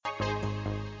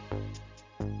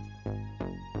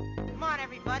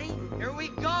Here we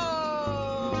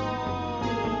go!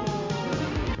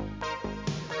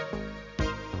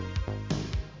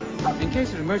 In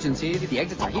case of emergency, the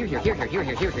exits are here,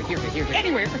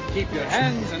 anywhere. Keep your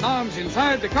hands and arms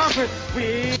inside the carpet.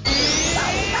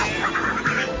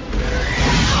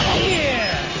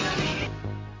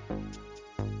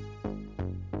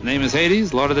 Name is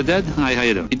Hades, Lord of the Dead. Hi, how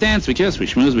you doing? We dance, we kiss, we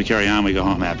schmooze, we carry on, we go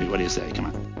home happy. What do you say? Come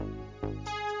on.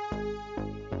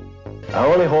 I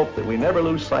only hope that we never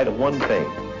lose sight of one thing,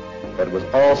 that it was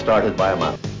all started by a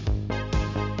mouse.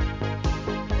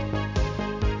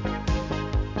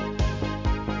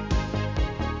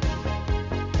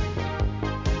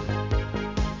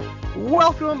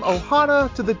 Welcome,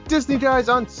 Ohana, to the Disney Guys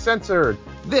Uncensored.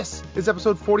 This is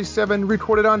episode 47,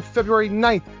 recorded on February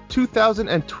 9th,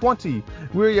 2020.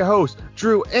 We're your hosts,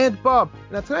 Drew and Bob,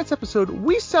 and on tonight's episode,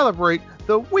 we celebrate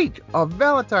the week of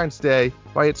Valentine's Day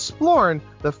by exploring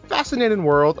the fascinating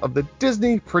world of the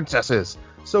Disney princesses.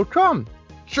 So come,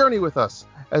 journey with us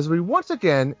as we once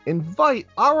again invite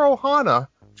our Ohana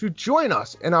to join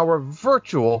us in our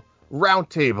virtual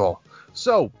roundtable.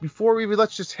 So, before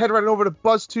let's just head right over to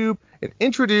BuzzTube and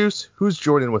introduce who's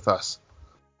joining with us.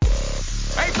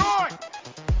 Hey, Gord!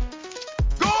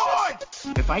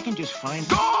 Gord! If I can just find...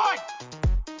 Gord!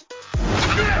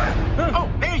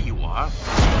 Oh, there you are.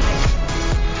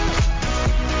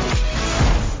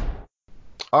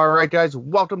 Alright guys,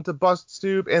 welcome to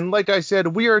BuzzTube, and like I said,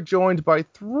 we are joined by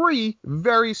three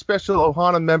very special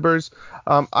Ohana members.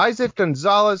 Isaac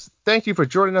Gonzalez, thank you for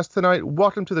joining us tonight.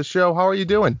 Welcome to the show. How are you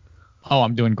doing? Oh,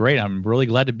 I'm doing great. I'm really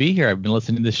glad to be here. I've been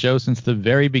listening to the show since the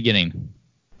very beginning.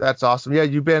 That's awesome. Yeah,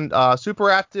 you've been super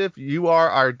active. You are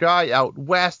our guy out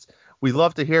west. We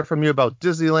love to hear from you about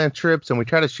Disneyland trips, and we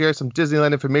try to share some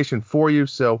Disneyland information for you,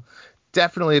 so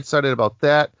definitely excited about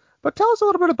that. But tell us a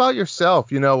little bit about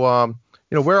yourself.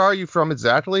 Where are you from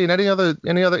exactly, and any other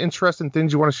interesting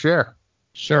things you want to share?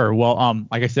 Sure. Well,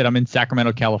 like I said, I'm in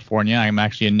Sacramento, California. I'm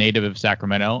actually a native of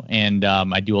Sacramento, and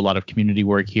I do a lot of community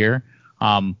work here.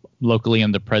 Locally,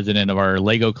 I'm the president of our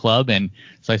Lego club, and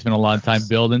so I spend a lot of time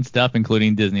building stuff,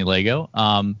 including Disney Lego.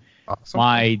 Awesome.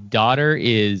 My daughter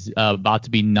is about to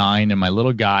be 9, and my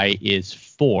little guy is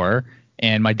 4.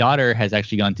 And my daughter has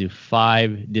actually gone to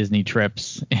 5 Disney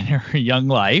trips in her young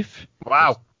life.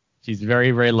 Wow. She's very,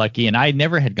 very lucky. And I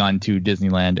never had gone to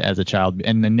Disneyland as a child,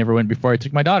 and I never went before I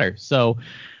took my daughter. So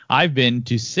I've been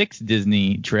to 6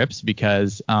 Disney trips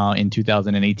because in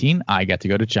 2018, I got to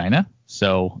go to China.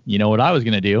 So you know what I was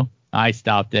going to do? I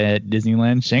stopped at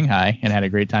Disneyland Shanghai and had a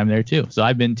great time there, too. So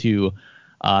I've been to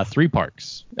 3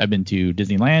 parks. I've been to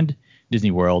Disneyland, Disney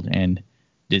World, and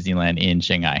Disneyland in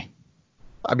Shanghai.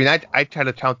 I mean, I try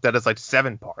to count that as like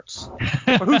 7 parts.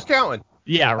 But who's counting?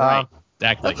 Yeah, right.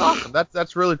 Exactly. That's awesome.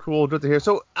 That's really cool. Good to hear.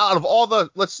 So out of all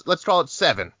the, let's call it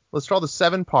 7. Let's call the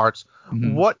 7 parts.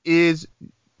 Mm-hmm. What is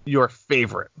your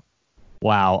favorite?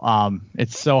 Wow.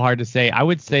 It's so hard to say. I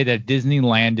would say that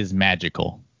Disneyland is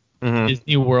magical. Mm-hmm.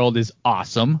 Disney World is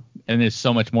awesome, and there's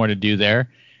so much more to do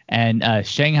there. And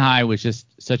Shanghai was just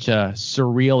such a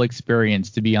surreal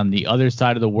experience to be on the other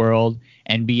side of the world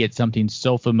and be at something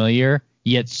so familiar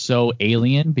yet so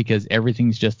alien because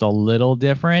everything's just a little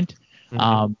different.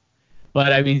 Mm-hmm.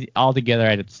 But I mean, altogether,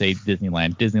 I'd have to say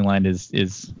Disneyland. Disneyland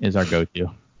is our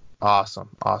go-to. Awesome.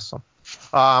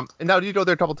 And now, do you go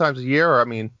there a couple times a year, or I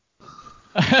mean?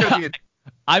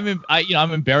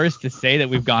 I'm embarrassed to say that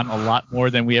we've gone a lot more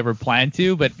than we ever planned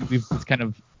to, but we've just kind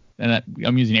of, and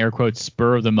I'm using air quotes,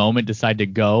 spur of the moment, decide to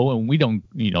go, and we don't,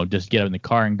 just get in the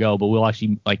car and go, but we'll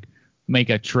actually make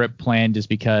a trip plan just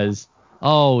because,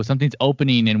 something's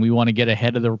opening and we want to get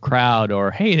ahead of the crowd,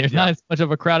 or hey, there's not as much of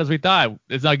a crowd as we thought.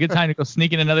 It's not a good time to go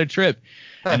sneak in another trip,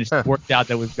 and it's worked out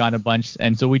that we've gone a bunch,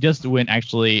 and so we just went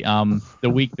actually the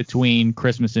week between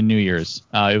Christmas and New Year's.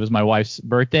 It was my wife's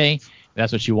birthday.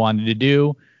 That's what she wanted to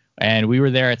do. And we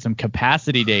were there at some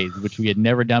capacity days, which we had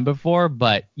never done before.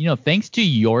 But, thanks to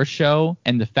your show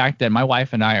and the fact that my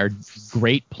wife and I are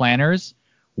great planners,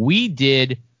 we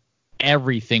did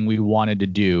everything we wanted to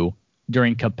do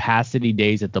during capacity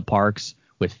days at the parks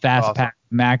with Fast Pass,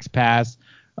 Max Pass,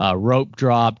 rope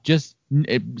drop, just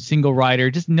single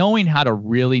rider, just knowing how to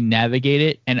really navigate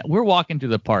it. And we're walking through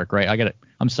the park, right?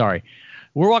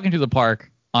 We're walking through the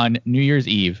park on New Year's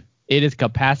Eve. It is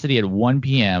capacity at 1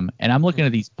 p.m. and I'm looking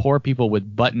at these poor people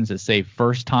with buttons that say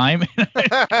first time.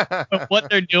 What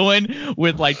they're doing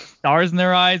with stars in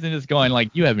their eyes and just going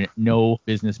you have no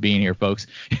business being here, folks.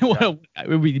 It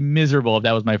would be miserable if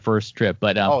that was my first trip.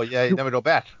 But you never go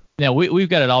back. Yeah, we've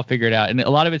got it all figured out, and a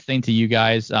lot of it's thanks to you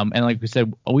guys. And like we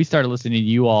said, we started listening to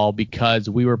you all because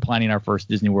we were planning our first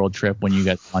Disney World trip when you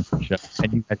guys launched the show,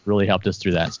 and you guys really helped us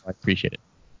through that. So I appreciate it.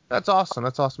 That's awesome.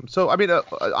 That's awesome. So, I mean,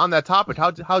 on that topic,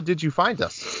 how did you find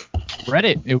us?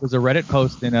 Reddit. It was a Reddit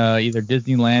post in either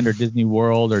Disneyland or Disney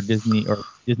World or Disney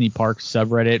Parks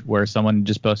subreddit where someone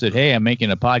just posted, "Hey, I'm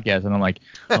making a podcast," and I'm like,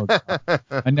 "Oh,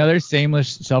 another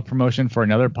shameless self-promotion for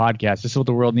another podcast. This is what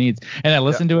the world needs." And I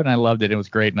listened to it and I loved it. It was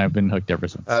great, and I've been hooked ever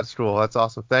since. That's cool. That's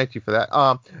awesome. Thank you for that.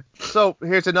 So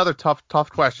here's another tough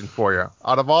question for you.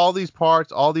 Out of all these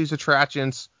parts, all these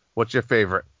attractions, what's your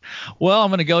favorite? Well, I'm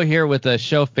going to go here with a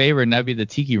show favorite, and that'd be the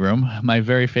Tiki Room. My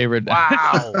very favorite.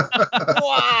 Wow.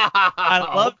 Wow.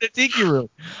 I love the Tiki Room.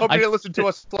 Hope you didn't listen to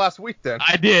us last week then.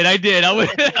 I did. I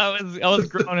was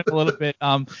groaning a little bit.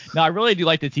 No, I really do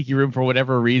like the Tiki Room for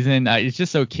whatever reason. It's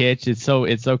just so kitsch.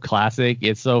 It's so classic.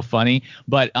 It's so funny.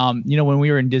 But when we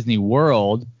were in Disney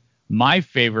World, my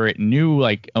favorite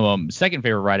second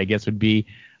favorite ride, I guess, would be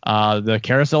the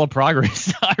Carousel of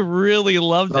Progress. I really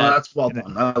love that. That's well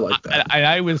done. I like that.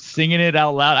 I was singing it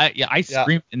out loud. I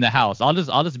screamed in the house. I'll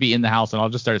just be in the house and I'll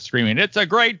just start screaming. It's a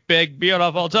great big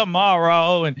beautiful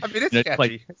tomorrow. And I mean, it's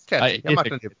catchy. It's catchy. It's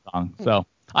a good song. So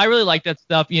I really like that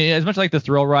stuff. As much as I like the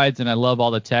thrill rides and I love all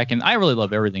the tech and I really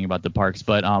love everything about the parks.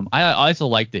 But I also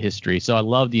like the history. So I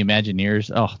love the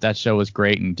Imagineers. Oh, that show was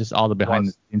great, and just all the behind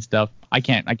the scenes stuff. I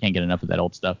can't get enough of that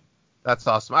old stuff. That's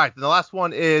awesome. All right, then the last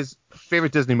one is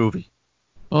favorite Disney movie.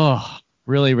 Oh,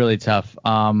 really, really tough.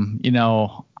 I'd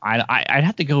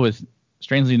have to go with,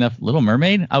 strangely enough, Little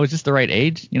Mermaid. I was just the right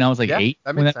age. I was like 8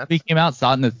 when that movie came out,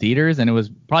 saw it in the theaters, and it was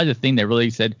probably the thing that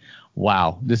really said,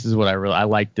 wow, this is what I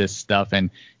like this stuff. And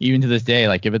even to this day,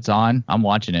 like if it's on, I'm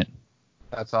watching it.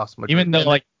 That's awesome. Even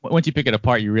though once you pick it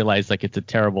apart, you realize it's a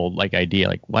terrible idea.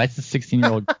 Like, why is this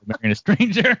 16-year-old marrying a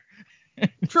stranger?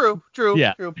 True,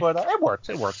 yeah. True, but it works.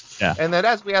 Yeah. And then,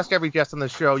 as we ask every guest on the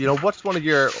show, what's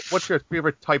your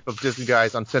favorite type of Disney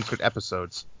Guys Uncensored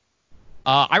episodes?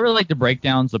 I really like the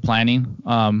breakdowns, the planning.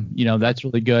 That's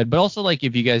really good. But also,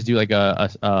 if you guys do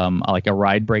a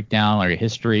ride breakdown or a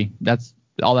history,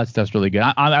 all that stuff's really good.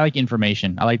 I like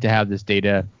information. I like to have this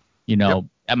data,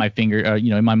 at my finger,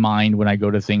 in my mind when I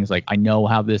go to things. I know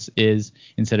how this is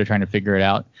instead of trying to figure it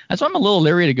out. That's why I'm a little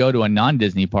leery to go to a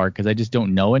non-Disney park, because I just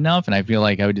don't know enough, and I feel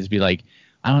like I would just be like,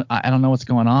 I don't know what's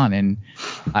going on, and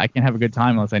I can't have a good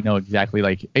time unless I know exactly.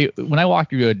 When I walk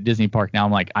through a Disney park now,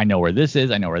 I'm like, I know where this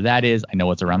is, I know where that is, I know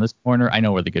what's around this corner, I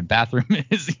know where the good bathroom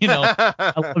is.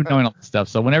 I love knowing all this stuff.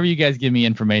 So whenever you guys give me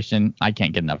information, I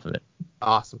can't get enough of it.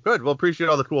 Awesome, good. Well, appreciate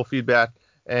all the cool feedback,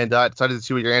 and excited to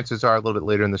see what your answers are a little bit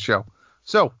later in the show.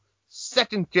 So,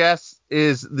 second guest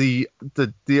is the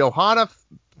Ohana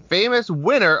famous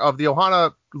winner of the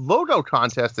Ohana logo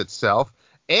contest itself,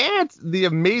 and the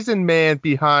amazing man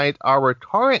behind our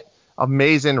current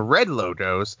amazing red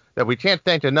logos that we can't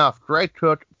thank enough. Greg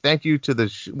Cook, thank you to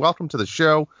welcome to the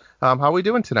show. How are we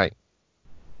doing tonight?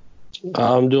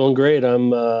 I'm doing great.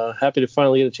 I'm happy to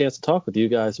finally get a chance to talk with you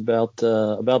guys about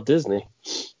Disney.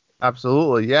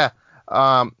 Absolutely, yeah.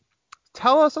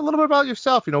 Tell us a little bit about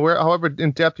yourself, however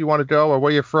in depth you want to go, or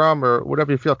where you're from, or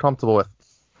whatever you feel comfortable with.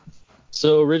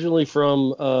 So originally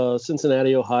from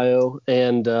Cincinnati, Ohio,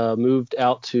 and moved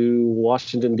out to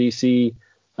Washington, D.C.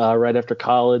 Right after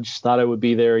college. Thought I would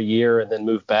be there a year and then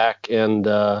moved back. And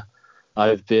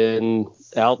I've been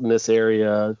out in this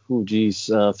area,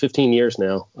 15 years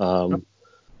now.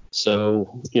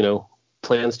 So,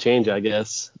 plans change, I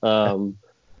guess. I'm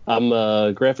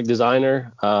a graphic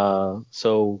designer,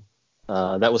 so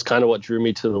that was kind of what drew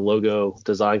me to the logo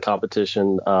design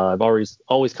competition. I've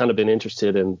always kind of been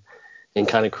interested in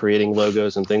kind of creating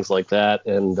logos and things like that.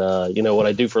 And, what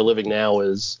I do for a living now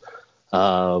is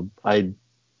I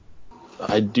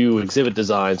do exhibit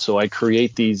design. So I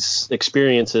create these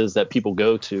experiences that people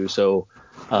go to. So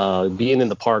being in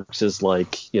the parks is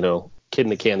like, kid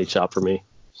in a candy shop for me.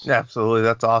 Yeah, absolutely.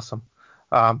 That's awesome.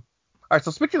 All right.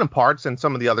 So speaking of parks and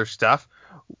some of the other stuff,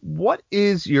 what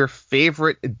is your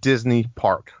favorite Disney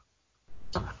park?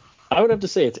 I would have to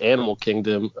say it's Animal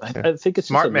Kingdom. I think it's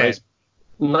Smart just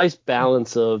a nice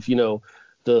balance of,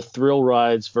 the thrill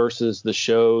rides versus the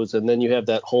shows. And then you have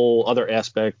that whole other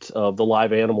aspect of the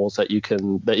live animals that you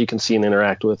can see and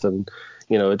interact with. And,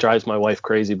 it drives my wife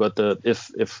crazy. But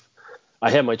if I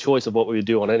had my choice of what we would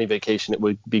do on any vacation, it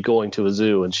would be going to a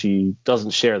zoo. And she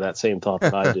doesn't share that same thought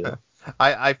that I do.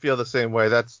 I feel the same way.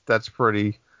 That's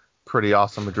pretty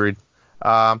awesome, Madrid.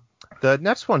 The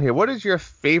next one here, what is your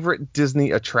favorite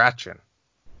Disney attraction?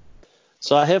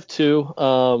 So I have two.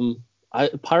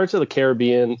 Pirates of the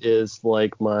Caribbean is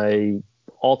like my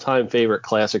all-time favorite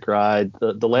classic ride.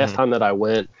 The last time that I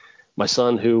went, my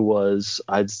son, who was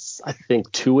I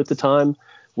think 2 at the time,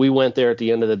 we went there at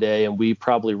the end of the day, and we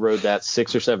probably rode that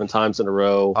 6 or 7 times in a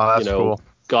row. Oh, that's cool.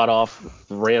 got off,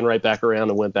 ran right back around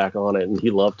and went back on it, and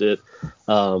he loved it.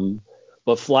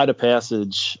 But Flight of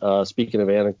Passage, speaking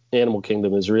of Animal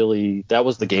Kingdom, that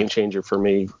was the game changer for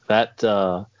me. That,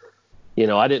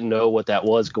 I didn't know what that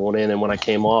was going in, and when I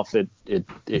came off,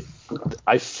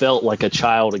 I felt like a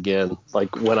child again.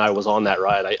 Like when I was on that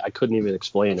ride, I couldn't even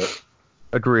explain it.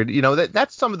 Agreed.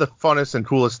 That's some of the funnest and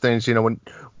coolest things, when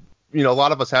a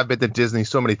lot of us have been to Disney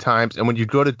so many times, and when you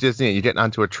go to Disney and you get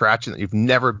onto an attraction that you've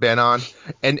never been on,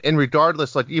 and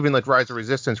regardless, like even like Rise of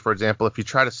Resistance, for example, if you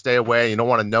try to stay away, you don't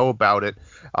want to know about it,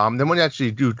 then when you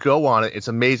actually do go on it, it's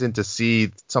amazing to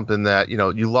see something that,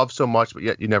 you love so much, but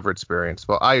yet you never experienced.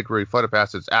 Well, I agree. Flight of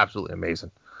Passage is absolutely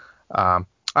amazing. I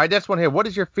just want to hear, what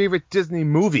is your favorite Disney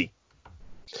movie?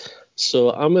 So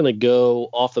I'm going to go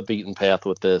off the beaten path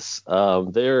with this.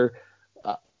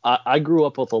 I grew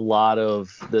up with a lot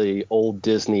of the old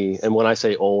Disney, and when I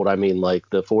say old, I mean like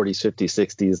the 40s, 50s,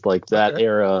 60s, like that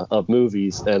era of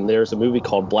movies. And there's a movie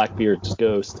called Blackbeard's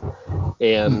Ghost,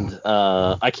 and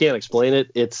I can't explain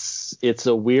it. It's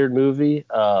a weird movie,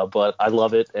 but I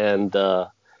love it, and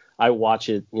I watch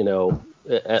it,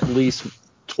 at least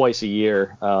twice a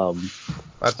year. I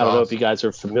don't know if you guys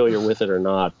are familiar with it or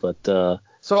not, but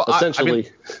so essentially,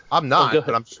 I'm not,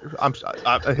 but I'm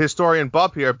a historian.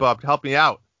 Bub here. Bub, help me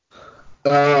out.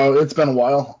 It's been a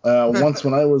while. Once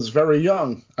when I was very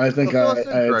young, I think I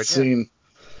had seen.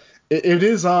 It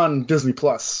is on Disney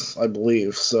Plus, I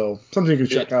believe. So something you can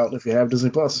check out if you have Disney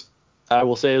Plus. I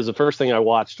will say it was the first thing I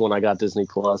watched when I got Disney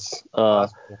Plus.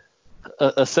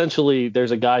 Essentially,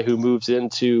 there's a guy who moves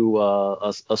into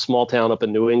a small town up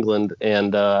in New England,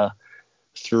 and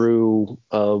through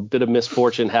a bit of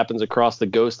misfortune happens across the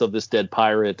ghost of this dead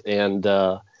pirate, and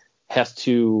has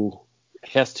to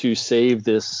save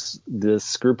this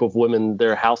group of women,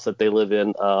 their house that they live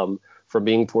in, from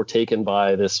being foretaken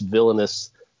by this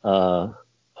villainous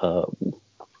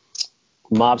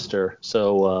mobster.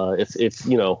 So if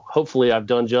hopefully I've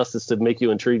done justice to make you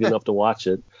intrigued enough to watch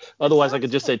it. Otherwise, I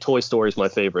could just say Toy Story is my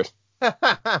favorite.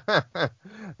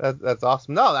 That's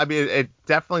awesome. No, I mean, it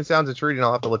definitely sounds intriguing.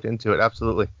 I'll have to look into it.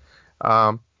 Absolutely.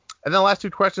 And then the last two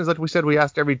questions, like we said, we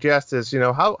asked every guest is,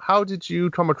 how did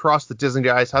you come across the Disney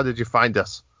Guys? How did you find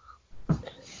us?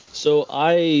 So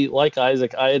like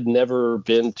Isaac, I had never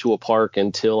been to a park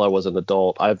until I was an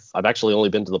adult. I've actually only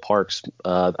been to the parks,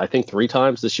 I think 3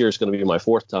 times. This year is going to be my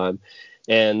 4th time.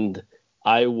 And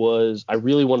I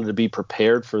really wanted to be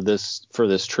prepared for this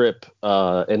trip.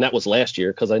 And that was last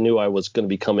year because I knew I was going to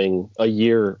be coming a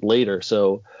year later.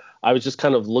 So I was just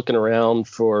kind of looking around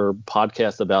for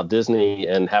podcasts about Disney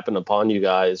and happened upon you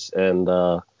guys. And,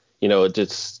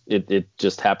 it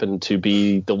just happened to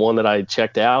be the one that I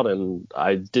checked out, and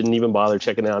I didn't even bother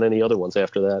checking out any other ones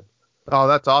after that. Oh,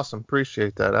 that's awesome.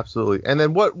 Appreciate that. Absolutely. And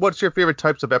then what's your favorite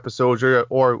types of episodes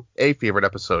or a favorite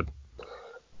episode?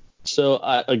 So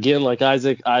again, like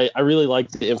Isaac, I really like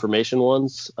the information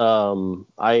ones.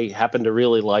 I happen to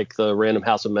really like the Random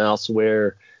House of Mouse,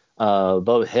 where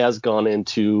Bub has gone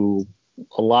into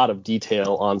a lot of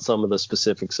detail on some of the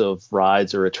specifics of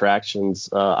rides or attractions.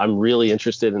 I'm really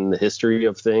interested in the history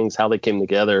of things, how they came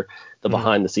together, the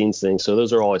behind the scenes things. So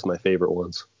those are always my favorite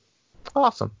ones.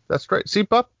 Awesome. That's great. See,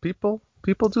 Bub, people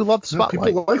do love the Spotlight.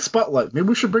 People like Spotlight. Maybe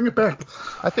we should bring it back.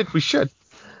 I think we should.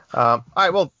 All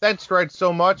right. Well, thanks, Dred,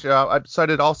 so much. I'm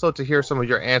excited also to hear some of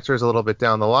your answers a little bit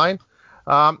down the line.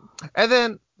 And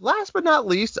then last but not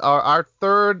least, our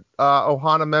third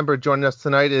Ohana member joining us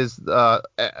tonight is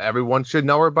everyone should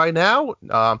know her by now.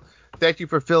 Thank you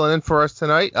for filling in for us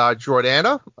tonight,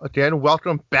 Jordana. Again,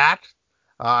 welcome back.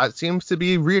 It seems to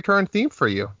be a reoccurring theme for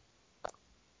you.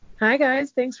 Hi, guys.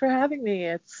 Thanks for having me.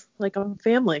 It's like I'm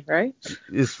family, right?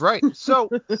 It's right. So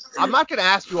I'm not going to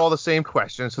ask you all the same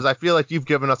questions because I feel like you've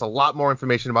given us a lot more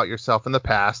information about yourself in the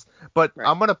past. But right.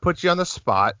 I'm going to put you on the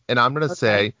spot, and I'm going to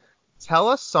say, tell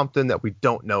us something that we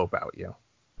don't know about you.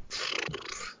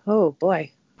 Oh,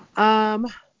 boy.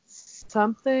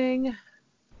 Something...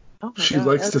 Oh she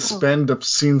likes to spend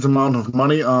obscene amount of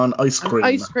money on ice cream.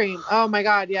 Ice cream. Oh my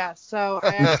God, yes. So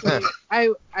I actually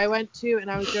I went to,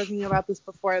 and I was joking about this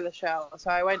before the show.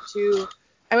 So I went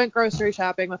grocery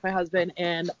shopping with my husband,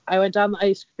 and I went down the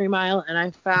ice cream aisle, and I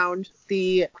found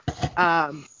the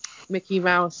Mickey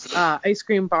Mouse ice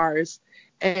cream bars,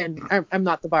 and I'm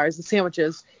not the bars, the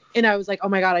sandwiches. And I was like, oh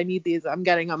my God, I need these. I'm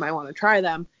getting them. I want to try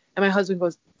them. And my husband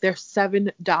goes, they're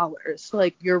 $7.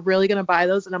 Like, you're really going to buy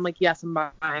those? And I'm like, yes, I'm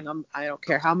buying them. I don't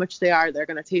care how much they are. They're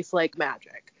going to taste like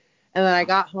magic. And then I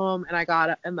got home and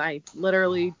I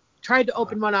literally tried to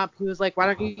open one up. He was like, why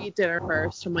don't you eat dinner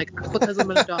first? I'm like, because I'm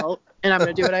an adult and I'm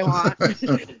going to do what I want.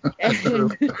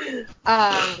 And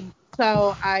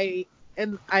so I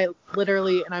and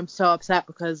I'm so upset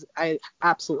because I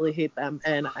absolutely hate them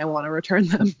and I want to return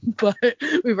them, but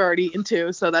we've already eaten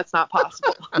 2, so that's not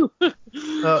possible.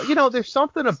 There's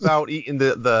something about eating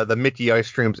the Mickey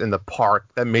ice creams in the park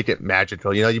that make it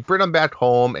magical. You bring them back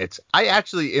home. I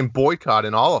actually am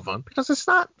boycotting all of them because it's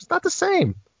not the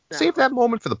same. No. Save that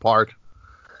moment for the park.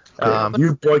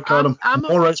 You boycott them.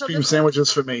 More ice cream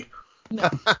sandwiches for me. No.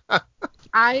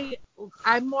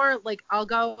 I'm more like, I'll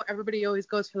go, everybody always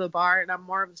goes for the bar, and I'm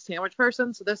more of a sandwich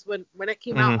person. So this, when it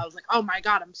came out, I was like, oh my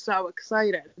God, I'm so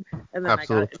excited. And then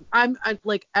Absolutely. I got it. I'm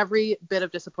like, every bit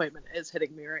of disappointment is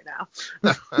hitting me right now.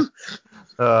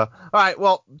 All right.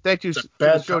 Well, thank you.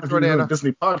 Bad show, Jordana.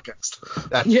 Disney podcast.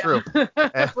 That's true.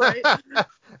 Right.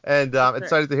 And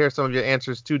excited to hear some of your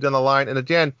answers too down the line. And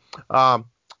again, the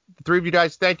 3 of you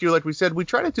guys, thank you. Like we said, we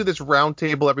try to do this round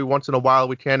table every once in a while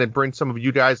we can and bring some of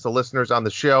you guys, the listeners, on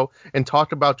the show and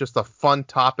talk about just a fun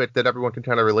topic that everyone can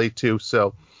kind of relate to.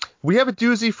 So we have a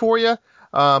doozy for you.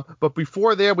 But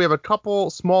before there, we have a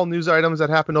couple small news items that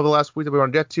happened over the last week that we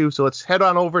want to get to. So let's head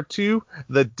on over to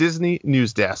the Disney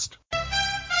News Desk.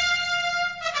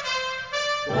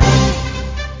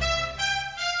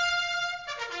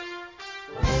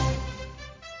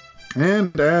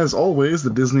 And as always, the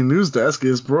Disney News Desk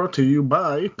is brought to you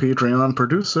by Patreon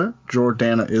producer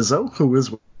Jordana Izzo, who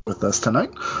is with us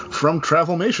tonight, from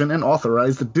Travelmation and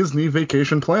authorized Disney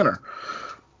Vacation Planner.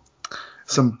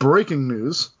 Some breaking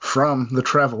news from the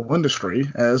travel industry,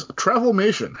 as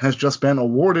Travelmation has just been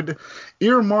awarded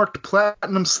earmarked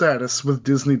platinum status with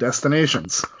Disney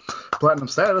destinations. Platinum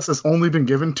status has only been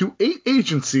given to 8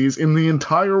 agencies in the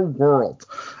entire world.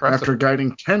 After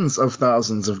guiding tens of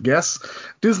thousands of guests,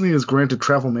 Disney has granted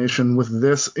Travelmation with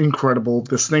this incredible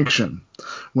distinction.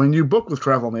 When you book with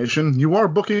Travelmation, you are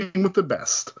booking with the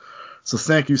best. So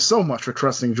thank you so much for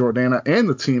trusting Jordana and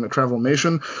the team at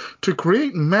Travelmation to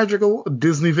create magical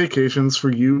Disney vacations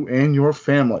for you and your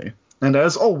family. And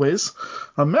as always,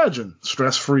 imagine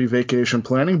stress-free vacation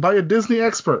planning by a Disney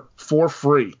expert for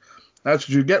free. That's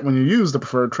what you get when you use the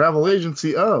preferred travel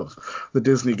agency of the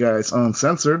Disney Guys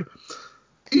Uncensored.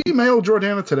 Email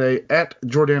Jordana today at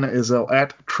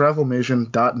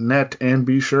jordanizzo@travelmation.net and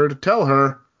be sure to tell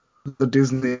her the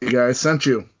Disney Guys sent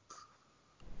you.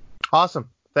 Awesome.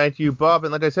 Thank you, Bob.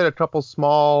 And like I said, a couple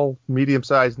small,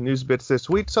 medium-sized news bits this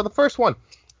week. So the first one,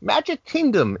 Magic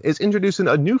Kingdom is introducing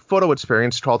a new photo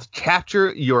experience called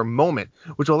Capture Your Moment,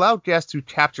 which will allow guests to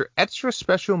capture extra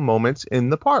special moments in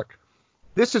the park.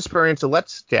 This experience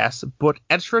lets guests book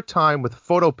extra time with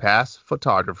PhotoPass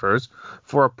photographers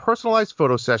for a personalized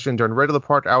photo session during regular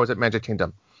park hours at Magic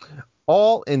Kingdom,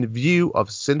 all in view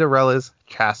of Cinderella's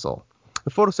castle. The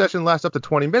photo session lasts up to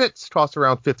 20 minutes, costs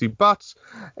around $50,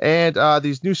 and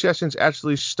these new sessions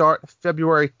actually start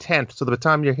February 10th. So by the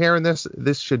time you're hearing this,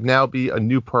 this should now be a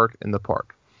new perk in the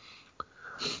park.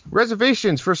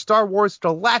 Reservations for Star Wars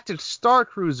Galactic Star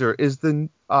Cruiser is the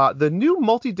new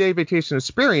multi-day vacation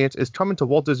experience is coming to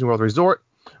Walt Disney World Resort,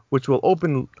 which will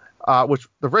open, which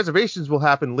the reservations will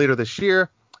happen later this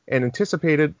year and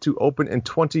anticipated to open in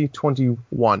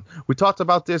 2021. We talked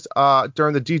about this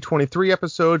during the D23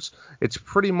 episodes. It's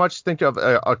pretty much, think of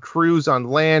a cruise on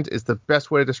land is the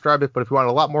best way to describe it. But if you want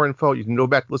a lot more info, you can go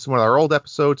back and listen to one of our old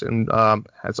episodes and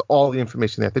has all the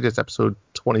information there. I think it's episode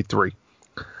 23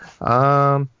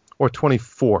 or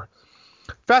 24.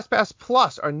 FastPass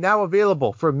Plus are now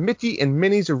available for Mickey and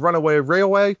Minnie's Runaway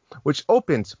Railway, which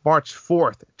opens March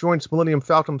 4th. Joins Millennium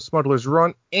Falcon Smuggler's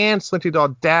Run and Slinky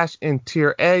Dog Dash in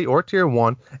Tier A or Tier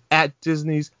 1 at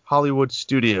Disney's Hollywood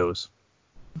Studios.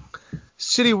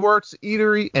 CityWorks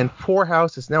Eatery and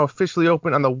Poorhouse is now officially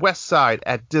open on the west side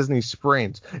at Disney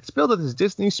Springs. It's billed as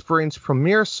Disney Springs'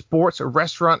 premier sports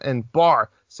restaurant and bar.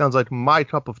 Sounds like my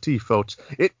cup of tea, folks.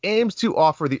 It aims to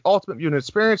offer the ultimate viewing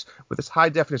experience with its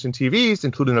high-definition TVs,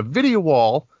 including a video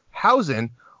wall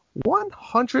housing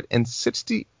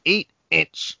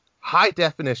 168-inch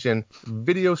high-definition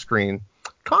video screen,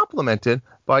 complemented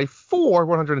by 4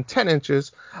 110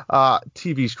 inches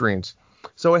TV screens.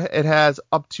 So it has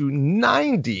up to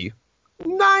 90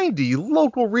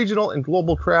 local, regional, and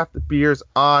global craft beers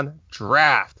on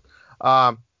draft.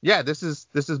 Yeah, this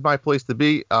is my place to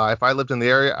be. If I lived in the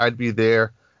area, I'd be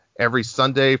there every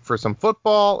Sunday for some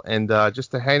football and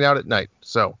just to hang out at night.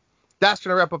 So that's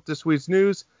going to wrap up this week's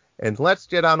news, and let's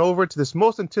get on over to this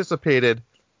most anticipated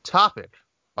topic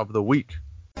of the week.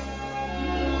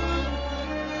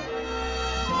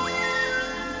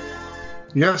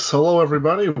 Yes, hello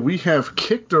everybody. We have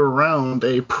kicked around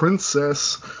a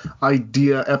princess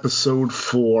idea episode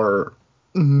for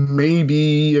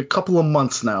maybe a couple of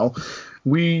months now.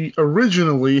 we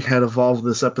originally had evolved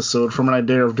this episode from an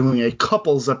idea of doing a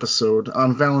couples episode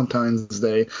on Valentine's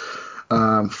Day,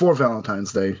 for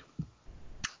Valentine's Day.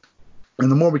 And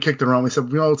the more we kicked it around, we said,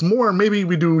 it's more, maybe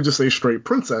we do just a straight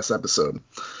princess episode.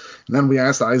 And then we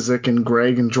asked Isaac and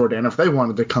Greg and Jordan if they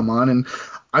wanted to come on, and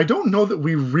I don't know that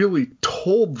we really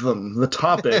told them the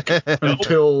topic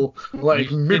until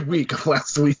like midweek of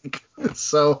last week.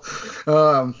 So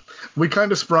we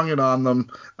kind of sprung it on them.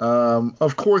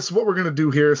 Of course, what we're going to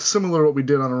do here is similar to what we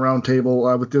did on a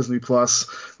roundtable with Disney Plus.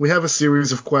 We have a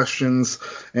series of questions,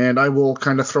 and I will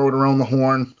kind of throw it around the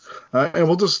horn. And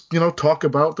we'll just, talk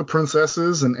about the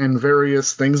princesses and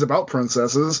various things about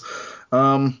princesses.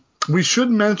 We should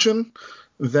mention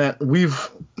that we've,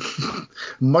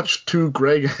 much to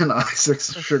Greg and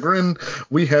Isaac's chagrin,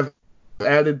 we have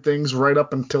added things right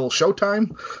up until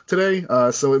showtime today,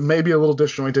 so it may be a little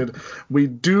disjointed. We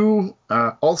do,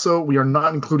 also, we are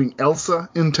not including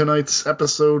Elsa in tonight's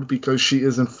episode because she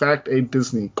is in fact a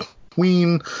Disney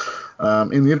queen.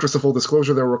 In the interest of full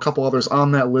disclosure, there were a couple others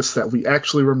on that list that we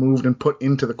actually removed and put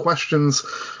into the questions.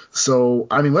 So,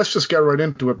 let's just get right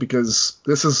into it because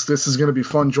this is going to be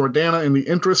fun. Jordana, in the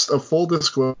interest of full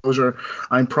disclosure,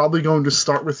 I'm probably going to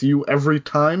start with you every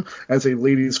time as a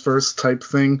ladies first type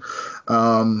thing.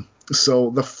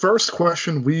 So the first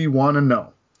question we want to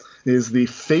know is the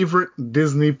favorite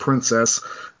Disney princess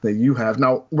that you have.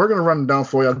 Now, we're going to run it down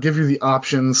for you. I'll give you the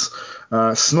options.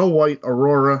 Snow White,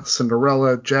 Aurora,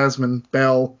 Cinderella, Jasmine,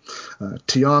 Belle,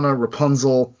 Tiana,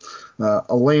 Rapunzel,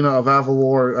 Elena of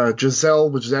Avalor, Giselle,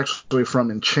 which is actually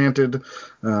from Enchanted,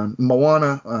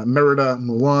 Moana, Merida,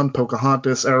 Mulan,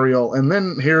 Pocahontas, Ariel, and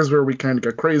then here's where we kind of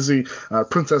get crazy.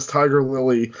 Princess Tiger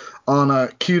Lily, Anna,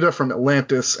 Kida from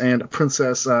Atlantis, and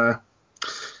Princess... oh,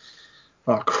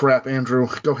 crap, Andrew.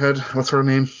 Go ahead. What's her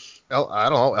name? I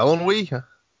don't know. Ellen Wee?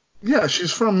 Yeah,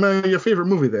 she's from your favorite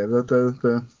movie there,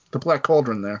 the Black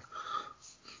Cauldron there.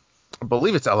 I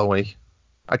believe it's Ellen Wee.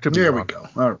 I could be wrong. There we go.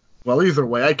 All right. Well, either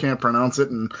way, I can't pronounce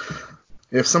it, and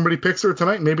if somebody picks her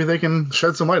tonight, maybe they can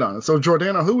shed some light on it. So,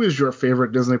 Jordana, who is your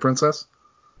favorite Disney princess?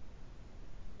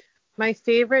 My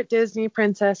favorite Disney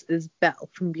princess is Belle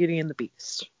from Beauty and the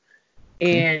Beast.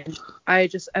 And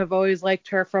I've always liked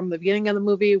her from the beginning of the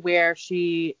movie where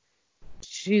she's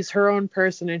her own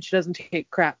person and she doesn't take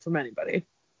crap from anybody.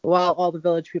 While all the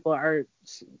village people are,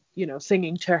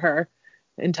 singing to her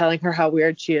and telling her how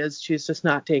weird she is, she's just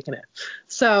not taking it.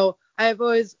 So I've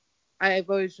always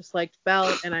just liked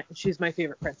Belle, and she's my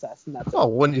favorite princess, and that's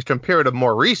well, when you compare her to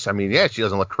Maurice, she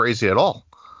doesn't look crazy at all.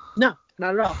 No,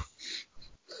 not at all.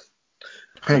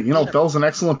 Hey, Belle's an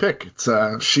excellent pick.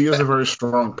 She is a very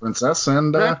strong princess,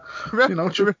 and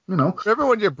remember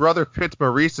when your brother picked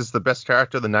Maurice as the best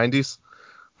character of the 90s?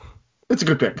 It's a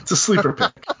good pick. It's a sleeper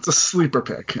pick. It's a sleeper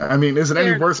pick. Is it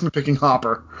any worse than picking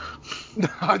Hopper?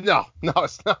 No,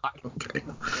 it's not. Okay.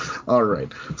 All right.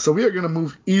 So we are going to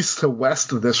move east to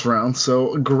west this round.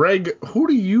 So, Greg, who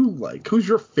do you like? Who's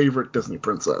your favorite Disney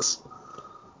princess?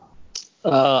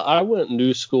 I went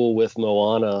new school with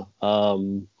Moana.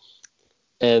 And,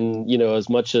 as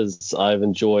much as I've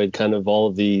enjoyed kind of all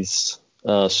of these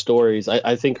stories,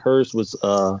 I think hers was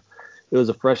it was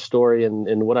a fresh story.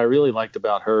 And what I really liked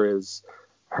about her is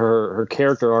her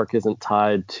character arc isn't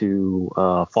tied to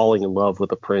falling in love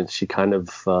with a prince. She kind of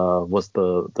was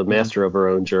the master of her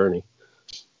own journey.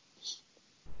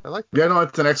 I like that. Yeah, no,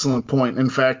 it's an excellent point. In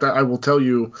fact, I will tell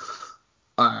you,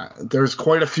 there's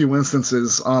quite a few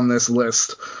instances on this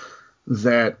list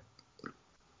that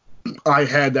I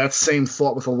had that same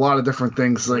thought with a lot of different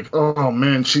things. Like, oh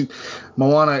man,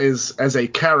 Moana is, as a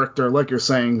character, like you're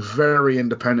saying, very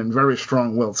independent, very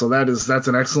strong-willed. So that's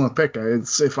an excellent pick.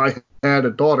 If I had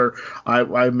a daughter,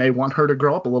 I may want her to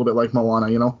grow up a little bit like Moana,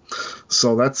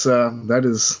 So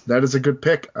that is a good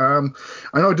pick. I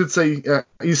know I did say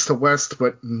east to west,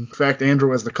 but in fact,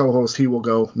 Andrew, as the co-host, he will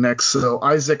go next. So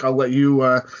Isaac, I'll let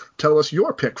you tell us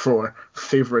your pick for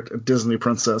favorite Disney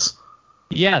princess.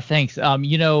 Yeah, thanks.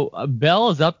 Belle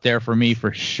is up there for me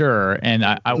for sure, and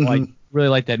I really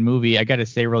like that movie. I got to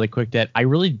say really quick that I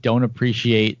really don't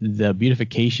appreciate the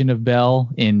beautification of Belle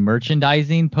in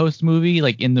merchandising post-movie.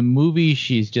 Like in the movie,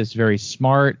 she's just very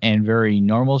smart and very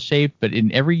normal shaped, but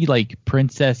in every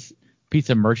princess piece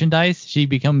of merchandise, she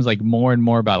becomes more and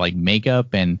more about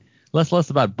makeup and less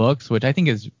about books, which I think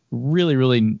is really,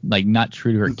 really not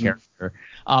true to her character.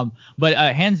 But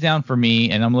hands down for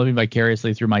me, and I'm living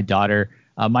vicariously through my daughter,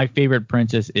 my favorite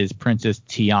princess is Princess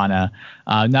Tiana.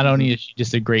 Not only is she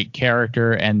just a great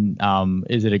character and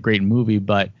is it a great movie,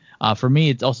 but for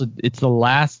me, it's the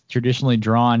last traditionally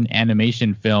drawn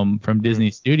animation film from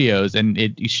Disney Studios, and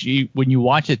when you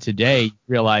watch it today, you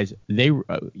realize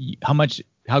how much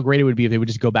how great it would be if they would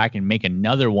just go back and make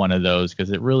another one of those, because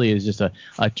it really is just a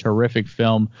terrific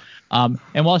film. And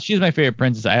while she's my favorite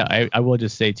princess, I will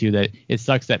just say too that it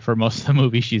sucks that for most of the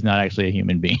movie she's not actually a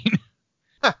human being.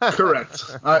 Correct.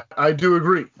 I do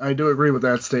agree. I do agree with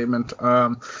that statement.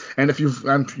 And if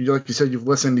like you said, you've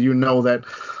listened, you know that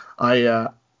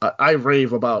I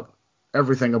rave about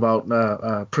everything about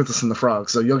Princess and the Frog.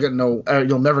 So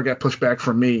you'll never get pushback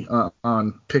from me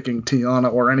on picking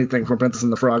Tiana or anything from Princess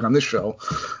and the Frog on this show.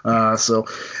 So,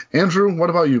 Andrew, what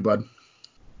about you, bud?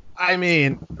 I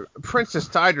mean, Princess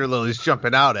Tiger Lily's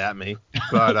jumping out at me,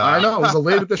 but I know it was a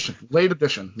late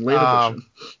edition.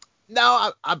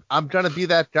 No, I'm gonna be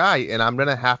that guy, and I'm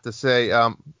gonna have to say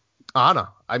Anna.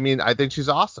 I mean, I think she's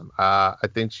awesome. I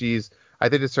think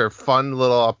it's her fun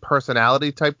little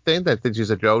personality type thing. I think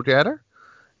she's a go-getter.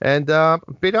 And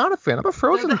big Anna fan. I'm a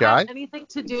Frozen guy. Have anything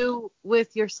to do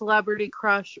with your celebrity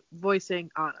crush voicing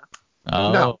Anna?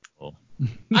 Oh. No.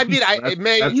 I mean,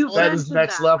 that is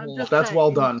next level. That's saying.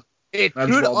 Well done. It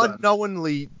could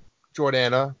unknowingly,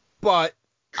 Jordana, but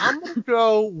I'm gonna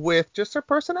go with just her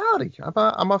personality.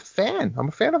 I'm a fan. I'm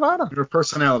a fan of Anna. You're a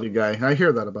personality guy. I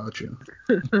hear that about you.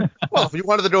 Well, if you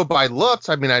wanted to go by looks,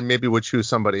 I mean, I maybe would choose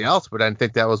somebody else, but I didn't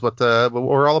think that was what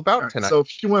we're all about tonight. So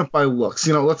if you went by looks,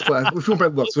 let's play. If you went by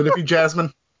looks, would it be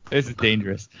Jasmine? This is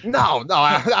dangerous. No,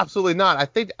 absolutely not. I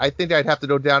think I'd have to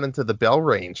go down into the Belle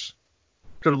range.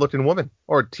 Could have looked in woman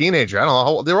or teenager. I don't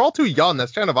know. They're all too young.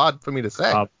 That's kind of odd for me to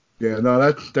say. Yeah,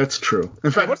 no, that's true.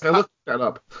 In fact, I looked that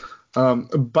up.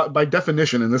 But by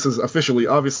definition, and this is officially,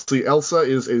 obviously, Elsa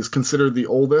is considered the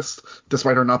oldest,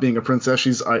 despite her not being a princess.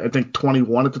 She's, I think,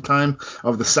 21 at the time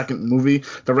of the second movie.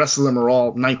 The rest of them are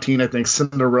all 19, I think.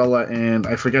 Cinderella and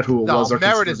I forget who it was. No,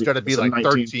 Merida's going to be like 19.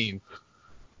 13.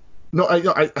 No,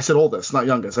 I said oldest, not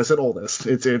youngest. I said oldest.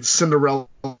 It's Cinderella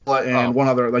and one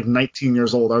other, like 19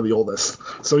 years old, are the oldest.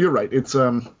 So you're right. It's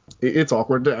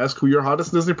awkward to ask who your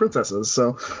hottest Disney princess is.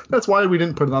 So that's why we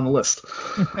didn't put it on the list.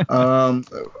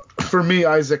 For me,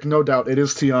 Isaac, no doubt, it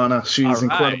is Tiana. She's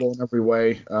incredible in every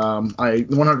way. I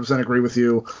 100% agree with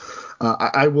you.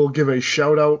 I will give a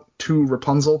shout out to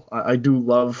Rapunzel. I do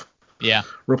love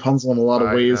Rapunzel in a lot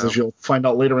of ways, as you'll find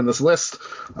out later in this list.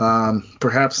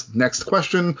 Perhaps next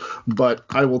question, but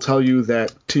I will tell you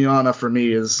that Tiana for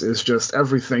me is just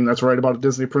everything that's right about a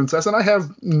Disney princess, and I have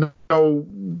no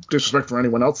disrespect for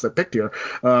anyone else that picked here.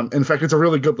 In fact, it's a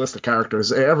really good list of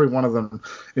characters. Every one of them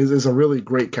is a really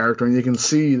great character, and you can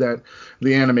see that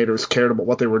the animators cared about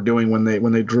what they were doing when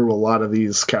they drew a lot of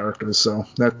these characters. So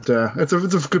that it's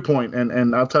a good point,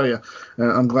 and I'll tell you,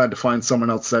 I'm glad to find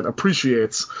someone else that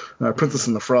appreciates Princess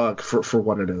and the Frog for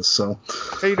what it is. So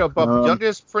there you go, Bub.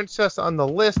 Youngest princess on the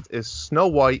list is Snow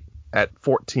White at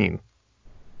 14.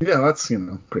 Yeah, that's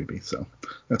creepy. So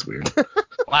that's weird.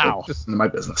 Wow. Just my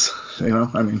business.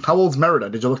 I mean, how old's Merida?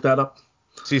 Did you look that up?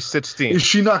 She's 16. Is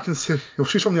she not considered? Well,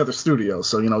 she's from the other studio,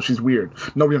 so she's weird.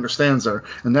 Nobody understands her,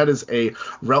 and that is a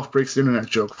Ralph Breaks the Internet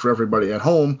joke for everybody at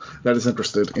home that is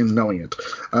interested in knowing it.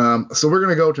 So we're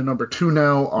gonna go to number 2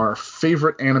 now. Our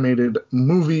favorite animated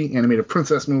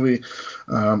princess movie.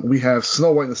 We have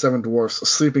Snow White and the Seven Dwarfs,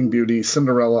 Sleeping Beauty,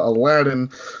 Cinderella,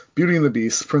 Aladdin, Beauty and the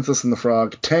Beast, Princess and the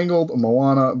Frog, Tangled,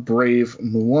 Moana, Brave,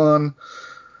 Mulan,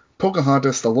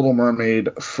 Pocahontas, The Little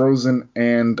Mermaid, Frozen,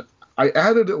 and I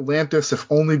added Atlantis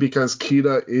if only because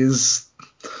Kida is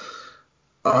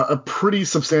a pretty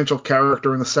substantial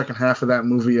character in the second half of that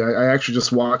movie. I actually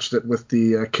just watched it with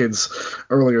the kids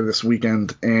earlier this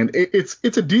weekend, and it's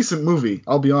a decent movie,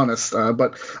 I'll be honest,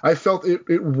 but I felt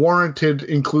it warranted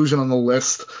inclusion on the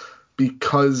list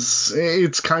because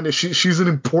it's kind of she's an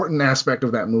important aspect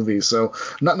of that movie. So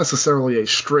not necessarily a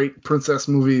straight princess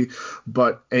movie,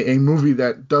 but a movie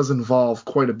that does involve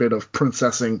quite a bit of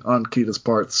princessing on Kida's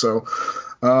part. So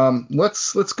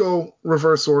let's go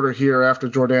reverse order here after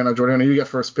Jordana. Jordana, you get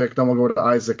first pick, then we'll go to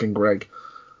Isaac and Greg.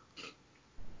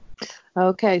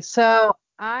 Okay, so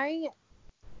I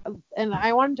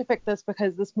wanted to pick this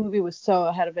because this movie was so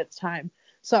ahead of its time.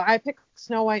 So I picked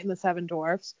Snow White and the Seven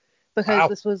Dwarfs because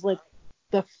this was like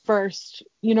the first,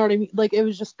 you know what I mean? Like it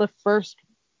was just the first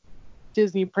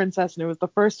Disney princess, and it was the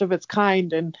first of its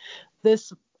kind, and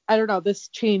this, I don't know, this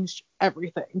changed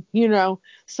everything,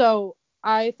 So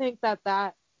I think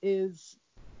that is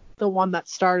the one that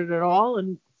started it all,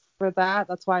 and for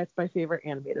that's why it's my favorite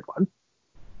animated one.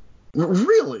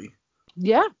 Really?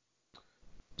 Yeah.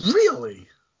 Really?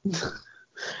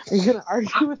 Are you gonna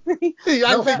argue with me?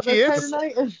 I think he is.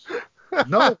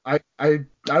 No, I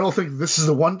don't think this is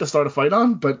the one to start a fight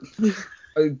on, but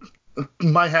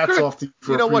my hat's off to you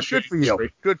for what? Good for you.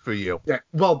 Good for you. Yeah,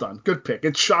 well done. Good pick.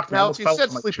 It shocked me. Now, if you said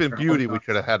Sleeping Beauty, we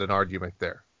could have had an argument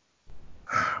there.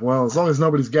 Well, as long as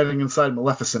nobody's getting inside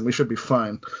Maleficent, we should be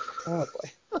fine. Oh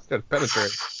boy, that's good.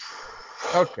 Penetrate.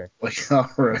 Okay. All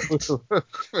right.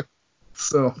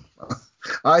 So,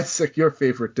 Isaac, your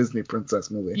favorite Disney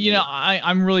princess movie? You know,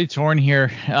 I'm really torn here.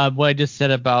 What I just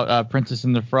said about Princess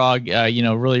and the Frog,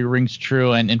 really rings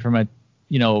true. And from a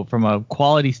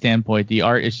quality standpoint, the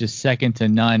art is just second to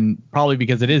none. Probably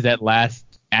because it is that last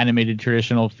animated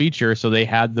traditional feature, so they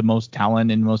had the most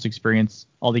talent and most experience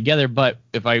altogether. But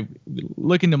if I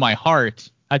look into my heart,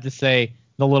 I have to say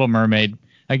The Little Mermaid.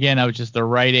 Again, I was just the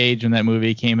right age when that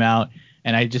movie came out,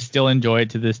 and I just still enjoy it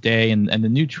to this day. And the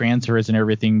new transfers and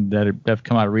everything that have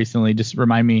come out recently just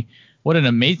remind me what an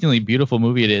amazingly beautiful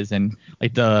movie it is. And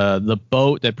like the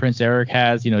boat that Prince Eric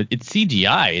has, it's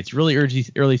CGI. It's really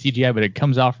early CGI, but it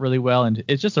comes off really well, and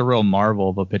it's just a real marvel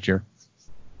of a picture.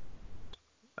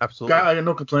 Absolutely. I have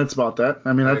no complaints about that.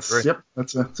 I mean,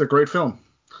 that's a great film.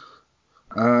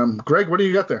 Greg, what do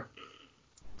you got there?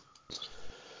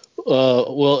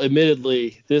 Well,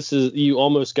 admittedly, you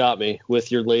almost got me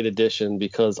with your late edition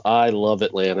because I love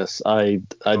Atlantis.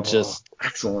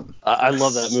 Excellent. I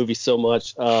love that movie so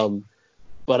much.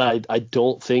 But I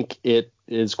don't think it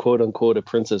is quote unquote a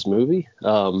princess movie.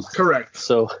 Correct.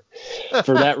 So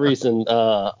for that reason,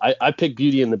 I picked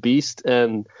Beauty and the Beast,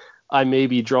 and I may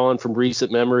be drawn from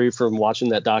recent memory from watching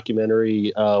that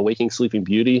documentary, Waking Sleeping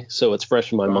Beauty. So it's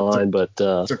fresh in my mind, but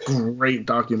it's a great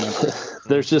documentary.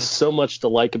 There's just so much to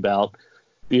like about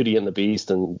Beauty and the Beast.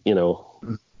 And,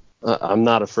 I'm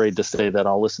not afraid to say that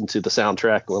I'll listen to the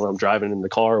soundtrack when I'm driving in the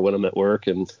car or when I'm at work.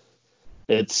 And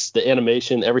it's the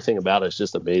animation, everything about it is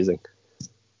just amazing.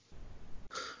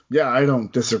 Yeah, I don't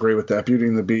disagree with that. Beauty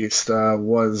and the Beast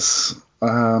was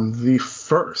the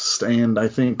first and I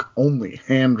think only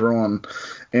hand-drawn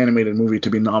animated movie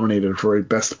to be nominated for a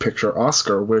Best Picture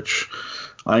Oscar, which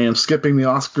I am skipping the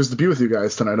Oscars to be with you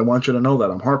guys tonight. I want you to know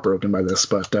that. I'm heartbroken by this,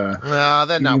 but they're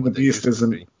not what the Beast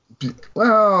isn't.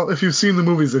 Well, if you've seen the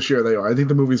movies this year, they are. I think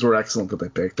the movies were excellent that they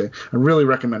picked. I really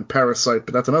recommend Parasite,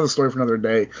 but that's another story for another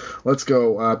day. Let's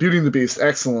go. Beauty and the Beast,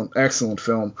 excellent, excellent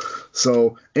film.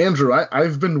 So, Andrew,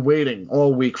 I've been waiting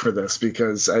all week for this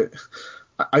because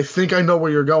I think I know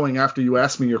where you're going after you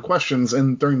asked me your questions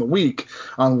and during the week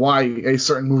on why a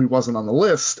certain movie wasn't on the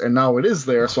list, and now it is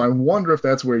there, so I wonder if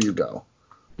that's where you go.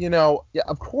 Yeah,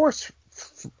 of course.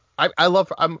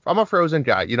 I'm a Frozen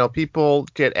guy. People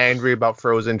get angry about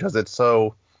Frozen because it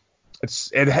stole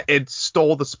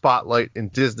the spotlight in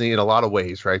Disney in a lot of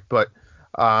ways, right? But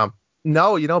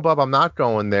no, Bob, I'm not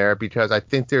going there because I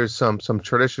think there's some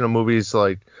traditional movies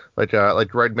like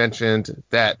Greg mentioned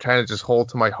that kind of just hold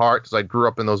to my heart because I grew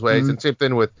up in those ways, and same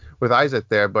thing with Isaac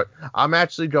there. But I'm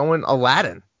actually going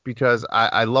Aladdin because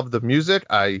I love the music.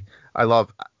 I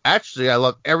love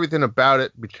everything about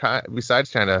it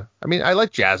besides I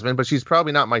like Jasmine, but she's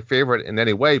probably not my favorite in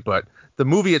any way, but the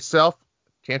movie itself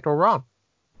can't go wrong.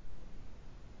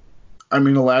 I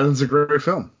mean, Aladdin's a great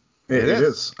film. It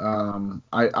is.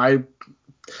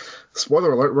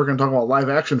 Spoiler alert, we're going to talk about live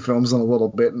action films in a little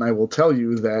bit, and I will tell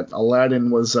you that Aladdin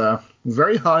was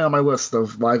very high on my list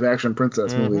of live action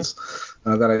princess movies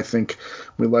that I think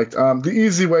we liked. The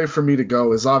easy way for me to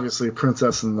go is obviously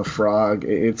Princess and the Frog.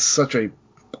 It's such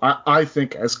I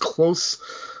think as close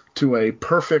to a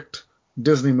perfect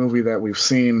Disney movie that we've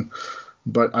seen,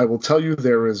 but I will tell you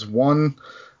there is one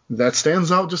that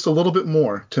stands out just a little bit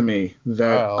more to me.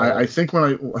 That I think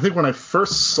when I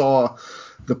first saw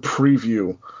the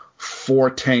preview for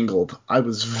Tangled, I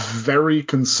was very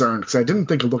concerned because I didn't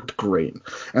think it looked great,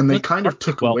 and they kind of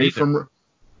took away from.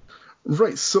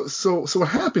 Right. So what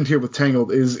happened here with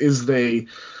Tangled is they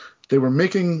were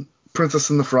making Princess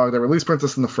and the Frog. They released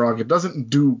Princess and the Frog. It doesn't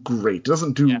do great. It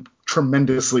doesn't do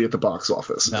tremendously at the box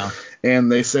office. No.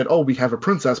 And they said, "Oh, we have a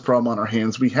princess problem on our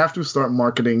hands. We have to start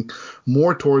marketing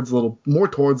more towards little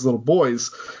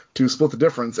boys to split the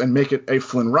difference and make it a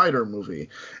Flynn Rider movie."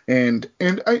 And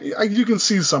you can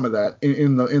see some of that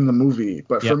in the movie.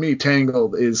 But for me,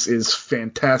 Tangled is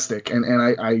fantastic. And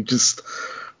I just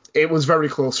it was very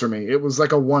close for me. It was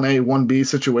like a 1A, 1B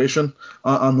situation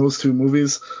on those two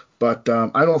movies. But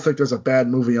I don't think there's a bad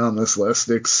movie on this list,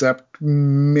 except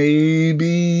maybe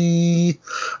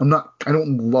I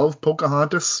don't love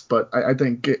Pocahontas, but I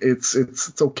think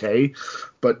it's okay.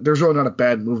 But there's really not a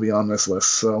bad movie on this list.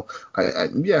 So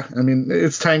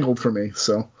it's Tangled for me.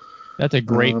 So that's a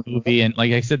great movie, and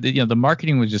like I said, the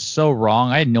marketing was just so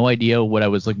wrong. I had no idea what I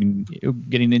was getting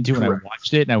into when I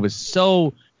watched it, and I was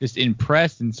so just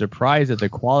impressed and surprised at the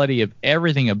quality of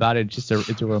everything about it. It's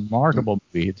a remarkable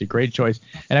movie. It's a great choice.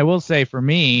 And I will say for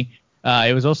me,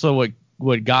 it was also what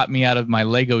what got me out of my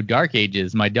Lego Dark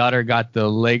Ages. My daughter got the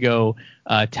Lego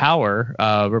tower,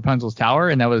 Rapunzel's tower,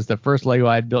 and that was the first Lego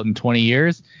I had built in 20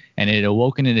 years, and it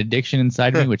awoken an addiction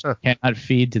inside me, which I cannot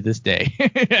feed to this day.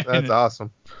 That's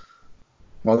awesome.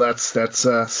 Well, that's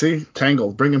see,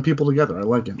 Tangled, bringing people together. I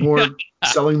like it. Or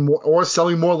selling more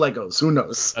Legos. Who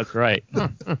knows? That's right.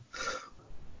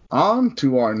 On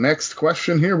to our next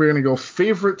question here. We're going to go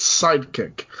favorite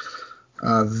sidekick.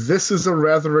 This is a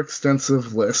rather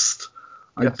extensive list.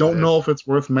 Yes, I don't know if it's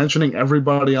worth mentioning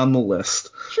everybody on the list.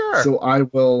 Sure. So I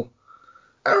will.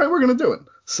 All right, we're going to do it.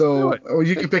 So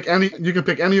you can pick any. You can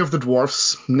pick any of the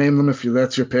dwarfs. Name them if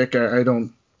that's your pick. I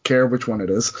don't care which one it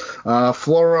is.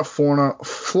 Flora, fauna,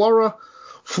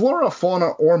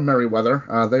 or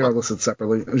Merryweather. They are listed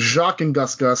separately. Jacques and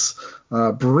Gus,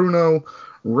 Bruno,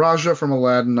 Raja from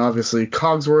Aladdin, obviously,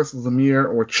 Cogsworth,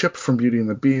 Lemire, or Chip from Beauty and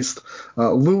the Beast,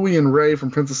 Louie and Ray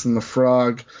from Princess and the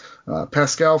Frog,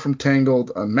 Pascal from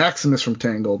Tangled, Maximus from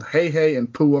Tangled, Hey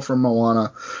and Pua from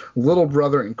Moana, Little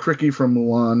Brother and Cricky from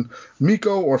Mulan,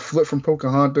 Miko or Flip from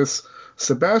Pocahontas,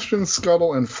 Sebastian,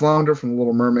 Scuttle, and Flounder from The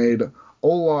Little Mermaid,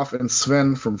 Olaf and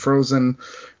Sven from Frozen,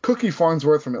 Cookie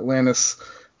Farnsworth from Atlantis,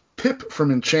 Pip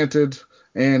from Enchanted,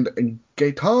 and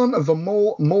Gaetan the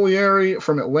Moliere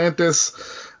from Atlantis.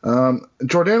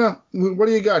 Jordana, what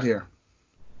do you got here?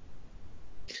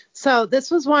 So this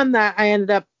was one that I ended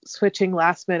up switching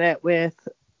last minute with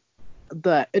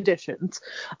the additions.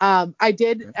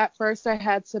 At first I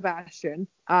had Sebastian,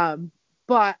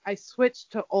 but I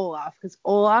switched to Olaf because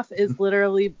Olaf is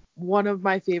literally one of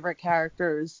my favorite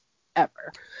characters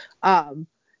ever.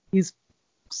 He's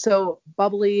so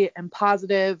bubbly and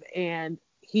positive, and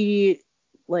he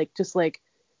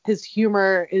his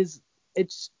humor is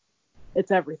it's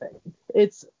everything.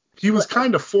 He was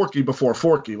kind of Forky before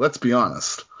Forky, let's be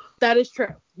honest. That is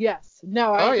true. Yes.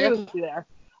 No, I agree with you there.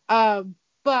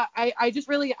 But I just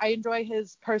really enjoy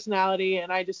his personality,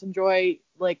 and I just enjoy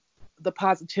the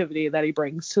positivity that he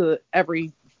brings to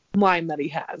every line that he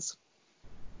has.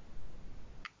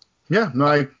 Yeah,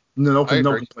 no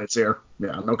complaints here.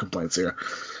 Yeah, no complaints here.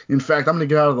 In fact, I'm going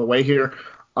to get out of the way here.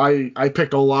 I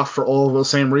picked Olaf for all of those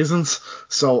same reasons,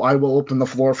 so I will open the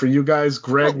floor for you guys.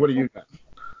 Greg, what do you got?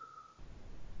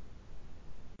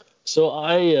 So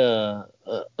I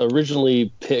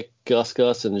originally picked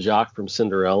Gus and Jacques from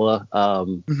Cinderella.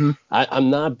 I'm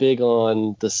not big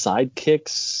on the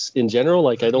sidekicks in general.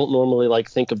 I don't normally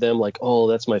think of them like, oh,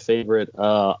 that's my favorite.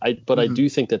 I do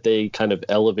think that they kind of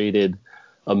elevated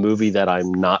a movie that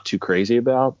I'm not too crazy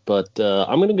about, but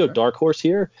I'm going to go dark horse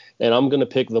here, and I'm going to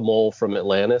pick the mole from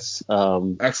Atlantis.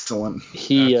 Excellent.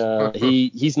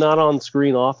 He's not on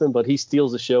screen often, but he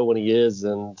steals the show when he is,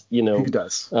 and he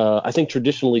does. I think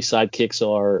traditionally sidekicks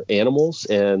are animals,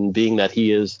 and being that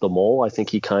he is the mole, I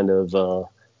think he kind of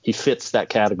he fits that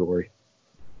category.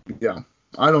 Yeah,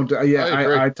 I don't.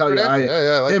 Yeah, I tell you,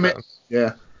 I like that.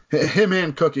 Yeah. Him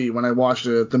and Cookie, when I watched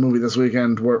the movie this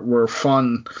weekend, were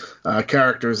fun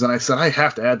characters, and I said I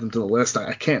have to add them to the list.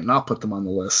 I can't not put them on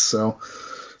the list. So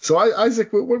Isaac,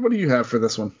 what do you have for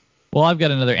this one? Well, I've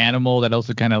got another animal that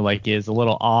also kind of is a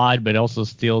little odd, but also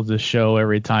steals the show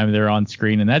every time they're on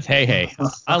screen, and that's Hey.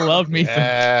 I love me some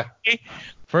Hey.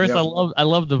 First, yep. I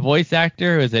love the voice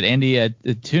actor. Is it Andy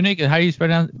Tunick? How do you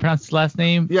pronounce his last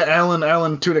name? Yeah, Alan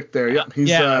Tunick there. Yeah,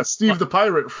 he's Steve the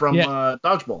Pirate from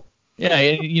Dodgeball.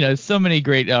 Yeah, so many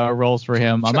great roles for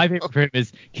him. My favorite for him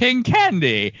is King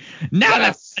Candy. Now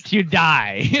that's what you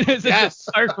die. It's a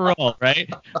dark role, right?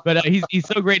 But he's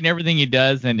so great in everything he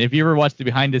does. And if you ever watch the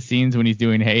behind the scenes when he's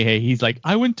doing Hey, he's like,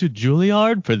 I went to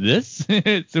Juilliard for this,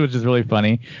 which is really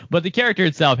funny. But the character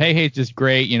itself, Hey, is just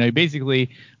great. He basically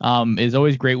is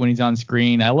always great when he's on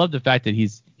screen. I love the fact that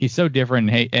he's so different.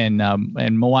 And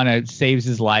Moana saves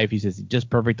his life. He's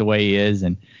just perfect the way he is.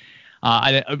 And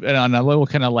on a little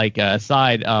kind of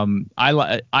aside,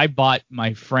 I bought my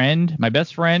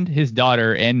best friend, his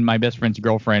daughter, and my best friend's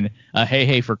girlfriend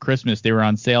Hey for Christmas. They were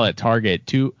on sale at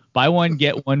Target. Buy one,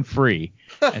 get one free.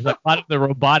 And a lot of the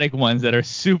robotic ones that are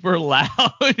super loud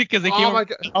because they came. Oh my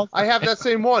god! I have that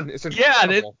same one. It's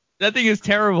incredible. That thing is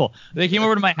terrible. They came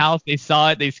over to my house. They saw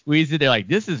it. They squeezed it. They're like,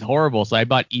 "This is horrible." So I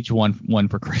bought each one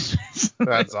for Christmas.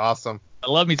 That's awesome.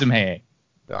 I love me some Hey.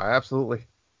 Yeah, absolutely.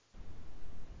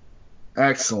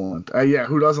 Excellent.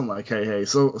 Who doesn't like Hey?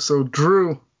 So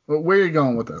Drew, where are you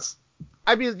going with this?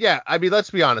 I mean,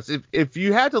 let's be honest. If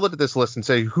you had to look at this list and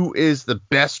say who is the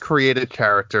best created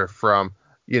character from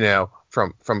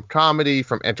comedy,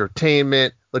 from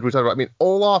entertainment, like we talked about, I mean,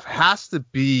 Olaf has to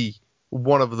be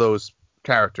one of those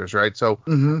characters, right? So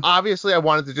obviously I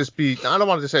wanted to just be, I don't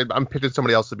want to say I'm picking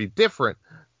somebody else to be different,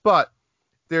 but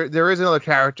there is another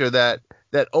character that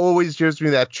that always gives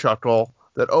me that chuckle,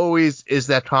 that always is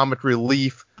that comic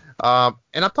relief. And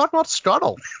I'm talking about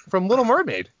Scuttle from Little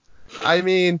Mermaid. I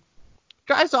mean,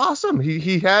 guy's awesome.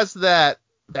 He has that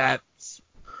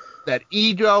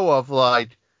ego of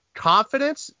like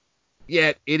confidence,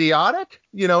 yet idiotic.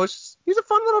 You know, he's a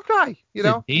fun little guy. You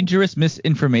know, a dangerous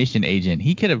misinformation agent.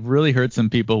 He could have really hurt some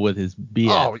people with his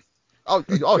BS.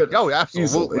 Oh,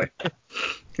 absolutely.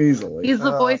 Easily. He's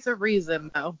the voice of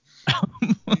reason, though.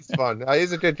 He's fun.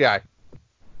 He's a good guy.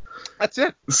 That's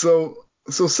it. So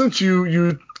since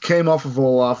you came off of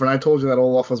Olaf, and I told you that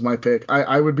Olaf was my pick,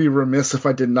 I would be remiss if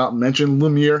I did not mention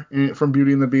Lumiere from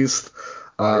Beauty and the Beast.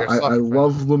 I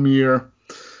love Lumiere,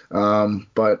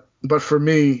 but for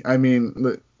me, I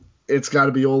mean, it's got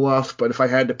to be Olaf. But if I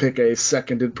had to pick a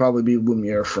second, it'd probably be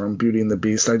Lumiere from Beauty and the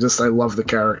Beast. I love the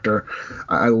character.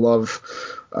 I love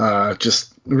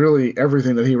just really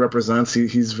everything that he represents.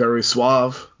 He's very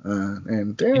suave,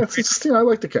 and it's just, I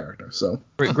like the character. So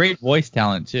great voice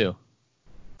talent too.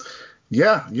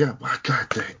 Yeah. Oh,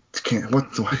 God,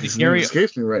 his name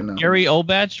escapes me right now. Gary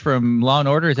Oldbatch from Law and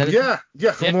Order, is that? Yeah,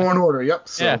 from Law and Order. Yep.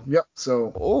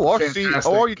 So. Or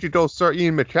you could go Sir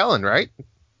Ian McKellen, right?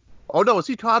 Oh no, was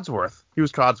he Codsworth? He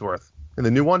was Codsworth in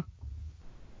the new one.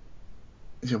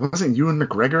 Yeah, wasn't Ewan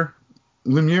McGregor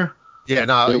Lumiere? Yeah,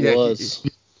 no, it was.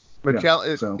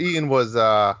 McKellen, Ian was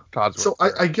Codsworth. So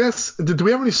I guess, do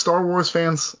we have any Star Wars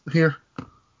fans here?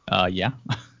 Yeah.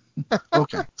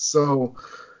 Okay, so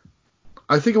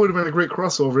I think it would have been a great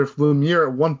crossover if Lumiere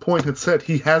at one point had said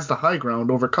he has the high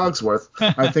ground over Cogsworth.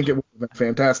 I think it would have been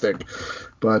fantastic.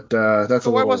 But that's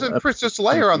why wasn't Princess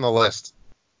Leia on the list?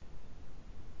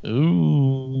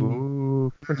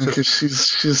 Ooh. Because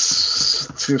she's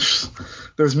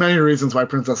there's many reasons why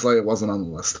Princess Leia wasn't on the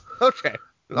list. Okay.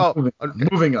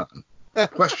 Moving on.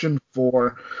 Question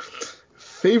 4.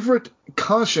 Favorite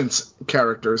conscience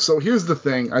characters. So here's the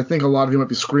thing. I think a lot of you might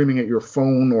be screaming at your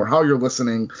phone or how you're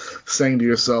listening, saying to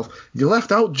yourself, you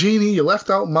left out Genie, you left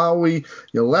out Maui,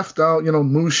 you left out,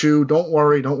 Mushu. Don't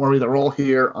worry. They're all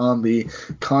here on the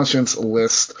conscience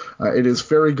list. It is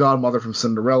Fairy Godmother from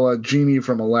Cinderella, Genie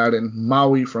from Aladdin,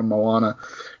 Maui from Moana,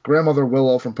 Grandmother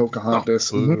Willow from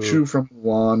Pocahontas, Mushu from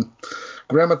Mulan,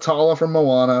 Grandma Tala from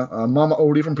Moana, Mama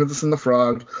Odie from Princess and the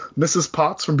Frog, Mrs.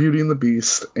 Potts from Beauty and the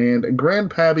Beast, and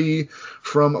Grandpappy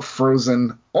from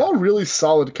Frozen. All really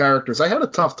solid characters. I had a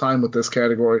tough time with this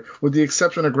category, with the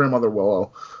exception of Grandmother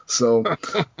Willow. So,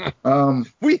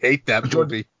 we hate that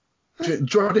movie.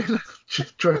 Jordana,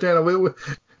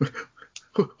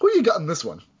 who you got in this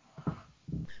one?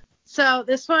 So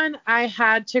this one, I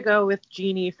had to go with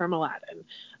Genie from Aladdin.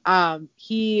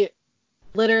 He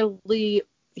literally...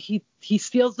 He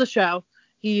steals the show.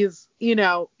 He's,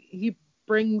 he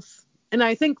brings, and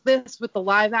I think this with the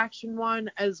live action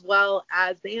one as well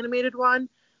as the animated one,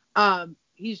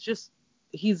 he's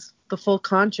the full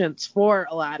conscience for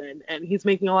Aladdin, and he's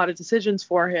making a lot of decisions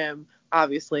for him,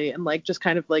 obviously, and like just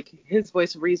kind of like his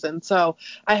voice of reason. So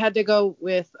I had to go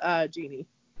with Genie.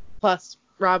 Plus,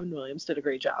 Robin Williams did a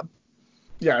great job.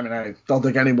 Yeah, I mean, I don't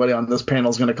think anybody on this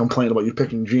panel is going to complain about you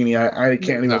picking Genie. I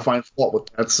can't even find fault with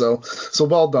that. So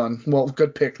well done. Well,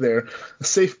 good pick there. A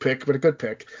safe pick, but a good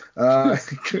pick. Greg.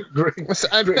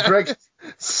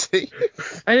 See?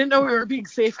 I didn't know we were being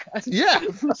safe, guys. Yeah. I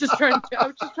was just trying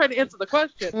to answer the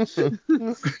question.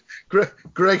 Greg,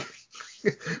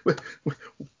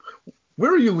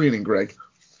 where are you leaning, Greg?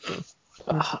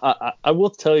 I will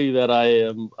tell you that I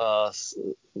am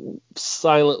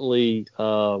silently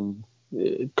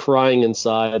crying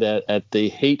inside at the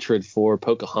hatred for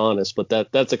Pocahontas, but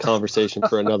that's a conversation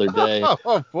for another day.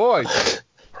 Oh boy.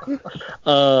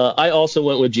 I also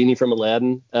went with Genie from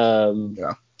Aladdin,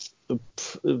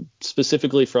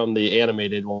 specifically from the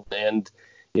animated one, and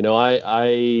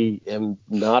I am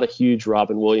not a huge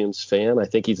Robin Williams fan. I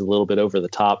think he's a little bit over the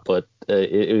top, but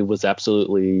it was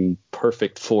absolutely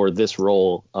perfect for this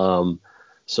role.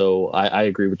 So I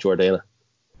agree with Jordana.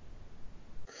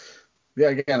 Yeah,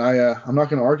 again, I'm not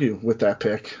going to argue with that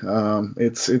pick.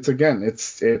 It's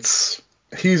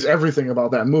he's everything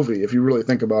about that movie. If you really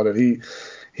think about it, he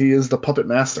is the puppet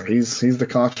master. He's the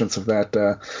conscience of that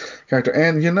character.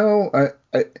 And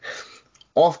I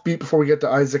offbeat before we get to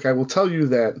Isaac, I will tell you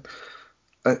that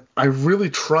I really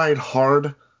tried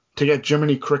hard to get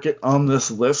Jiminy Cricket on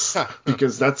this list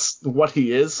because that's what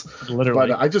he is. Literally.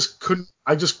 But I just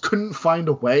couldn't find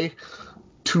a way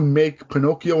to make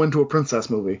Pinocchio into a princess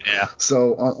movie. Yeah.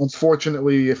 So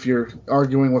unfortunately, if you're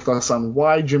arguing with us on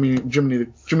why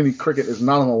Jiminy Cricket is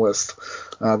not on the list,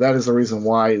 that is the reason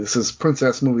why. This is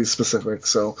princess movie specific.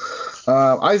 So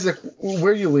Isaac,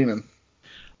 where are you leaning?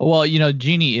 Well,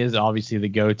 Genie is obviously the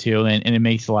go-to, and it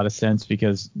makes a lot of sense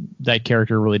because that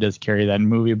character really does carry that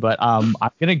movie. But I'm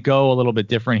gonna go a little bit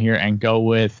different here and go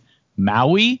with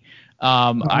Maui.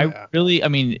 You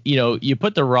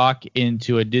put The Rock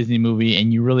into a Disney movie,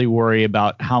 and you really worry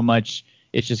about how much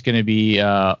it's just going to be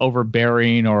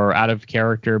overbearing or out of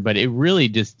character. But it really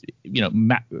just,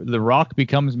 The Rock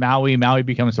becomes Maui, Maui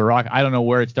becomes The Rock. I don't know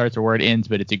where it starts or where it ends,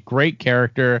 but it's a great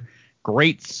character.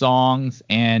 Great songs,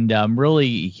 and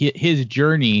really his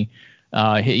journey,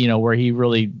 where he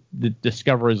really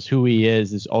discovers who he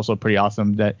is also pretty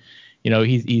awesome. That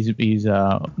he's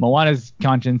Moana's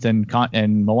conscience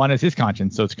and Moana's his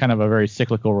conscience, so it's kind of a very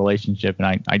cyclical relationship,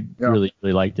 and I really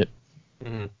liked it.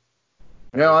 Mm-hmm.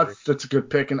 Yeah, that's a good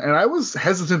pick, and I was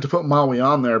hesitant to put Maui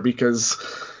on there because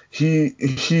he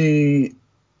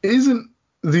isn't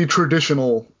the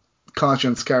traditional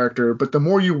conscience character, but the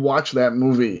more you watch that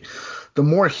movie, the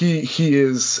more he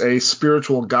is a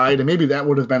spiritual guide, and maybe that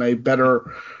would have been a better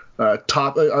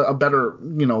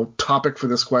topic for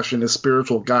this question is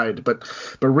spiritual guide, but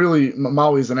really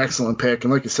Maui's an excellent pick,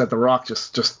 and like you said, The Rock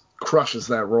just crushes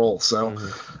that role. So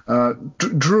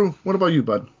Drew, what about you,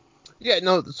 bud? Yeah,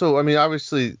 no, so I mean,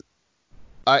 obviously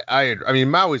I mean,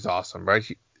 Maui's awesome, right?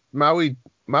 Maui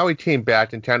came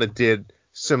back and kind of did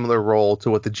similar role to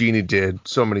what the Genie did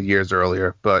so many years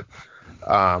earlier, but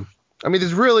I mean,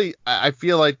 there's really, I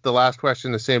feel like the last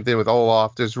question, the same thing with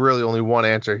Olaf. There's really only one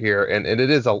answer here, and it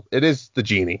is the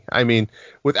Genie. I mean,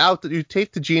 you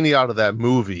take the Genie out of that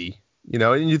movie,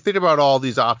 and you think about all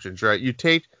these options, right? You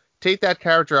take that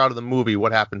character out of the movie,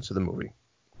 what happens to the movie?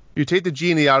 You take the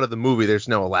Genie out of the movie, there's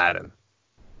no Aladdin,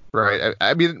 right?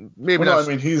 I mean, maybe not. I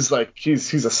mean, he's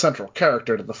a central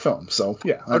character to the film, so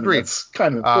yeah, agreed. It's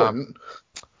kind of important.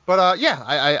 But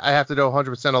I have to go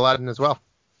 100% Aladdin as well.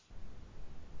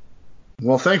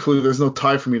 Well, thankfully, there's no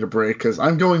tie for me to break because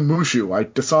I'm going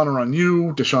Mushu. Dishonor on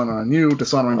you, dishonor on you,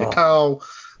 dishonor on your cow.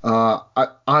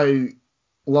 I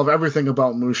love everything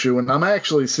about Mushu, and I'm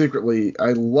actually secretly,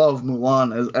 I love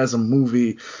Mulan as a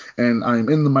movie, and I'm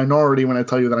in the minority when I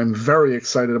tell you that I'm very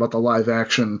excited about the live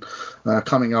action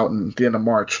coming out at the end of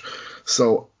March.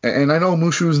 So, and I know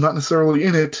Mushu is not necessarily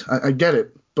in it. I get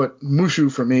it, but Mushu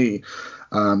for me,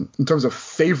 in terms of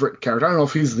favorite character, I don't know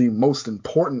if he's the most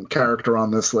important character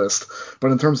on this list, but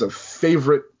in terms of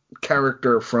favorite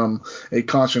character from a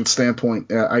conscience standpoint,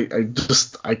 I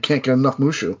can't get enough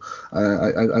Mushu.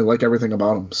 I like everything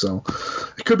about him. So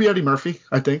it could be Eddie Murphy,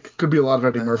 I think. Could be a lot of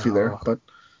Eddie Murphy there, but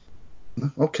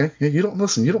okay. Yeah, you don't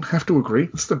have to agree.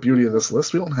 That's the beauty of this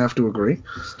list. We don't have to agree.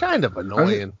 It's kind of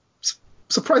annoying. I'm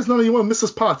surprised none of you want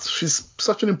Mrs. Potts. She's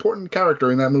such an important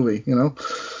character in that movie,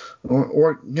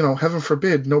 Or heaven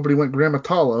forbid, nobody went Grandma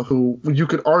Tala, who you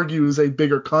could argue is a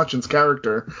bigger conscience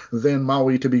character than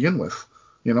Maui to begin with.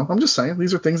 I'm just saying,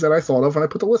 these are things that I thought of when I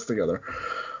put the list together.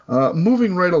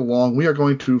 Moving right along, we are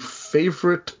going to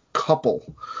favorite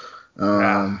couple.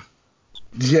 I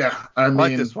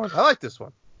like this one.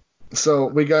 So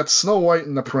we got Snow White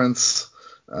and the Prince,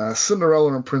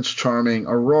 Cinderella and Prince Charming,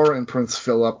 Aurora and Prince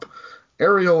Philip,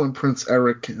 Ariel and Prince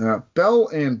Eric, Belle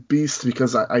and Beast,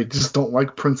 because I just don't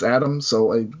like Prince Adam,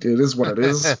 so it is what it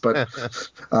is. But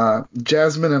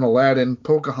Jasmine and Aladdin,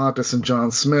 Pocahontas and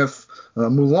John Smith,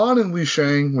 Mulan and Li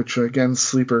Shang, which again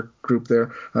sleeper group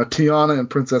there, Tiana and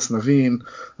Princess Naveen,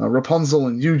 Rapunzel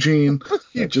and Eugene,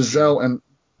 Giselle and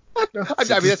I mean,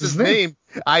 that's his name.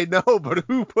 I know, but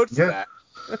who puts that?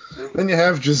 Then you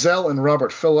have Giselle and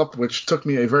Robert Phillip, which took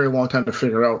me a very long time to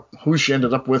figure out who she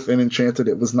ended up with in Enchanted.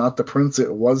 It was not the prince.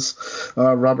 It was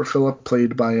Robert Phillip,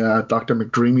 played by Dr.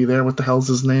 McDreamy there. What the hell's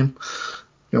his name?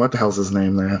 What the hell's his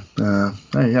name there?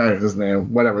 His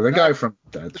name, whatever. The guy from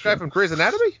Grey's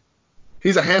Anatomy?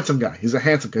 He's a handsome guy.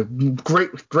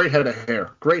 Great head of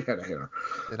hair.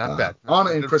 Not bad. Anna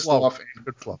and Kristoff.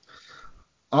 Good flow.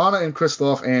 Anna and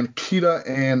Kristoff and Kita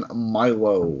and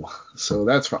Milo. So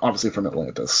that's obviously from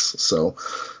Atlantis. So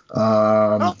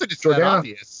I don't think it's that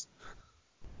obvious.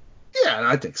 Yeah,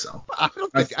 I think so. I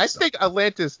think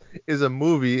Atlantis is a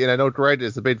movie, and I know Greg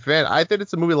is a big fan. I think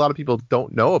it's a movie a lot of people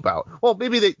don't know about. Well,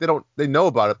 maybe they know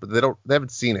about it, but they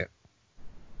haven't seen it.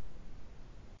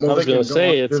 Well, I was going to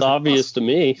say it's obvious to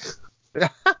me.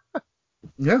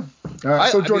 Yeah.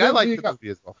 So Jordan, I like the movie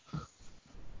as well.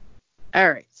 All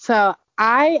right, so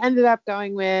I ended up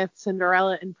going with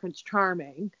Cinderella and Prince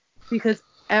Charming because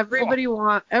everybody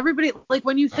like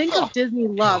when you think of Disney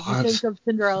love, you think of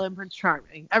Cinderella and Prince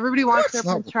Charming. Everybody wants their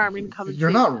Prince Charming to come and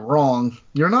You're not wrong.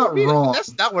 Wrong.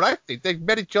 That's not what I think. They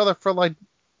met each other for like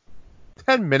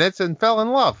 10 minutes and fell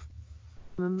in love.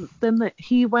 then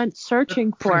he went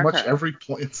searching for Pretty much her. every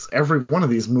point. It's every one of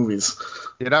these movies.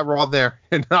 You're not wrong there.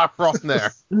 You're not wrong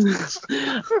there.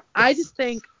 I just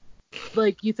think,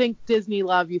 like, you think Disney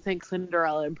love, you think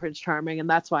Cinderella and Prince Charming, and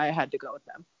that's why I had to go with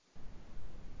them.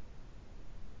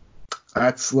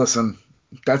 Listen,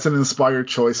 that's an inspired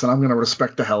choice, and I'm going to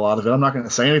respect the hell out of it. I'm not going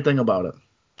to say anything about it.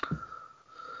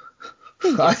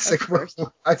 Isaac, who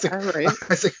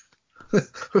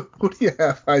do you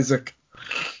have, Isaac?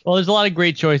 Well, there's a lot of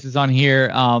great choices on here,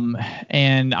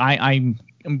 and I'm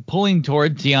pulling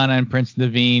towards Tiana and Prince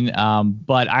Naveen,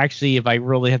 but actually, if I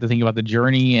really have to think about the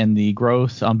journey and the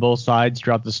growth on both sides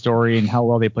throughout the story and how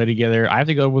well they play together, I have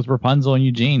to go with Rapunzel and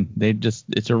Eugene.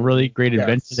 It's a really great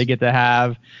adventure they get to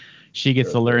have. She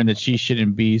gets to learn that she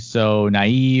shouldn't be so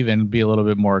naive and be a little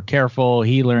bit more careful.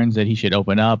 He learns that he should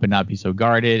open up and not be so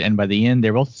guarded. And by the end,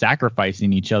 they're both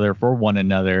sacrificing each other for one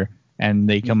another, and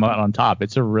they come out on top.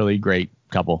 It's a really great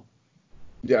couple.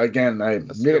 Yeah, again,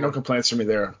 you get no complaints from me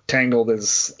there. Tangled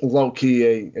is low-key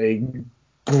a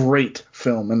great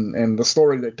film, and the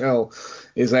story they tell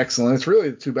is excellent. It's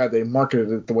really too bad they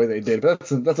marketed it the way they did, but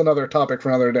that's another topic for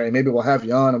another day. Maybe we'll have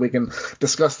you on and we can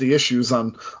discuss the issues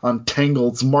on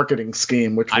Tangled's marketing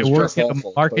scheme, which was just awful. I work at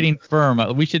a marketing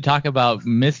firm. We should talk about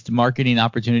missed marketing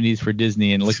opportunities for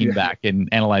Disney and looking back and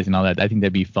analyzing all that. I think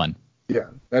that'd be fun. Yeah,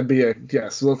 that'd be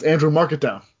so let's, Andrew, mark it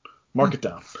down. Mark it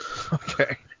down.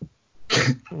 Okay.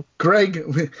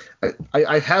 Greg,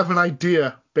 I have an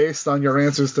idea based on your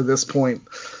answers to this point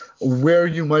where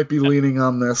you might be leaning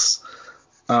on this.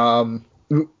 Where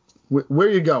are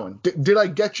you going? Did I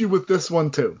get you with this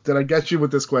one too? Did I get you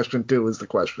with this question too? Is the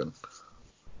question.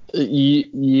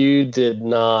 You did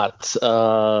not.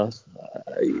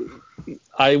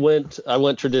 I went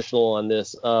traditional on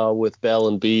this with Belle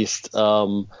and Beast.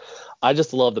 I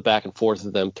just love the back and forth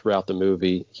of them throughout the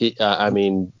movie.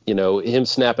 Him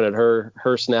snapping at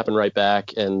her snapping right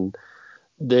back, and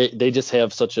they just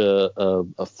have such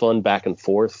a fun back and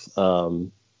forth.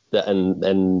 And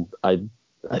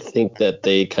I think that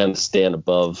they kind of stand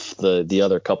above the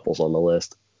other couples on the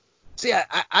list. See,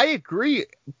 I agree,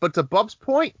 but to Bub's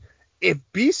point, if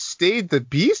Beast stayed the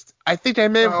Beast, I think I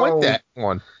may have went that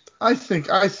one. I think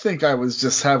I was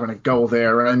just having a go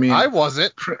there. I mean, I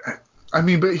wasn't.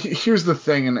 But here's the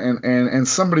thing, and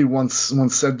somebody once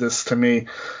said this to me.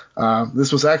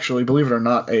 This was actually, believe it or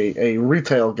not, a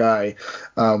retail guy.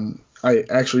 I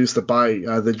actually used to buy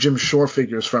the Jim Shore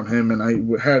figures from him, and I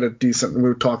had we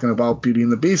were talking about Beauty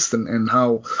and the Beast and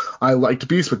how I liked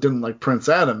Beast but didn't like Prince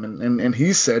Adam, and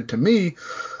he said to me,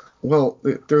 well,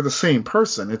 they're the same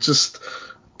person. It's just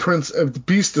the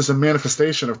Beast is a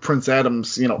manifestation of Prince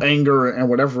Adam's, anger and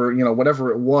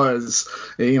whatever it was,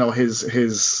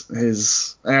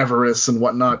 his avarice and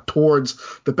whatnot towards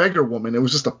the beggar woman. It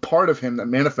was just a part of him that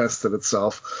manifested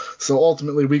itself. So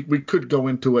ultimately, we could go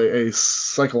into a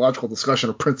psychological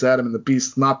discussion of Prince Adam and the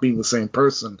Beast not being the same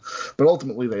person, but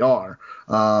ultimately they are.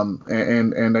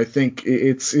 And I think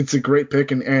it's a great pick,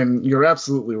 and you're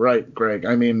absolutely right, Greg.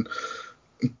 I mean,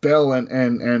 Belle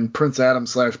and Prince Adam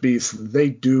 / Beast, they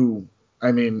do.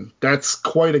 I mean, that's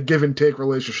quite a give and take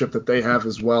relationship that they have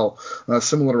as well.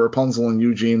 Similar to Rapunzel and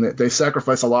Eugene, they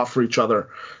sacrifice a lot for each other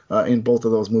in both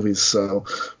of those movies. So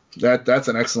that's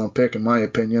an excellent pick in my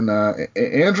opinion.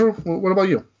 Andrew, what about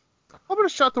you? I'm going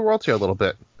to shock the world here a little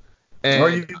bit. And, are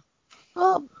you?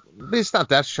 Well, it's not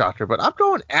that shocker, but I'm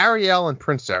going Ariel and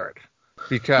Prince Eric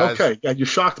because. Okay, yeah, you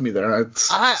shocked me there.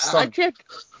 I can't.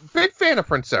 Big fan of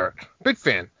Prince Eric. Big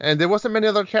fan. And there wasn't many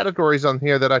other categories on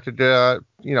here that I could,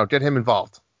 get him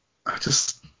involved.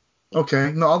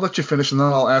 Okay. No, I'll let you finish, and then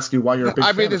I'll ask you why you're a big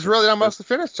fan. I mean, there's really not much to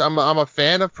finish. I'm a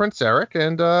fan of Prince Eric,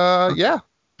 and, yeah.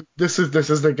 This is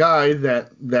the guy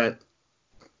that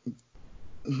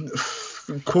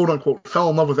quote-unquote fell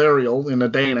in love with Ariel in a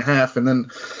day and a half, and then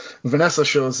Vanessa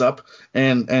shows up,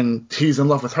 and he's in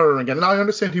love with her again. And I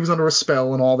understand he was under a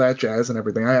spell and all that jazz and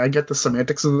everything. I get the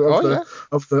semantics of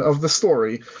the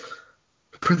story.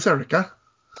 Prince Eric, huh?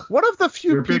 One of the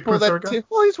few people that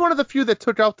he's one of the few that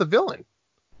took out the villain.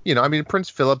 Prince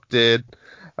Philip did.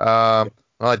 I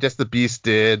guess the Beast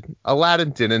did.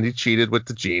 Aladdin didn't. He cheated with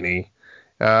the genie.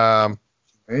 Yeah.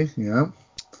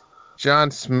 John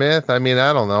Smith. I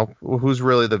don't know who's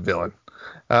really the villain.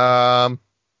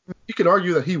 You could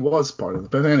argue that he was part of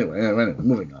it, but anyway,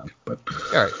 moving on. But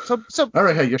all right, so all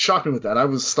right, hey, you shocked me with that. I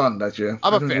was stunned at you. I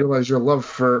didn't realize your love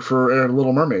for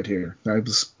Little Mermaid here. I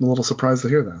was a little surprised to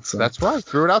hear that. So that's why I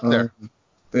threw it out there.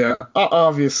 Yeah,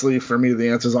 obviously for me the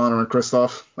answer is Anna and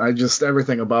Kristoff.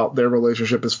 Everything about their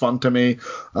relationship is fun to me.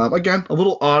 Again, a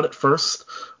little odd at first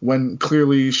when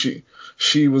clearly she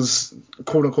she was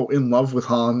quote unquote in love with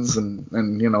Hans, and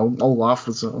Olaf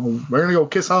was, we're gonna go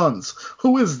kiss Hans.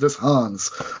 Who is this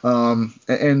Hans?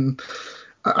 And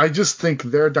I just think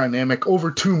their dynamic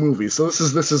over 2 movies. So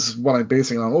this is what I'm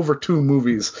basing it on. Over 2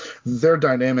 movies, their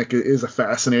dynamic is a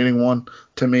fascinating one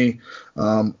to me.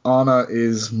 Anna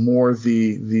is more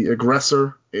the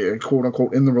aggressor, quote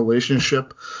unquote, in the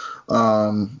relationship.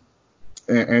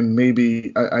 And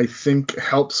maybe I think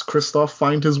helps Kristoff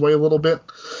find his way a little bit.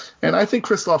 And I think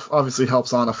Kristoff obviously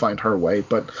helps Anna find her way.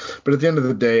 But at the end of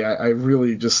the day, I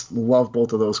really just love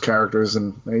both of those characters.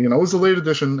 And, it was a late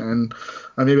edition, and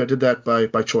maybe I did that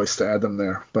by choice to add them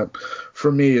there. But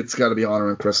for me, it's got to be Anna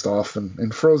and Kristoff.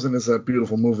 And Frozen is a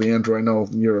beautiful movie. Andrew, I know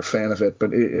you're a fan of it.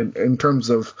 But in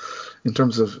terms of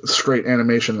straight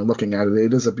animation and looking at it,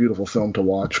 it is a beautiful film to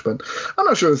watch. But I'm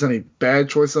not sure there's any bad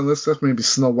choice on this stuff. Maybe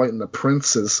Snow White and the Prince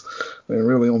they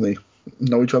really only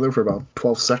know each other for about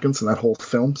 12 seconds in that whole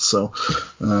film. So,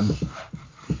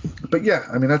 but yeah,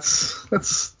 I mean, that's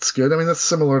good. I mean, that's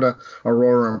similar to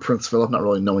Aurora and Prince Philip not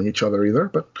really knowing each other either,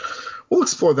 but we'll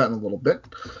explore that in a little bit.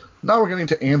 Now we're getting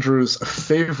to Andrew's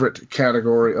favorite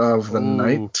category of the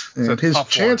night, and his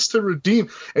chance to redeem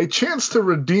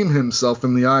himself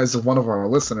in the eyes of one of our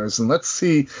listeners. And let's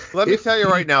see. Let me tell you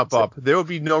right now, Bob, there will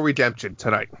be no redemption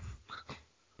tonight.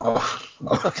 Oh,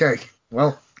 okay.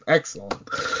 Well, excellent.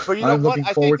 But you know what?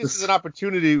 I think this is an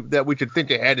opportunity that we should think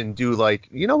ahead and do, like,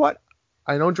 you know what?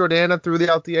 I know Jordana threw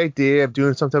out the idea of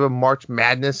doing some type of March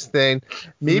Madness thing.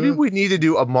 Maybe we need to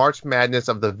do a March Madness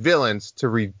of the villains to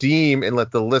redeem and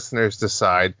let the listeners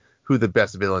decide who the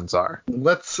best villains are.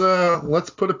 Let's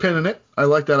put a pin in it. I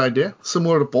like that idea.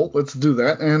 Similar to Bolt. Let's do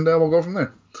that, and we'll go from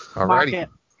there. Alrighty.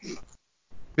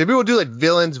 Maybe we'll do like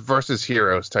villains versus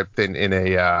heroes type thing in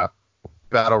a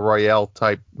Battle Royale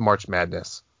type March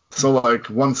Madness. So like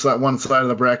one side of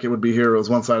the bracket would be heroes,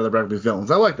 one side of the bracket would be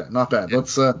villains. I like that. Not bad. Yeah.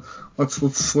 Let's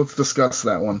discuss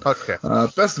that one. Okay.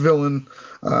 Best villain: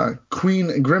 Queen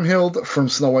Grimhild from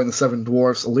Snow White and the Seven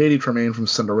Dwarfs, Lady Tremaine from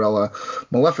Cinderella,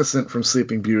 Maleficent from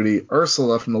Sleeping Beauty,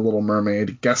 Ursula from The Little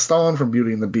Mermaid, Gaston from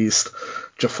Beauty and the Beast,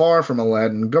 Jafar from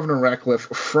Aladdin, Governor Ratcliffe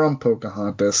from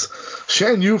Pocahontas,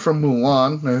 Shan Yu from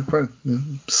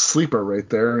Mulan, sleeper right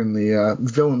there in the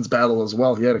villains battle as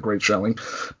well. He had a great showing.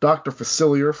 Dr.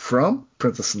 Facilier from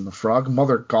Princess and the Frog,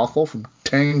 Mother Gothel from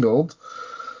Tangled,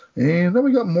 and then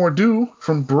we got Mor'du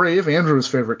from Brave, Andrew's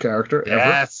favorite character ever.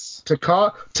 Yes.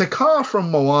 Taka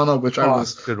from Moana, which I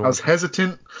was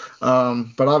hesitant,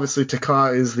 but obviously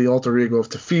Taka is the alter ego of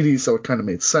Te Fiti, so it kind of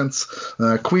made sense.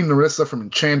 Queen Narissa from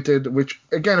Enchanted, which,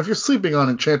 again, if you're sleeping on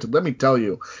Enchanted, let me tell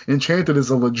you, Enchanted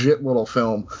is a legit little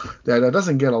film that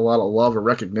doesn't get a lot of love or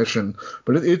recognition,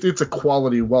 but it's a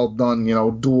quality, well-done,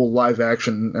 dual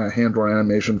live-action hand-drawn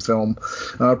animation film.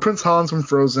 Prince Hans from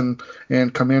Frozen,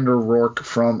 and Commander Rourke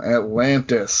from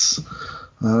Atlantis.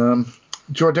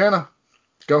 Jordana,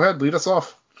 go ahead, lead us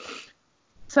off.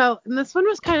 So, and this one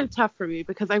was kind of tough for me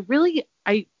because I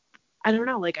don't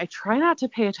know, like, I try not to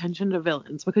pay attention to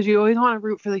villains because you always want to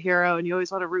root for the hero and you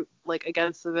always want to root, like,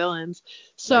 against the villains.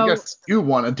 So I guess you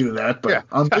want to do that, but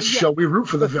on this show we root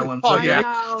for the villains. Oh,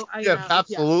 I know,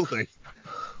 absolutely.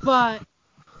 Yeah. But,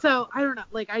 so, I don't know,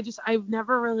 like, I've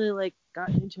never really, like,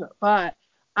 gotten into it. But,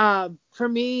 for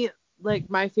me, like,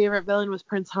 my favorite villain was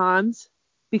Prince Hans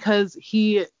because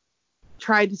he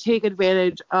tried to take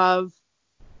advantage of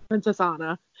Princess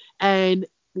Anna and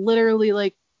literally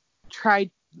like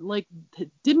tried, like,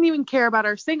 didn't even care about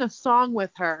her, sang a song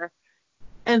with her,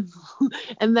 and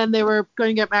then they were going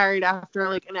to get married after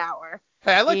like an hour.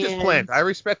 Hey, I like this plan. I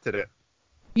respected it.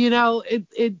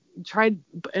 It tried,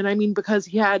 and I mean, because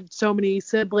he had so many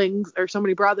siblings or so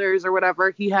many brothers or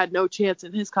whatever, he had no chance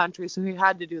in his country, so he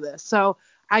had to do this. So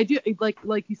I do,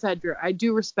 like you said, Drew, I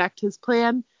do respect his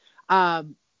plan.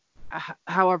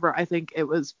 However, I think it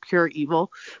was pure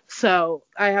evil. So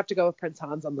I have to go with Prince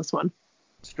Hans on this one.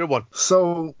 It's a good one.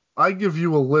 So I give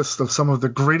you a list of some of the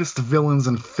greatest villains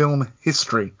in film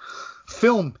history.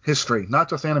 Film history, not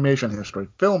just animation history.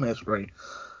 Film history.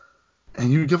 And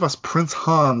you give us Prince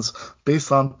Hans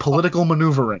based on political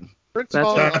maneuvering. Prince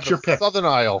Hans, that's your pick. Southern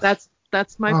Isle. That's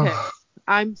my pick.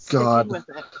 I'm sticking with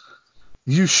it.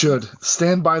 You should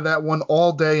stand by that one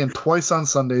all day and twice on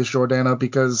Sundays, Jordana,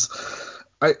 because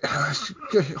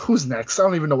who's next? I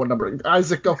don't even know what number.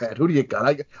 Isaac, go ahead. Who do you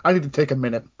got? I need to take a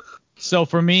minute. So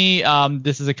for me,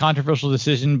 this is a controversial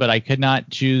decision, but I could not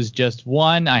choose just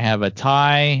one. I have a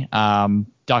tie.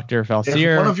 Dr.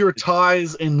 Falsier. If one of your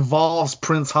ties involves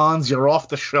Prince Hans, you're off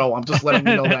the show. I'm just letting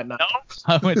you know that now.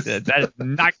 That is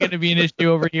not going to be an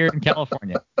issue over here in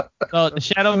California. So the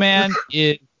Shadow Man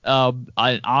is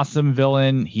an awesome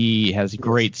villain. He has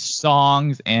great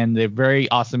songs, and the very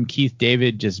awesome Keith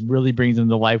David just really brings him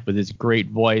to life with his great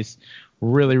voice.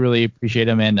 Really, really appreciate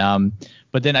him. And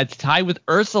but then it's tied with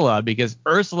Ursula, because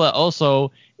Ursula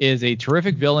also is a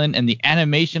terrific villain, and the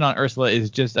animation on Ursula is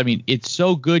just, I mean, it's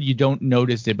so good you don't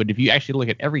notice it. But if you actually look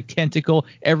at every tentacle,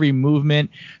 every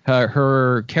movement,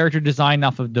 her character design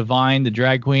off of Divine, the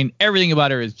drag queen, everything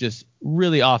about her is just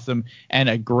really awesome, and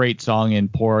a great song in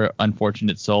Poor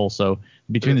Unfortunate Soul. So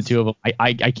between the two of them,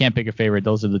 I can't pick a favorite.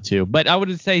 Those are the two. But I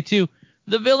would say too,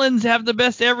 the villains have the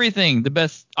best everything, the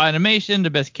best animation, the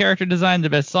best character design, the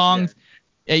best songs. Yeah.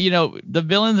 The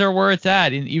villains are where it's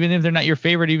at. And even if they're not your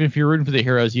favorite, even if you're rooting for the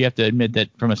heroes, you have to admit that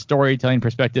from a storytelling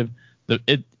perspective,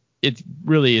 it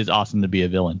really is awesome to be a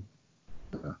villain.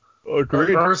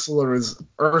 Agreed. Ursula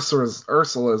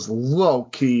is low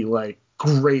key, like,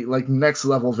 great, like, next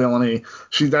level villainy.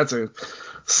 That's a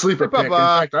sleeper pick. In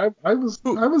fact, I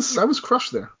was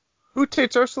crushed there. Who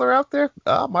takes Ursula out there?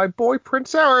 My boy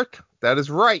Prince Eric. That is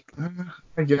right.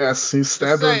 I guess he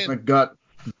stabbed her in the gut.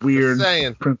 Weird.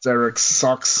 Prince Eric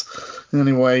sucks.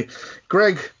 Anyway,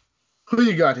 Greg, who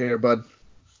you got here, bud?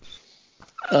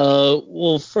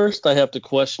 Well, first I have to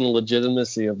question the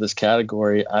legitimacy of this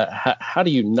category. How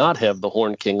do you not have the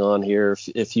Horn King on here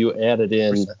if you added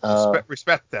in?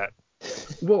 Respect that.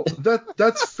 Well,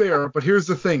 that's fair, but here's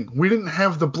the thing. We didn't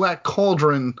have the Black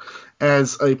Cauldron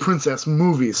as a princess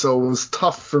movie, so it was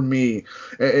tough for me,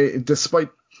 despite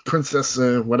Princess,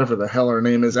 whatever the hell her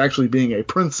name is, actually being a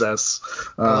princess.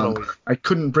 I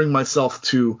couldn't bring myself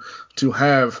to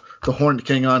have the Horned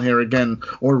King on here again,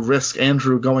 or risk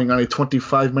Andrew going on a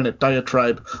 25-minute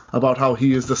diatribe about how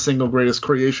he is the single greatest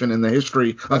creation in the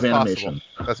history of animation.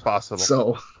 That's possible.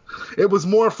 So it was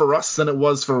more for us than it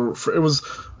was for it was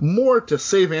more to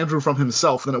save Andrew from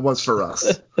himself than it was for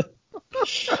us.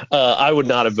 I would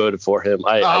not have voted for him.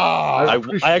 I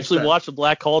actually watched the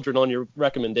Black Cauldron on your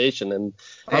recommendation, and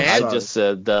I just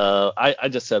said,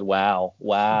 wow.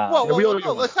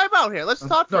 Well, let's time out here. Let's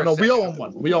talk for a second. We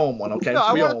all own one. Okay. No,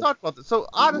 I want to talk about this. So,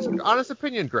 honest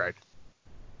opinion, Greg.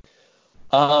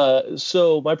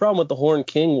 So my problem with the Horn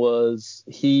King was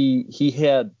he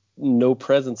had no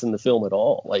presence in the film at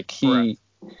all. Like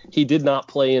he did not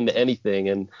play into anything,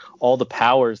 and all the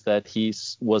powers that he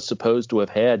was supposed to have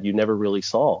had, you never really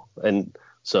saw. And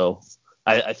so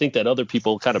I think that other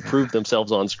people kind of proved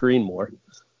themselves on screen more.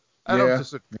 I don't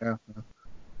disagree. Yeah.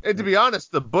 And to be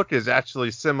honest, the book is actually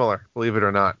similar, believe it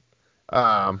or not.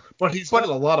 But he's got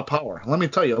a lot of power. Let me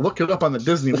tell you, look it up on the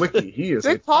Disney Wiki. He is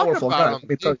a powerful guy.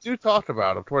 They do talk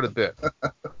about him quite a bit. All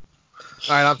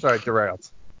right, I'm sorry, derailed.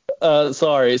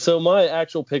 Sorry. So my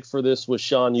actual pick for this was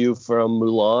Shan Yu from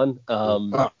Mulan.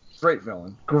 Great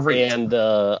villain. Great. And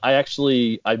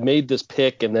I made this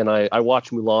pick, and then I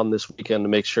watched Mulan this weekend to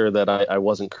make sure that I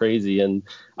wasn't crazy. And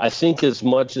I think as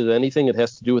much as anything, it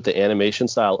has to do with the animation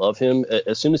style of him.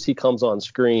 As soon as he comes on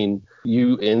screen,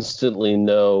 you instantly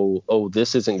know, oh,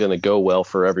 this isn't going to go well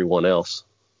for everyone else.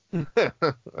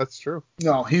 That's true.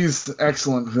 No, he's an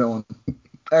excellent villain.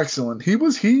 Excellent.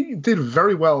 He did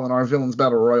very well in our Villains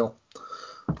Battle Royal.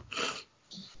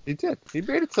 He did. He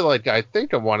made it to, like, I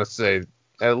want to say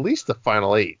at least the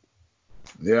final 8.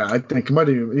 Yeah, I think it might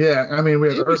even. Yeah, I mean, we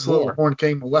had maybe Ursula, more. Horn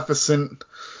King, Maleficent.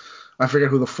 I forget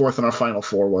who the fourth in our final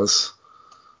 4 was.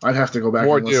 I'd have to go back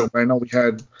and listen. I know we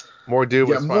had Mor'du.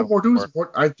 Yeah,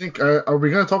 Mordu. I think. Are we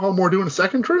going to talk about Mordu in a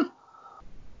second, Drew?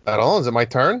 I don't know. Is it my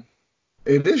turn?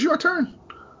 It is your turn.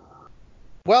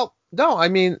 Well, no. I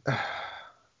mean,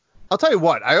 I'll tell you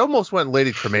what. I almost went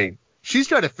Lady Tremaine. She's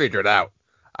trying to figure it out.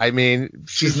 I mean,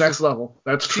 she's next level.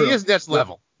 That's true. She is next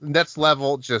level. Next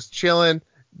level, just chilling.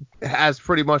 Has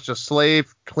pretty much a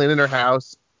slave cleaning her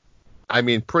house. I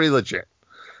mean, pretty legit.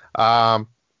 But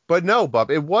no, Bub,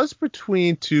 it was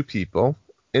between 2 people,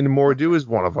 and Mordu is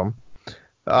one of them.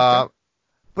 But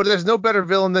there's no better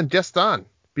villain than Gaston,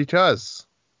 because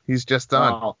he's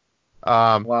Gaston.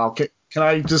 Wow. Can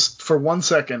I just, for 1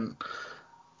 second,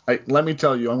 let me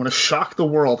tell you, I'm going to shock the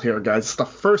world here, guys. It's the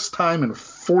first time in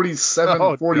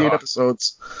 48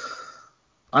 episodes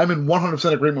I'm in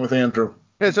 100% agreement with Andrew.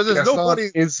 Yeah, so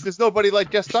there's nobody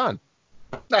like Gaston.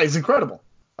 Nah, he's incredible.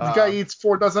 The guy eats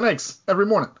 4 dozen eggs every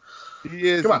morning. He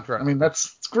is Come on. incredible. I mean,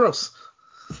 it's gross.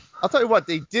 I'll tell you what,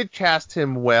 they did cast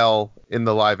him well in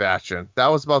the live action. That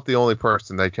was about the only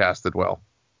person they casted well.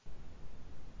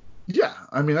 Yeah,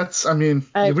 I mean I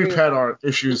we've agree had with our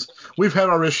issues. We've had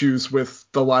our issues with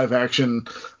the live action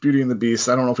Beauty and the Beast.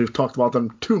 I don't know if we've talked about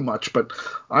them too much, but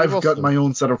I've got my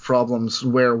own set of problems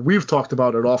where we've talked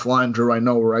about it offline, Drew. I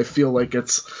know, where I feel like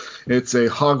it's a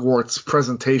Hogwarts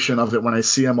presentation of it. When I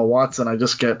see Emma Watson, I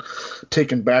just get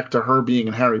taken back to her being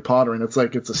in Harry Potter, and it's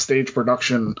like it's a stage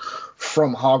production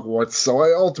from Hogwarts. So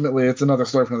ultimately, it's another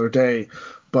story for another day.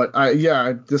 But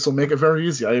this will make it very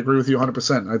easy. I agree with you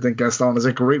 100%. I think Gaston is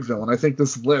a great villain. I think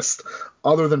this list,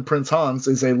 other than Prince Hans,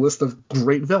 is a list of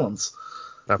great villains.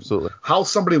 Absolutely. How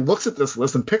somebody looks at this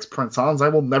list and picks Prince Hans, I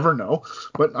will never know.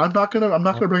 But I'm not gonna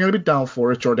bring anybody down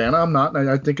for it, Jordana. I'm not.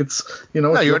 I think it's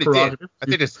No, it's you your already prerogative. did. I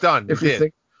think it's done. If you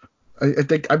think,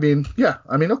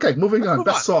 okay. Moving on.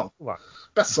 Best song. Move on.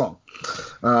 Best song.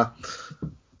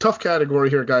 Tough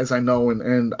category here, guys, I know,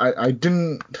 and I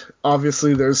didn't.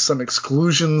 Obviously, there's some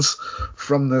exclusions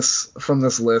from this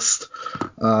list,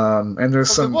 and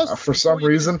there's for some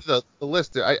reason the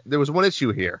list. There was one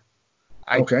issue here.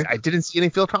 I didn't see any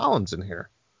Phil Collins in here.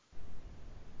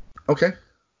 Okay.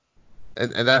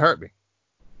 And that hurt me.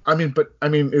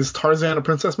 Is Tarzan a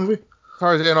princess movie?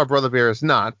 Tarzan or Brother Bear is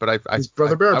not, but Is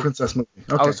Brother Bear a princess movie?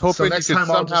 Okay. I was hoping you could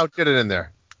somehow get it in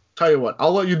there. Tell you what,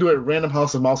 I'll let you do a Random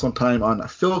House of Mouse on time on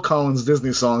Phil Collins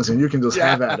Disney songs, and you can just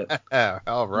have at it.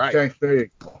 All right. Okay, there you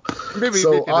go. Maybe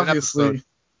obviously,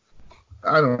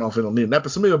 I don't know if it'll need an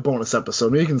episode, maybe a bonus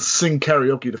episode. Maybe you can sing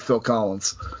karaoke to Phil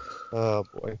Collins. Oh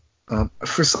boy.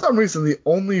 For some reason, the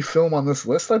only film on this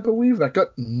list, I believe, that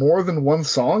got more than one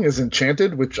song is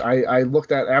Enchanted, which I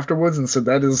looked at afterwards and said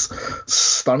that is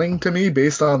stunning to me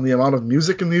based on the amount of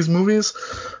music in these movies.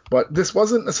 But this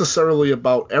wasn't necessarily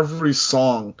about every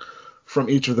song from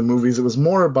each of the movies. It was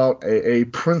more about a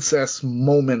princess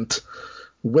moment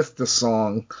with the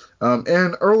song.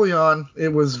 And early on,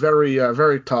 it was very,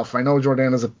 very tough. I know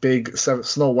Jordana's a big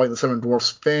Snow White and the Seven Dwarfs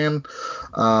fan,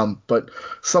 but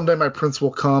Someday My Prince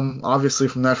Will Come, obviously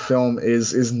from that film,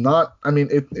 is not,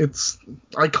 it's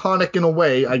iconic in a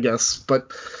way, I guess,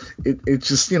 but it's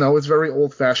just, it's very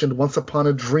old-fashioned. Once Upon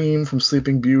a Dream from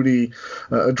Sleeping Beauty,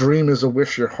 A Dream is a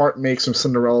Wish Your Heart Makes from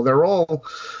Cinderella, they're all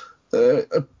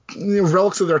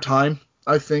relics of their time,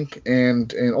 I think,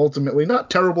 and ultimately not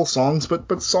terrible songs,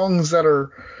 but songs that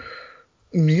are,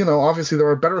 obviously there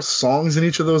are better songs in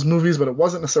each of those movies, but it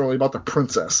wasn't necessarily about the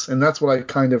princess, and that's what I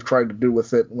kind of tried to do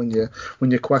with it when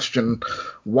you question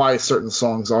why certain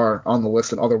songs are on the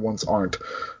list and other ones aren't.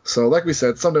 So like we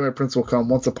said, Someday My Prince Will Come,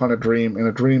 Once Upon a Dream, and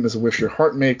A Dream is a Wish Your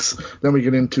Heart Makes. Then we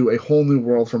get into A Whole New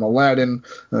World from Aladdin,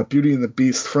 Beauty and the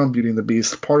Beast from Beauty and the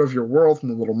Beast, Part of Your World from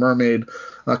The Little Mermaid,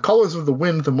 Colors of the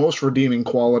Wind, the most redeeming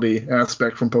quality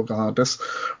aspect from Pocahontas,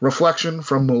 Reflection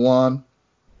from Mulan,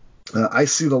 I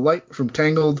See the Light from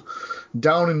Tangled,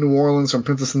 Down in New Orleans from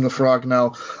Princess and the Frog.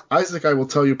 Now, Isaac, I will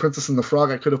tell you, Princess and the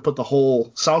Frog, I could have put the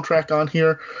whole soundtrack on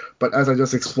here, but as I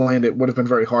just explained, it would have been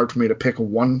very hard for me to pick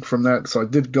one from that, so I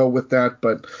did go with that,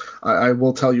 but I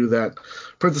will tell you that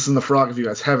Princess and the Frog, if you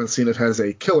guys haven't seen it, has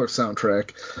a killer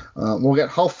soundtrack. We'll get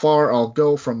How Far I'll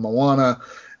Go from Moana,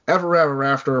 Ever Ever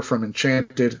After from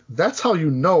Enchanted, That's How You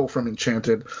Know from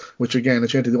Enchanted, which again,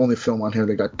 Enchanted, the only film on here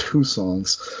that got 2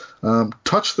 songs.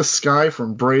 Touch the Sky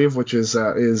from Brave, which is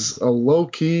a low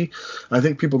key. I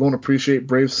think people don't appreciate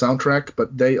Brave's soundtrack,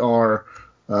 but they are.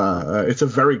 It's a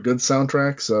very good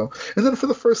soundtrack. So, and then for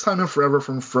the first time in forever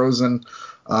from Frozen.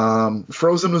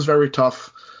 Frozen was very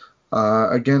tough.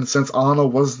 Again, since Anna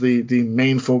was the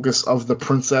main focus of the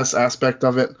princess aspect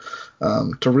of it,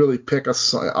 to really pick a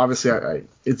song, obviously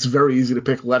it's very easy to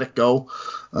pick Let It Go,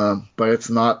 but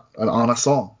it's not an Anna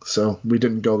song, so we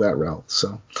didn't go that route.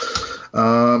 So,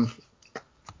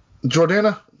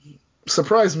 Jordana,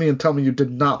 surprise me and tell me you did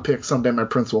not pick Someday My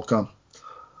Prince Will Come.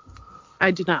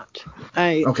 I did not.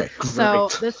 Okay, great. So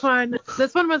this one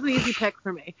was an easy pick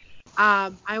for me.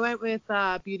 I went with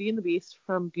Beauty and the Beast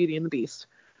from Beauty and the Beast.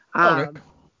 Okay.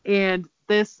 And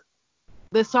this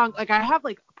song, like, I have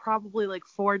probably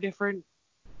 4 different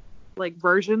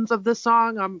versions of this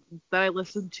song that I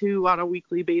listen to on a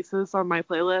weekly basis on my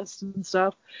playlist and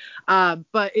stuff.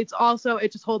 But it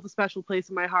just holds a special place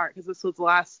in my heart because this was the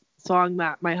last song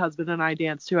that my husband and I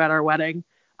danced to at our wedding.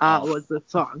 Was this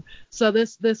song. So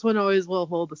this one always will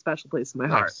hold a special place in my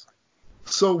heart.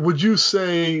 So would you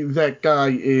say that guy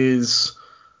is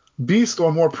Beast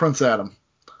or more Prince Adam?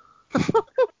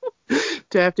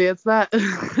 Do I have to answer that?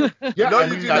 Yeah, no,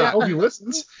 I know he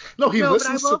listens. No, he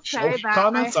listens to show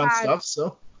comments on stuff.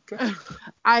 So okay.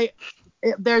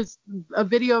 there's a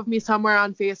video of me somewhere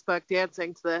on Facebook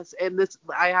dancing to this, and it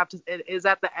is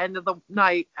at the end of the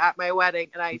night at my wedding,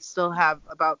 and I still have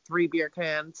about 3 beer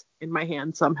cans in my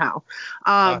hand somehow.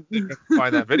 Find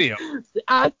that video.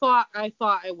 I thought I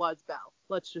was Belle.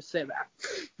 Let's just say that.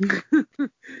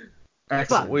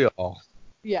 Excellent. We all.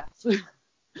 Yes.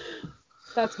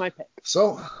 That's my pick.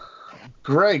 So,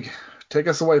 Greg, take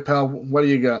us away, pal. What do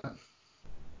you got?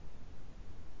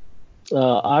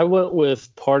 I went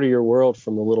with Part of Your World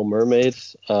from The Little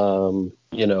Mermaids. I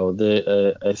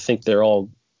think they're all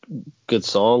good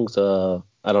songs. I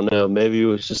don't know, maybe it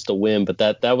was just a whim, but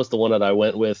that was the one that I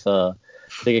went with. I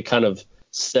think it kind of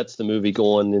sets the movie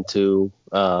going into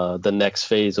the next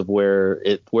phase of where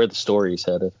the story's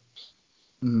headed.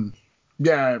 Mm.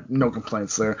 Yeah, no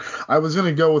complaints there. I was going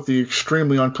to go with the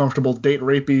extremely uncomfortable, date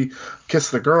rapey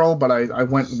Kiss the Girl, but I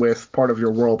went with Part of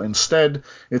Your World instead.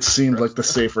 It seemed like the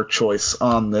safer choice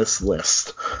on this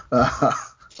list.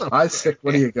 Isaac,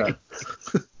 what do you got?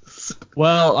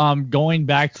 Well, going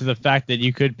back to the fact that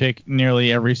you could pick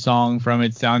nearly every song from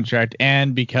its soundtrack,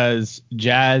 and because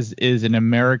jazz is an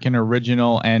American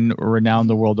original and renowned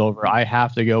the world over, I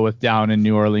have to go with Down in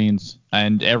New Orleans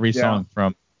and every song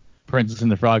from Princess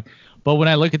and the Frog. But when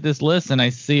I look at this list and I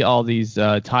see all these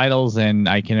titles, and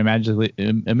I can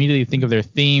immediately think of their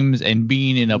themes and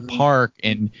being in a park,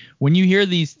 and when you hear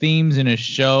these themes in a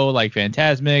show like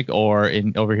Fantasmic or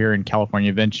over here in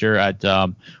California Adventure at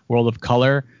World of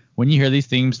Color, when you hear these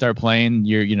themes start playing,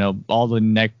 all the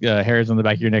neck hairs on the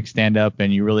back of your neck stand up,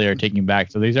 and you really are taken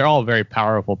back. So these are all very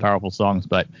powerful songs.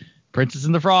 But Princess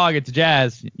and the Frog, it's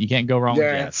jazz. You can't go wrong with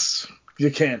jazz.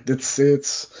 You can't.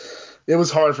 It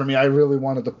was hard for me. I really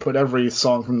wanted to put every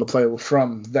song from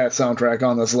that soundtrack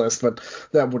on this list, but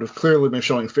that would have clearly been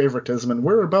showing favoritism, and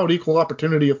we're about equal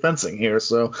opportunity of fencing here,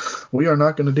 so we are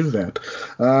not going to do that.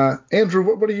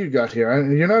 Andrew, what do you got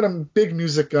here? You're not a big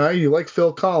music guy. You like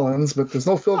Phil Collins, but there's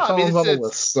no Phil Collins on the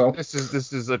list. So this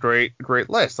is a great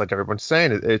list. Like everyone's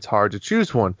saying, it's hard to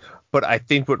choose one. But I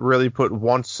think what really put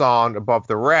one song above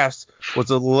the rest was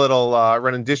a little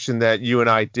rendition that you and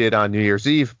I did on New Year's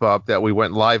Eve, Bub, that we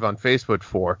went live on Facebook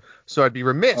for. So I'd be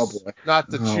remiss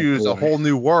not to choose A Whole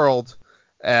New World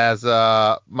as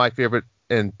my favorite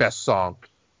and best song.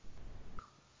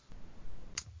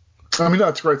 I mean, no,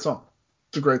 it's a great song.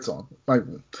 It's a great song.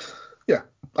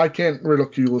 I can't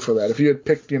ridicule you for that. If you had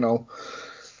picked,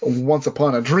 Once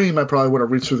Upon a Dream, I probably would have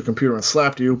reached through the computer and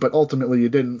slapped you, but ultimately you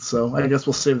didn't, so I guess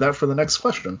we'll save that for the next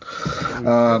question.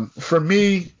 For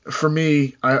me,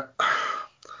 I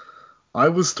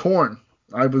was torn.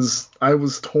 I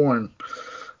was torn.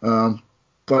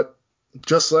 But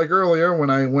just like earlier,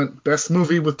 when I went best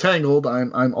movie with Tangled,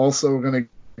 I'm also gonna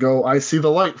go I See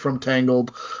the Light from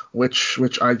Tangled, which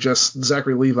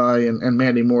Zachary Levi and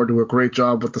Mandy Moore do a great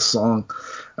job with the song.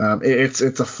 It's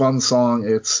a fun song.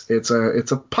 It's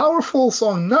a powerful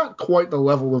song, not quite the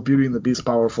level of Beauty and the Beast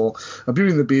powerful. Beauty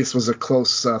and the Beast was a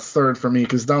close third for me,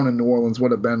 because Down in New Orleans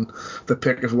would have been the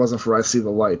pick if it wasn't for I See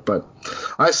the Light. But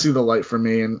I See the Light for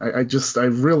me, and I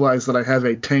realized that I have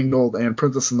a Tangled and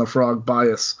Princess and the Frog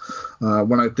bias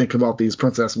when I think about these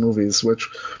princess movies, which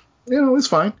it's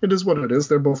fine. It is what it is.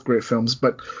 They're both great films,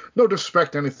 but no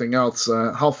disrespect to anything else.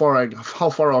 How far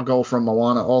I'll go from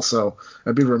Moana also.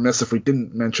 I'd be remiss if we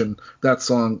didn't mention that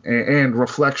song. And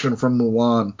Reflection from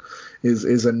Mulan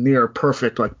is a near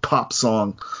perfect pop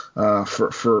song.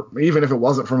 For even if it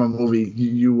wasn't from a movie,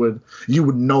 you would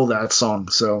know that song.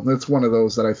 So it's one of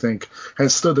those that I think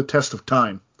has stood the test of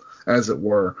time, as it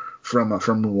were, from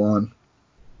Mulan.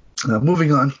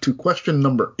 Moving on to question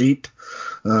number 8.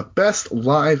 Best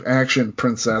live action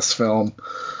princess film.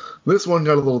 This one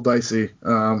got a little dicey,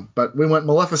 but we went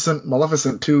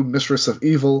Maleficent 2, Mistress of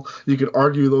Evil. You could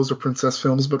argue those are princess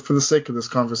films, but for the sake of this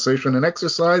conversation and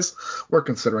exercise, we're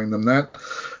considering them that.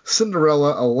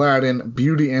 Cinderella, Aladdin,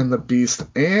 Beauty and the Beast,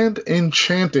 and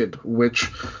Enchanted,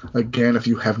 which, again, if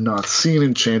you have not seen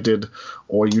Enchanted,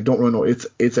 or you don't really know,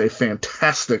 it's a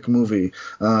fantastic movie.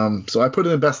 So I put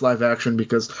it in best live action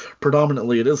because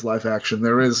predominantly it is live action.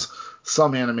 There is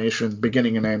some animation,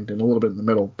 beginning and end, and a little bit in the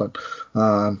middle, but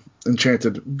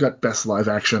Enchanted got best live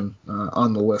action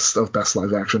on the list of best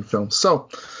live action films. So,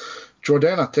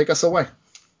 Jordana, take us away.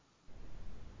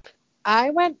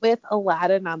 I went with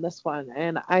Aladdin on this one,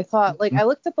 and I thought, I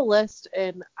looked at the list,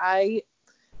 and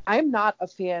I'm not a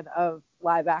fan of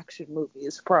live action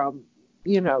movies from,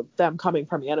 them coming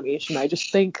from animation. I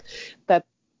just think that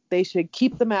they should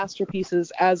keep the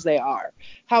masterpieces as they are.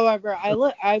 However,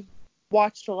 I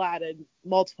watched Aladdin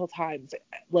multiple times,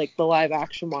 the live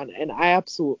action one, and I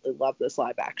absolutely love this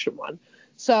live action one.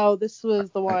 So this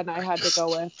was the one I had to go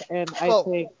with, and I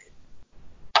think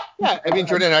Yeah, I mean,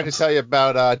 Jordan, I have to tell you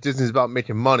about Disney's about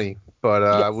making money,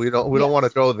 but we don't want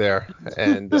to go there.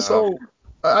 And so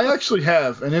I actually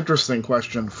have an interesting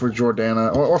question for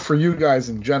Jordana, or for you guys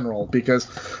in general, because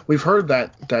we've heard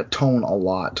that tone a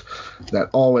lot, that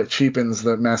it cheapens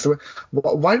the massive.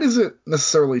 Why does it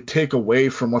necessarily take away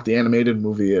from what the animated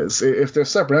movie is? If they're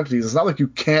separate entities, it's not like you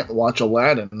can't watch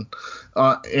Aladdin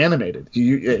animated.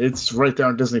 It's right there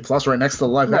on Disney Plus, right next to the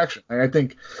live action. I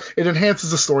think it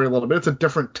enhances the story a little bit. It's a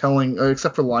different telling,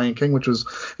 except for Lion King, which was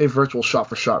a virtual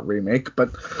shot-for-shot remake. But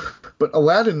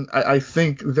Aladdin, I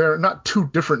think they're not two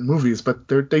different movies, but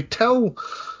they tell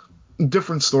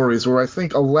different stories, where I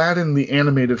think Aladdin, the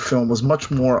animated film, was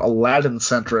much more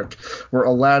Aladdin-centric, where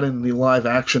Aladdin, the live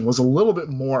action, was a little bit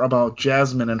more about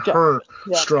Jasmine and her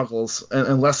struggles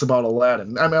and less about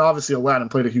Aladdin. I mean, obviously Aladdin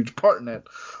played a huge part in it,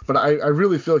 but I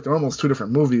really feel like they're almost two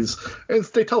different movies, and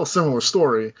they tell a similar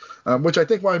story, which I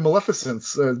think why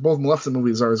Maleficent's, both Maleficent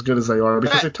movies are as good as they are,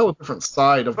 because they tell a different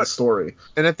side of the story.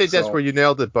 And I think that's where you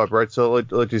nailed it, Bub, right? So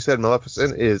like you said,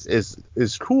 Maleficent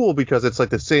is cool because it's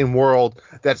like the same world,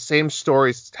 that same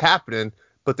story's happening,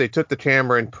 but they took the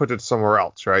camera and put it somewhere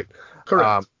else, right?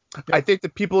 Correct. I think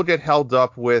that people get held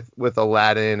up with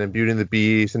Aladdin and Beauty and the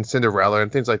Beast and Cinderella and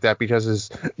things like that because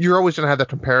you're always going to have that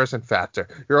comparison factor.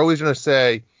 You're always going to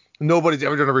say nobody's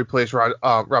ever going to replace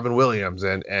Robin Williams,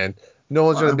 and no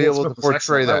one's going to be able to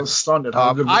portray that. I was stunned at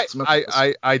how good Will Smith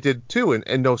was. I did too,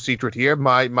 and no secret here.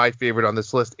 My favorite on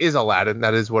this list is Aladdin.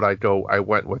 That is what I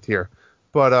went with here.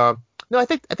 But no, I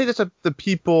think that's the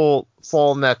people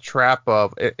fall in that trap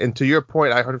of, and to your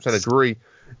point, I 100% agree.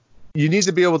 You need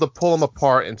to be able to pull them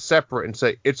apart and separate and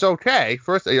say it's okay.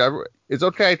 First, it's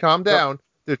okay. Calm down.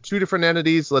 They're two different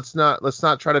entities. Let's not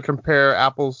try to compare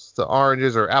apples to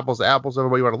oranges or apples to apples,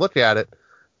 however you want to look at it.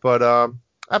 But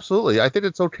absolutely, I think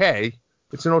it's okay.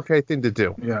 It's an okay thing to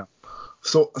do. Yeah.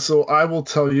 So I will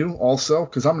tell you also,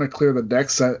 because I'm going to clear the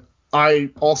decks. I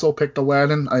also picked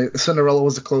Aladdin. Cinderella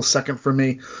was a close second for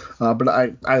me, but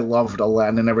I loved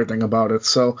Aladdin and everything about it.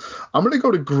 So I'm going to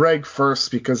go to Greg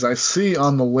first, because I see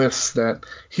on the list that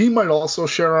he might also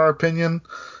share our opinion,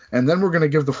 and then we're going to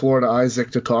give the floor to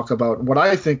Isaac to talk about what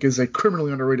I think is a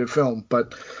criminally underrated film.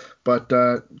 But Greg,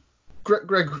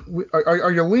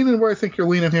 are you leaning where I think you're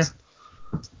leaning here?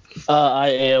 I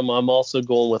am. I'm also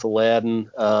going with Aladdin,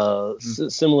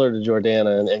 similar to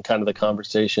Jordana and kind of the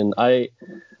conversation. I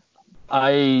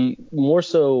more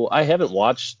so, I haven't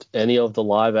watched any of the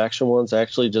live action ones. I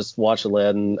actually just watched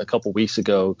Aladdin a couple weeks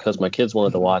ago because my kids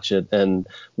wanted to watch it and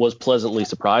was pleasantly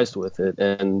surprised with it.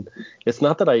 And it's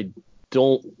not that I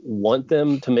don't want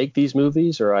them to make these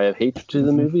movies or I have hatred to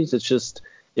the movies. It's just,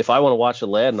 if I want to watch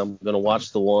Aladdin, I'm going to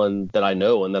watch the one that I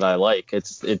know and that I like. I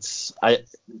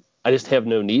just have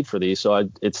no need for these. So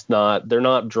they're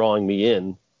not drawing me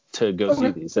in to go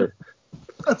see these.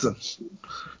 That's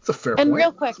a fair point. And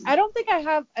real quick, I don't think I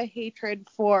have a hatred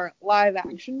for live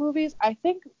action movies. I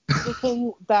think the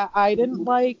thing that I didn't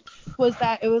like was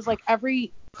that it was like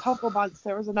every couple months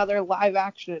there was another live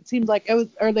action. It seemed like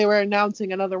they were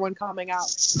announcing another one coming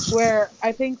out, where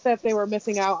I think that they were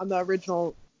missing out on the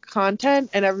original content,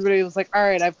 and everybody was like, all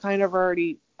right, I've kind of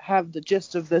already have the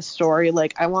gist of this story.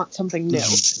 Like, I want something new.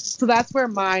 So that's where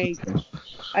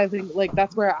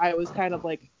that's where I was kind of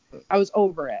like, I was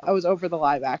over it. I was over the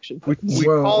live action. We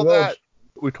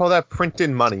call that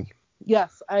printing money.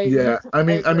 Yes, I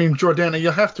mean, Jordana,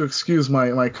 you'll have to excuse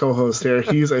my co-host here.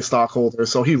 He's a stockholder,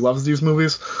 so he loves these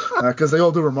movies because they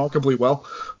all do remarkably well.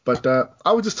 But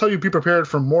I would just tell you, be prepared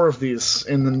for more of these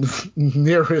in the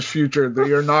nearest future. That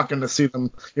you're not going to see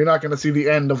them. You're not going to see the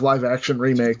end of live-action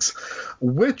remakes,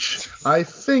 which I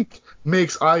think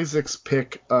makes Isaac's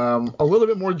pick a little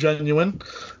bit more genuine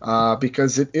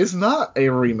because it is not a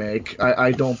remake.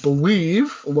 I don't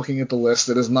believe, looking at the list,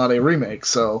 it is not a remake.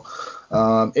 So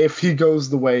if he goes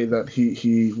the way that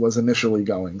he was initially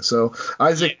going. So,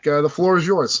 Isaac, the floor is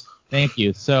yours. Thank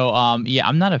you. So,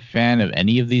 I'm not a fan of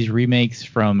any of these remakes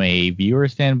from a viewer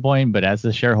standpoint, but as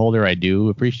a shareholder, I do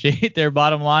appreciate their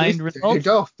bottom line results. There you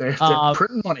go. They're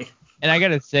printing money. And I got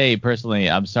to say, personally,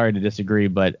 I'm sorry to disagree,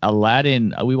 but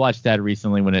Aladdin, we watched that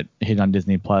recently when it hit on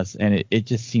Disney Plus, and it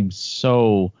just seems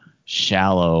so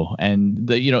shallow. And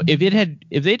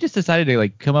if they just decided to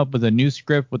like come up with a new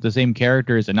script with the same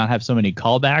characters and not have so many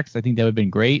callbacks, I think that would have been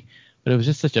great. But it was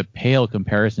just such a pale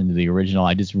comparison to the original.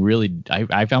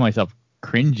 I found myself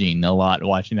cringing a lot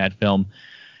watching that film.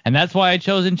 And that's why I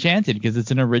chose Enchanted, because it's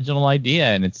an original idea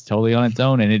and it's totally on its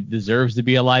own and it deserves to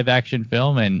be a live action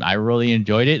film. And I really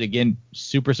enjoyed it. Again,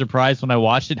 super surprised when I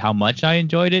watched it how much I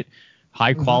enjoyed it.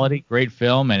 High quality, great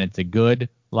film, and it's a good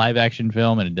live action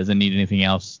film, and it doesn't need anything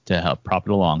else to help prop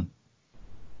it along.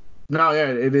 No, yeah,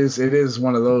 it is. It is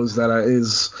one of those that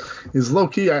is low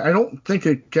key. I don't think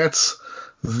it gets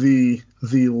the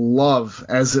love,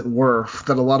 as it were,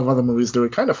 that a lot of other movies do.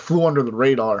 It kind of flew under the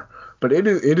radar, but it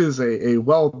is a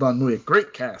well done movie. A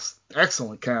great cast,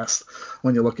 excellent cast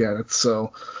when you look at it.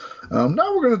 So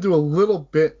now we're gonna do a little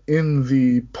bit in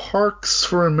the parks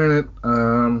for a minute.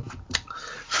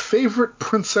 Favorite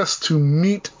princess to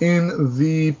meet in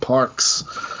the parks.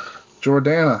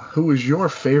 Jordana, who is your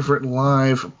favorite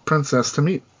live princess to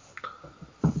meet?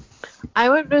 I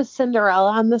went with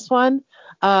Cinderella on this one.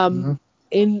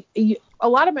 In a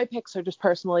lot of my picks are just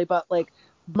personally, but like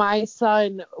my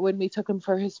son, when we took him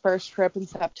for his first trip in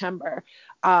September,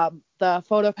 the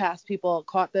PhotoPass people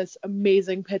caught this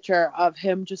amazing picture of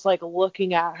him just like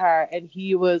looking at her, and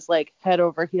he was like head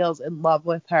over heels in love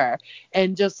with her.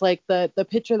 And just like the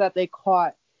picture that they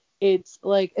caught, it's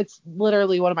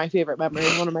literally one of my favorite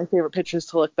memories, one of my favorite pictures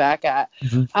to look back at.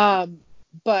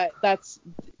 But that's,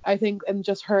 I think, and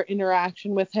just her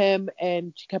interaction with him,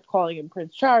 and she kept calling him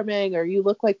Prince Charming, or you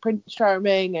look like Prince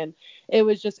Charming, and it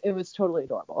was totally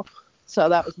adorable. So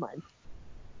that was mine.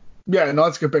 Yeah, no,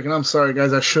 that's a good pick. And I'm sorry,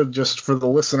 guys, I should just, for the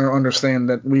listener, understand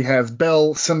that we have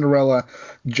Belle, Cinderella,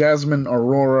 Jasmine,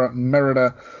 Aurora,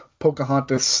 Merida,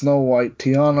 Pocahontas, Snow White,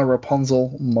 Tiana,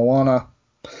 Rapunzel, Moana.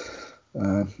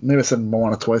 Maybe I said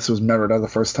Moana twice. It was Merida the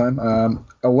first time.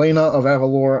 Elena of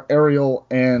Avalor, Ariel,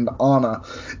 and Anna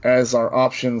as our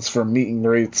options for meet and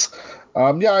greets.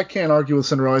 Yeah, I can't argue with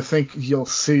Cinderella. I think you'll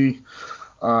see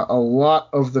a lot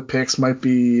of the picks might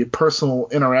be personal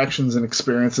interactions and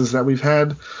experiences that we've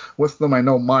had with them. I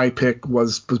know my pick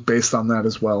was based on that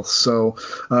as well. So,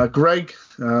 Greg,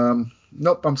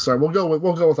 nope, I'm sorry. We'll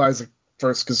go with Isaac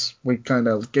first because we kind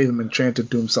of gave him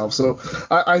Enchanted to himself. So,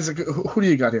 Isaac, who do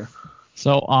you got here?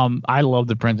 So I love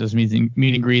the princess meet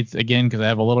and greets again because I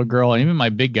have a little girl, and even my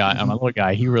big guy, my little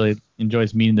guy, he really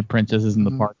enjoys meeting the princesses in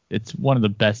the park. It's one of the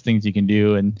best things you can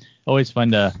do, and always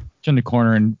fun to turn the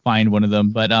corner and find one of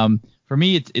them. But for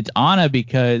me, it's Anna,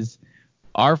 because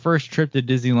our first trip to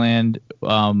Disneyland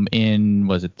in,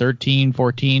 was it 13,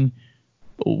 14,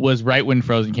 was right when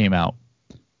Frozen came out.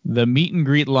 The meet and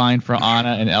greet line for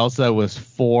Anna and Elsa was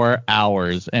 4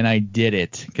 hours, and I did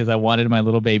it because I wanted my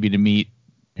little baby to meet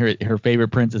her favorite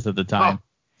princess at the time.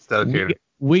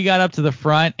 We got up to the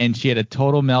front, and she had a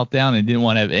total meltdown and didn't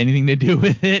want to have anything to do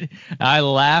with it. I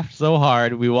laughed so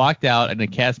hard. We walked out, and a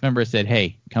cast member said,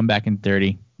 "Hey, come back in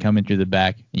 30. Come in through the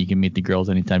back. You can meet the girls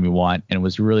anytime you want." And it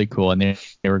was really cool, and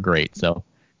they were great. So,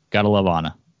 gotta love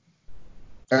Anna.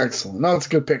 Excellent. No, that's a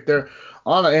good pick there.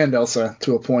 Anna and Elsa,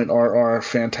 to a point, are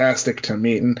fantastic to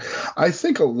meet. And I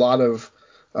think a lot of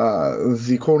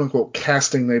the quote-unquote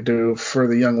casting they do for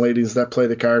the young ladies that play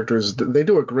the characters, they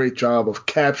do a great job of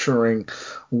capturing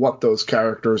what those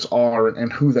characters are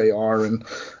and who they are. And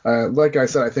like I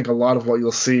said, I think a lot of what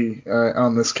you'll see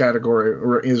on this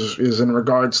category is in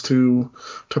regards to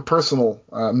personal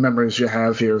memories you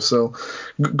have here. So,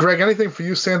 Greg, anything for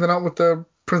you standing out with the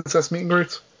princess meet and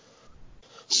greets?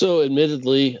 So,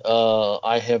 admittedly,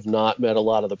 I have not met a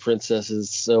lot of the princesses,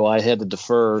 so I had to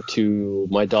defer to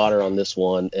my daughter on this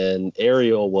one, and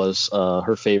Ariel was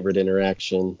her favorite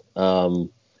interaction.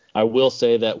 I will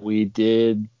say that we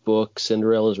did book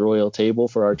Cinderella's Royal Table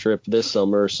for our trip this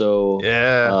summer,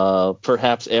 so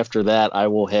perhaps after that I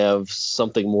will have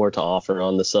something more to offer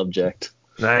on the subject.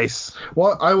 Nice.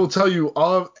 Well, I will tell you,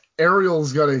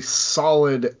 Ariel's got a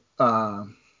solid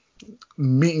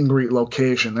meet and greet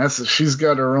location. She's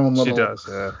got her own little. She does.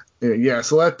 Yeah.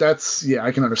 So that's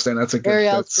I can understand. That's a good.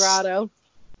 Ariel's Grotto.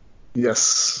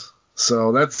 Yes.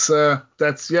 So that's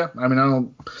yeah. I mean, I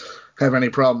don't have any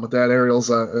problem with that.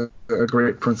 Ariel's a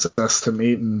great princess to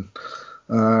meet. And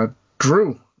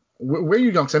Drew, where are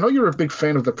you going? 'Cause I know you're a big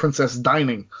fan of the princess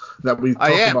dining that we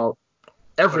talk about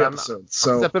every episode.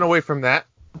 So I'm stepping away from that,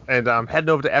 and I'm heading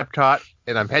over to Epcot,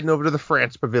 and I'm heading over to the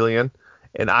France Pavilion.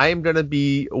 And I am going to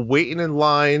be waiting in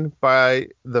line by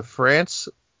the France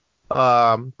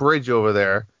bridge over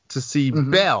there to see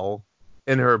Belle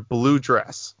in her blue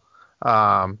dress.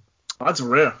 That's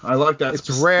rare. I like that. It's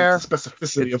rare. The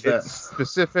specificity of that. It's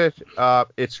specific.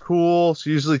 It's cool. She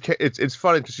usually it's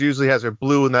funny because she usually has her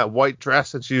blue and that white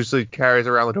dress, and she usually carries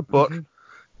around like a book.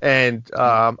 And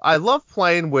I love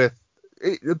playing with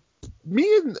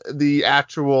me and the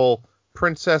actual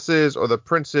princesses or the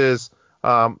princes.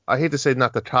 I hate to say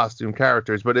not the costume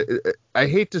characters, but I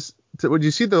hate to when you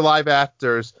see the live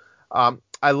actors,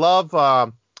 I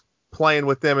love playing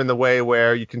with them in the way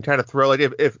where you can kind of throw, like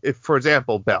if for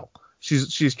example, Belle,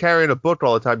 she's carrying a book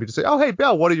all the time. You can say, "Oh, hey,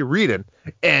 Belle, what are you reading?"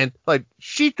 And like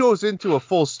she goes into a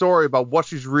full story about what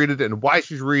she's reading and why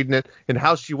she's reading it and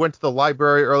how she went to the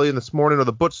library early in this morning or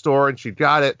the bookstore and she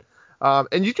got it.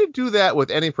 And you can do that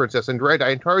with any princess. And right,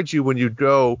 I encourage you when you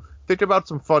go, think about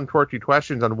some fun, quirky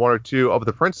questions on one or two of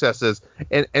the princesses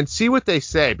and see what they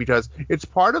say, because it's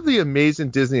part of the amazing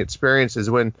Disney experiences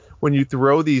when you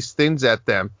throw these things at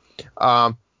them.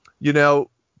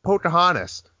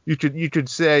 Pocahontas, you could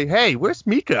say, hey, where's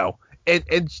Miko?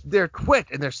 And they're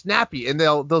quick and they're snappy and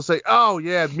they'll say, oh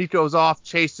yeah, Miko's off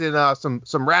chasing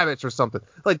some rabbits or something.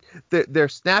 Like they're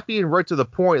snappy and right to the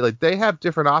point. Like they have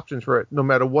different options for it no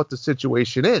matter what the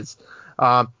situation is.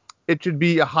 It should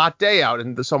be a hot day out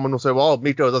and someone will say, well,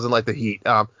 Miko doesn't like the heat.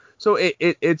 So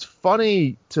it's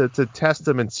funny to test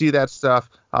them and see that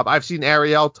stuff. I've seen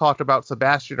Ariel talk about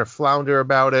Sebastian or Flounder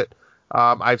about it.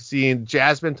 I've seen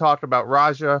Jasmine talk about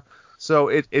Raja. So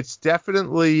it's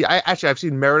definitely. I've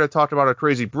seen Merida talk about her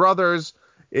crazy brothers.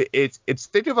 It's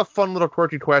think of a fun little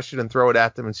quirky question and throw it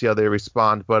at them and see how they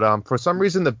respond. But for some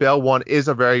reason the Belle one is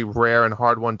a very rare and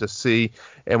hard one to see,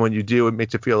 and when you do, it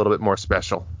makes you feel a little bit more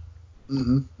special.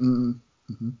 Yeah,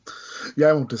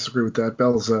 I won't disagree with that.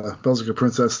 Belle's a good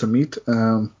princess to meet.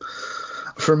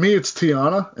 For me, it's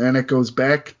Tiana, and it goes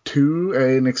back to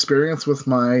an experience with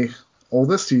my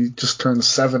oldest. He just turned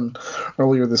 7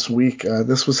 earlier this week.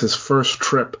 This was his first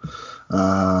trip.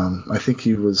 I think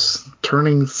he was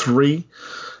turning 3,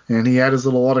 and he had his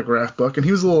little autograph book, and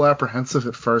he was a little apprehensive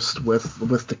at first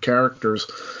with the characters.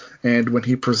 And when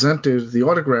he presented the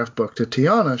autograph book to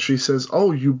Tiana, she says,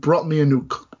 "Oh, you brought me a new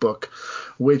cookbook,"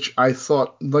 which I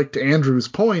thought, like to Andrew's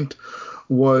point,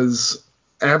 was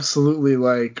absolutely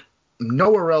like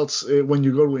nowhere else. When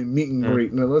you go to a meet and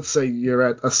greet, now let's say you're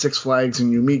at a Six Flags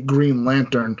and you meet Green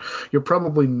Lantern, you're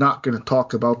probably not going to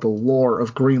talk about the lore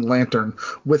of Green Lantern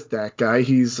with that guy.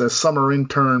 He's a summer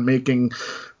intern making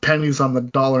pennies on the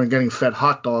dollar and getting fed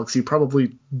hot dogs. He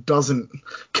probably doesn't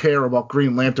care about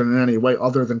Green Lantern in any way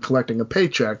other than collecting a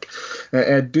paycheck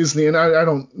at Disney. And I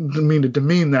don't mean to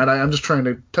demean that. I'm just trying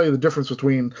to tell you the difference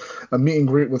between a meet and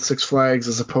greet with Six Flags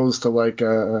as opposed to like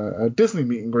a Disney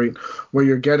meet and greet where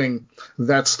you're getting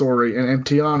that story. And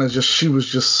Tiana, she was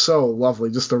just so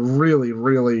lovely, just a really,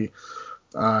 really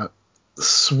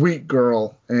sweet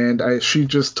girl. And she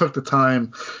just took the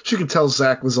time. She could tell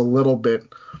Zach was a little bit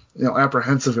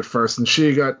apprehensive at first, and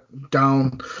she got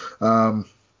down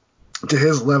to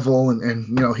his level,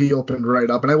 and he opened right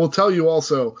up. And I will tell you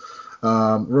also,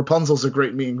 Rapunzel's a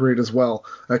great meet and greet as well.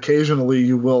 Occasionally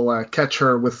you will catch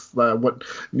her with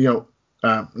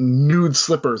nude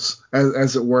slippers,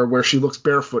 as it were, where she looks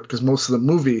barefoot, because most of the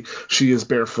movie she is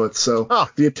barefoot. So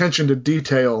the attention to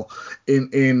detail in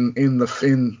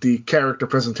the character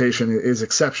presentation is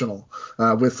exceptional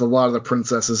with a lot of the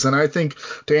princesses. And I think,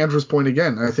 to Andrew's point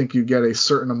again, I think you get a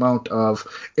certain amount of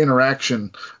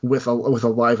interaction with a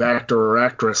live actor or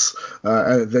actress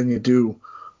than you do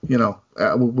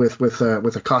with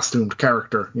a costumed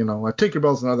character.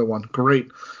 Tinkerbell's another one.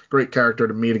 Great character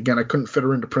to meet. Again, I couldn't fit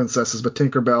her into princesses, but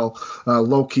Tinkerbell,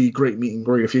 low-key, great meet and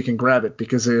greet if you can grab it,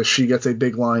 because she gets a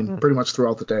big line pretty much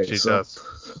throughout the day. She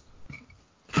does.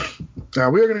 We are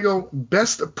going to go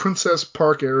Best Princess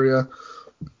Park Area.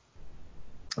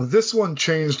 This one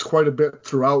changed quite a bit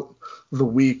throughout the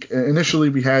week. Initially,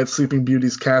 we had Sleeping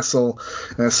Beauty's Castle,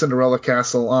 Cinderella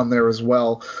Castle on there as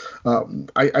well.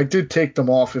 I did take them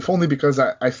off, if only because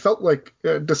I felt like,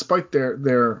 despite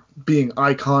their being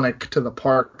iconic to the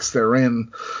parks they're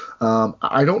in,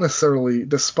 I don't necessarily,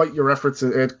 despite your efforts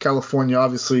at California,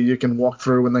 obviously you can walk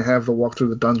through, and they have the walk through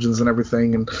the dungeons and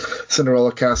everything, and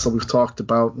Cinderella Castle we've talked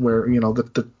about, where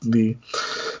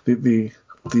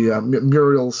the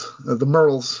murals,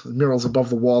 murals above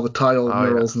the wall, the tile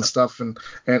murals and stuff, and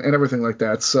everything like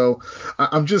that. So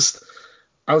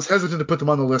I was hesitant to put them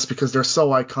on the list because they're so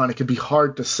iconic. It'd be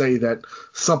hard to say that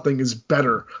something is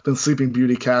better than Sleeping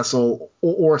Beauty Castle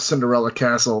or Cinderella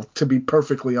Castle, to be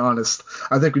perfectly honest.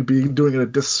 I think we'd be doing it a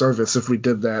disservice if we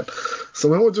did that. So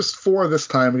we went just 4 this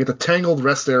time. We get the Tangled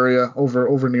Rest Area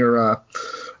over near A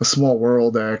Small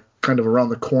World, kind of around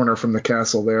the corner from the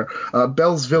castle there.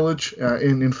 Belle's Village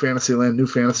in Fantasyland, New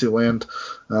Fantasyland,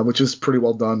 which is pretty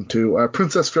well done too.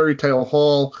 Princess Fairy Tale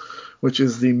Hall, which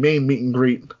is the main meet and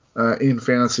greet in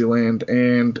Fantasyland,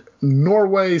 and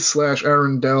Norway /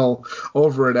 Arendelle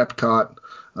over at Epcot.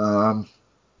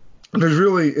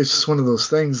 It's just one of those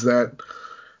things that,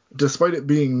 despite it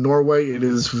being Norway, it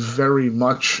is very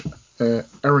much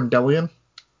Arendellian,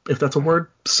 if that's a word.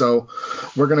 So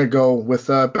we're going to go with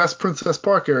Best Princess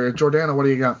Park Area. Jordana, what do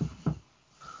you got?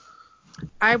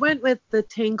 I went with the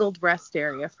Tangled Rest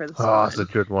Area for this one. Oh, that's a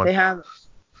good one. They have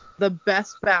the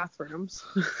best bathrooms.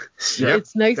 Yep,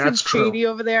 it's nice and true. shady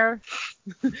over there.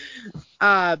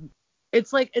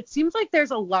 It seems like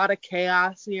there's a lot of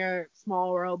chaos near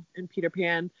Small World and Peter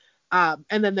Pan. And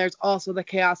then there's also the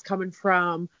chaos coming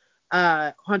from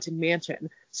Haunted Mansion.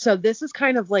 So this is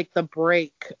kind of like the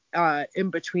break in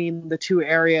between the two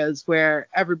areas where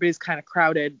everybody's kind of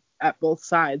crowded at both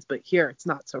sides, but here it's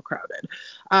not so crowded.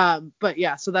 But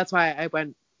yeah, so that's why I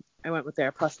went with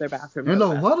there, plus their bathroom. And a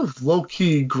lot of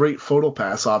low-key great photo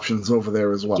pass options over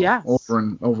there as well. Yes.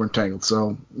 Over in Tangled.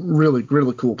 So really,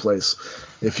 really cool place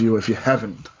if you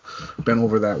haven't been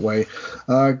over that way.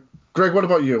 Greg, what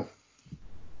about you?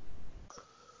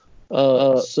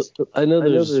 So I know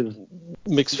there's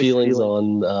mixed feelings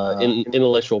on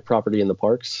intellectual property in the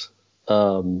parks,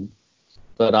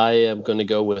 but I am going to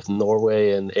go with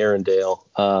Norway and Arendelle.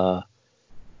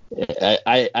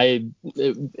 I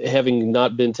having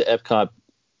not been to Epcot,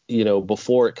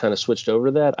 before it kind of switched over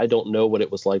to that, I don't know what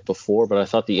it was like before, but I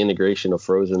thought the integration of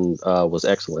Frozen was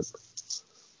excellent.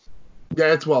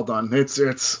 Yeah, it's well done. It's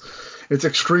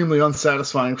extremely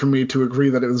unsatisfying for me to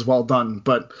agree that it was well done,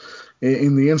 but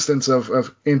in the instance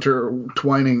of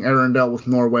intertwining Arendelle with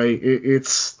Norway,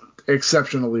 it's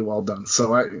exceptionally well done.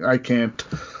 So I can't,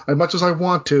 as much as I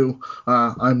want to,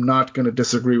 I'm not going to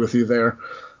disagree with you there.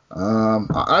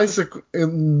 Isaac, it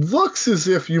looks as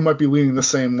if you might be leaning the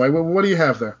same way. What do you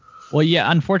have there? Well,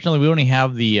 yeah, unfortunately, we only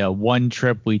have the one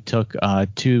trip we took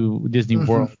to Disney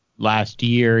World last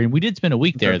year, and we did spend a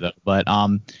week there, though. But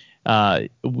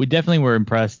we definitely were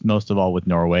impressed most of all with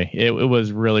Norway. It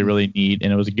was really, really neat,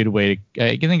 and it was a good way to,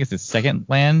 I think it's the second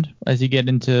land as you get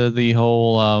into the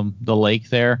whole the lake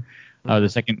there, the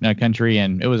second country,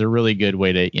 and it was a really good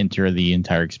way to enter the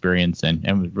entire experience, and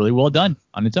it was really well done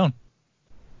on its own.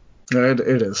 It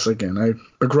is. Again, I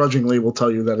begrudgingly will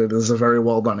tell you that it is a very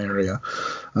well done area.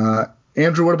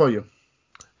 Andrew, what about you?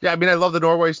 Yeah, I mean, I love the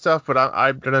Norway stuff, but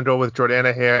I'm going to go with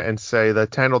Jordana here and say the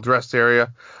Tangled Rest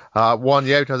area. One,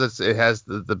 yeah, because it has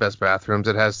the best bathrooms.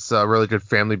 It has really good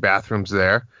family bathrooms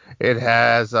there. It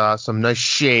has some nice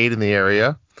shade in the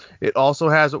area. It also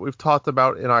has what we've talked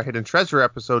about in our Hidden Treasure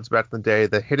episodes back in the day,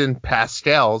 the hidden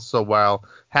pastels. So while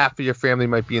half of your family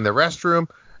might be in the restroom,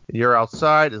 you're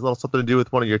outside, there's a little something to do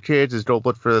with one of your kids, is go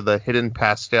look for the hidden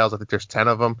pastels. I think there's 10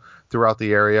 of them throughout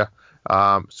the area.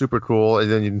 Super cool.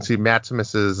 And then you can see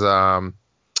Maximus's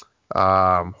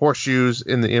horseshoes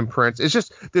in the imprints. It's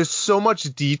just, there's so much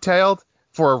detailed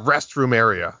for a restroom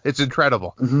area. It's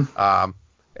incredible. Mm-hmm.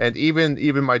 And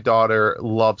even my daughter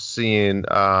loves seeing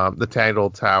the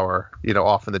Tangled Tower,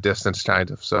 off in the distance,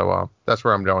 kind of. So that's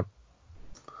where I'm going.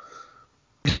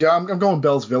 Yeah, I'm going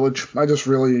Belle's Village. I just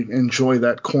really enjoy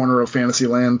that corner of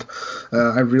Fantasyland.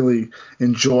 I really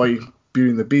enjoy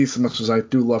Beauty and the Beast as much as I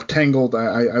do love Tangled.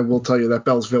 I will tell you that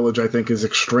Belle's Village, I think, is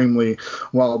extremely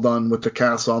well done with the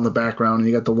castle in the background. And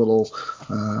you got the little,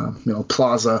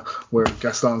 plaza where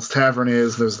Gaston's Tavern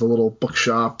is. There's the little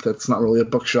bookshop that's not really a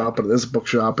bookshop, but it is a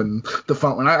bookshop. And the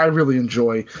fountain. I really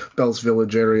enjoy Belle's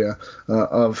Village area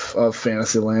of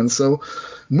Fantasyland. So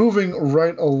moving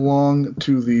right along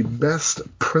to the Best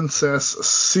Princess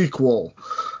sequel.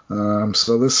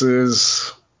 So this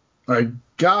is, I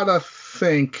gotta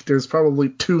think there's probably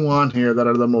two on here that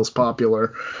are the most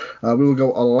popular. We will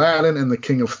go Aladdin and the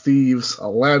King of Thieves,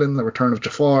 Aladdin, The Return of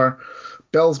Jafar,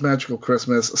 Belle's Magical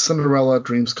Christmas, Cinderella,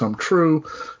 Dreams Come True,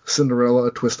 Cinderella,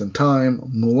 A Twist in Time,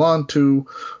 Mulan 2,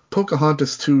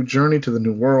 Pocahontas 2, Journey to the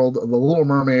New World, The Little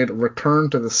Mermaid, Return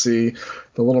to the Sea,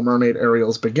 The Little Mermaid,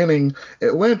 Ariel's Beginning,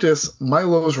 Atlantis,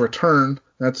 Milo's Return,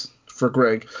 that's for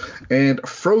Greg, and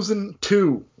Frozen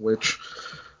 2, which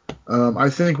I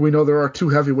think we know there are two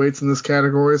heavyweights in this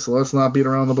category, so let's not beat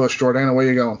around the bush. Jordana, where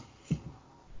you going?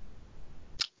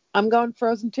 I'm going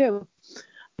Frozen 2.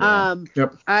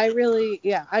 Yep. I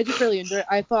just really enjoyed it.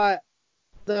 I thought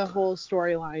the whole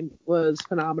storyline was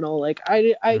phenomenal. Like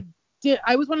I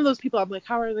was one of those people, I'm like,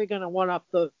 how are they going to one up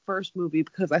the first movie?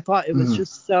 Because I thought it was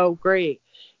just so great.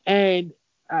 And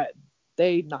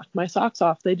they knocked my socks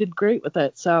off. They did great with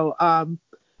it. So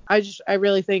I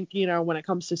really think, when it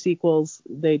comes to sequels,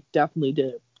 they definitely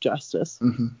did it justice.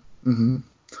 Mm-hmm. Mm-hmm.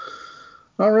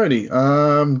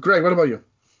 Alrighty. Greg, what about you?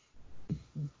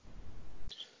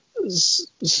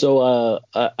 So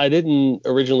I didn't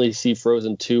originally see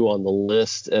Frozen 2 on the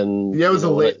list, and yeah, it was a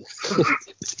late.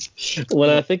 When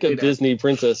I think of Disney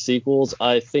princess sequels,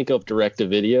 I think of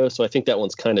direct-to-video, so I think that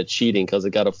one's kind of cheating because it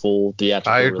got a full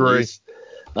theatrical release.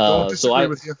 Don't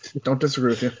disagree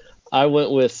with you. I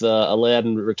went with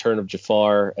Aladdin: Return of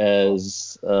Jafar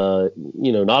as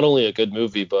not only a good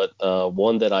movie, but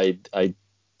one that I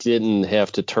didn't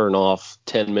have to turn off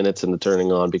 10 minutes into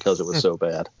turning on because it was so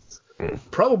bad.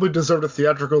 probably deserved a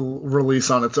theatrical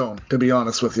release on its own, to be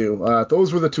honest with you.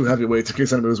 Those were the two heavyweights, in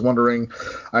case anybody was wondering.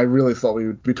 I really thought we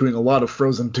would be between a lot of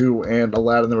Frozen 2 and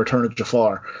Aladdin the Return of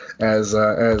Jafar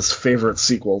as favorite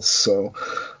sequels. So,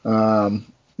 The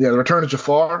Return of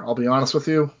Jafar, I'll be honest with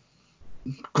you,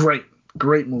 great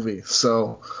movie.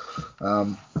 So,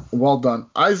 well done.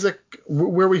 Isaac,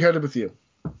 where are we headed with you?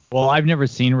 Well, I've never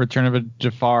seen Return of a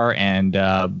Jafar, and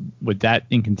with that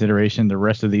in consideration, the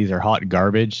rest of these are hot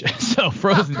garbage. So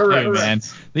Frozen 2, man,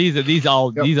 these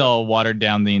all watered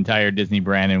down the entire Disney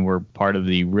brand and were part of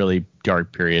the really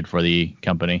dark period for the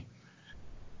company.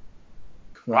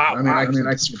 Well, wow, I mean,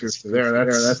 I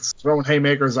that's throwing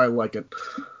haymakers. I like it.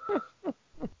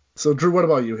 So, Drew, what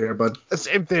about you here, bud? The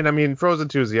same thing. I mean, Frozen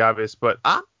 2 is the obvious, but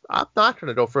I'm not going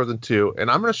to go Frozen 2, and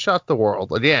I'm going to shock the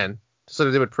world again, just like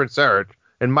I did with Prince Eric.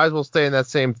 And might as well stay in that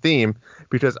same theme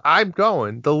because I'm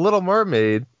going The Little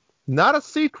Mermaid, not a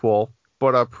sequel,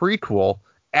 but a prequel,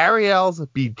 Ariel's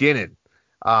Beginning.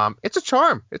 It's a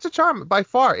charm. It's a charm by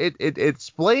far. It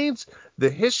explains the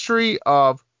history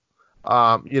of,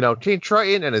 King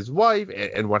Triton and his wife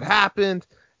and what happened,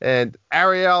 and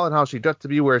Ariel and how she got to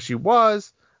be where she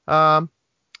was. Just a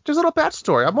little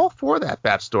backstory. I'm all for that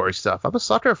backstory stuff. I'm a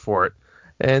sucker for it.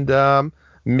 And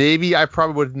maybe I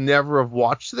probably would never have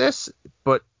watched this,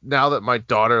 but now that my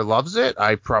daughter loves it,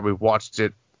 I probably watched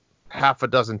it half a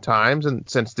dozen times and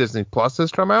since Disney Plus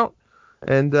has come out,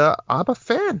 and I'm a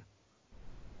fan.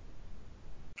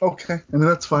 Okay, I mean,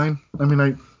 that's fine. I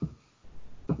mean,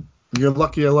 you're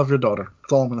lucky I love your daughter.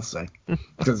 That's all I'm going to say.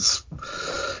 Because,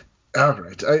 all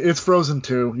right, it's Frozen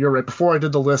 2. You're right. Before I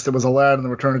did the list, it was Aladdin, The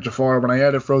Return of Jafar. When I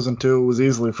added Frozen 2, it was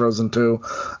easily Frozen 2.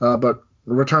 But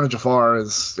Return of Jafar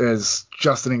is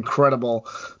just an incredible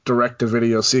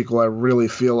direct-to-video sequel. I really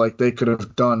feel like they could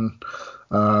have done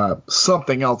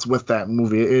something else with that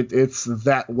movie. It's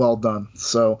that well done.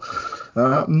 So,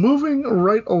 moving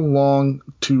right along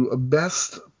to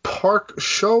Best Park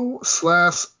Show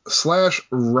slash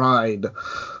Ride.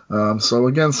 So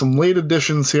again, some late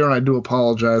additions here, and I do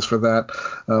apologize for that.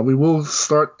 We will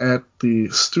start at the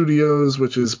studios,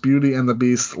 which is Beauty and the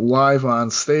Beast live on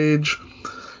stage.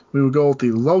 We would go with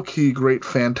the low-key Great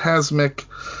Fantasmic.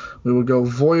 We would go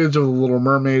Voyage of the Little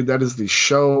Mermaid. That is the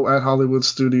show at Hollywood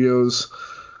Studios.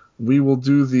 We will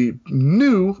do the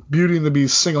new Beauty and the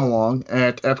Beast sing-along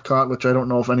at Epcot, which I don't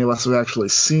know if any of us have actually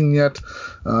seen yet.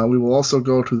 We will also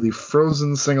go to the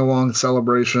Frozen sing-along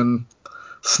celebration,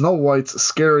 Snow White's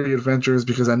Scary Adventures,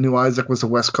 because I knew Isaac was a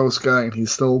West Coast guy, and he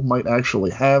still might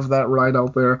actually have that ride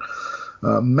out there.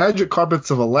 Magic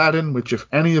Carpets of Aladdin, which if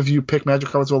any of you pick Magic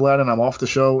Carpets of Aladdin, I'm off the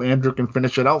show. Andrew can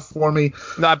finish it out for me.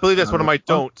 No, I believe that's one of my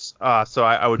don'ts, so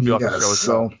I would be off the show as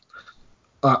well.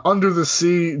 Under the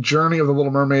Sea, Journey of the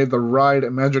Little Mermaid, the ride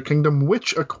at Magic Kingdom,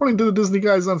 which, according to the Disney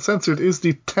Guys Uncensored, is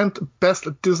the 10th best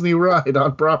Disney ride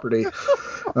on property.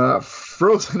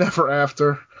 Frozen Ever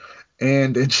After,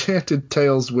 and Enchanted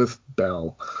Tales with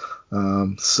Belle.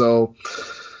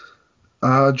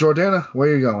 Jordana, where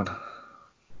are you going?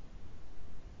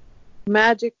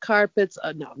 Magic Carpets.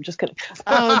 No, I'm just kidding.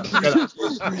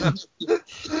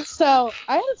 So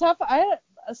I had a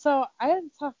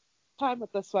tough time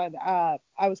with this one. I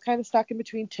was kind of stuck in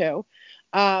between two.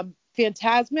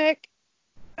 Fantasmic.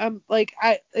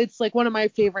 It's like one of my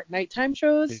favorite nighttime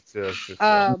shows.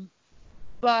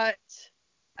 But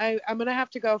I'm gonna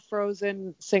have to go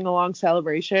Frozen Sing Along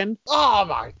Celebration. Oh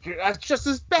my god, that's just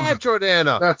as bad,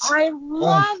 Jordana. I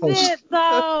love it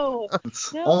though.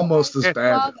 It's almost as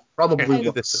bad. Probably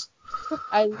worse.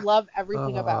 I love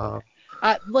everything about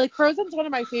it. Like Frozen's one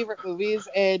of my favorite movies,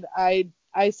 and I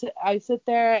sit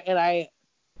there and I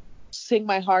sing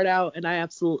my heart out, and I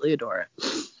absolutely adore it.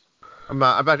 I'm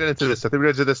not getting into this. I think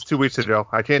we did this 2 weeks ago.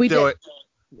 I can't do it.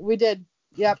 We did.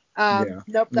 Yep.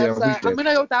 Nope. That's. I'm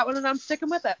gonna go with that one, and I'm sticking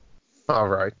with it. All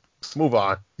right. Move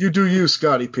on. You do you,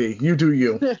 Scotty P. You do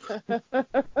you.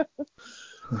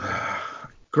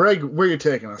 Greg, where are you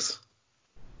taking us?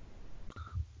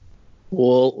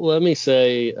 Well, let me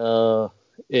say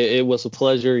it was a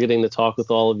pleasure getting to talk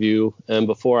with all of you. And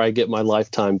before I get my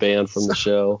lifetime ban from the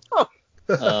show,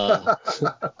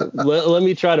 let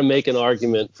me try to make an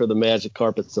argument for the Magic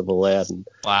Carpets of Aladdin.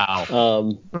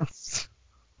 Wow.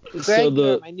 Greg,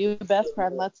 you're my new best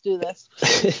friend. Let's do this.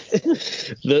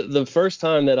 The first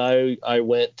time that I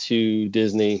went to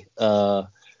Disney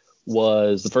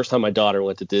was the first time my daughter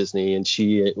went to Disney, and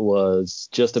she was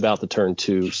just about to turn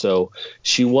 2. So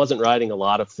she wasn't riding a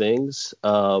lot of things,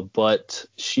 but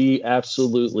she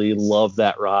absolutely loved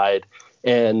that ride.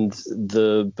 And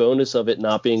the bonus of it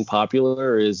not being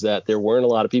popular is that there weren't a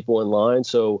lot of people in line.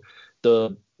 So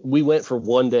the we went for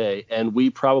one day, and we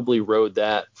probably rode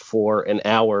that for an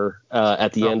hour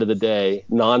at the end of the day,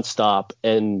 nonstop.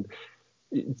 And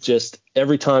just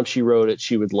every time she rode it,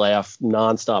 she would laugh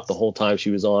nonstop the whole time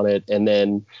she was on it. And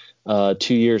then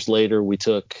 2 years later, we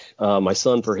took my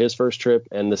son for his first trip,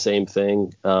 and the same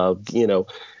thing.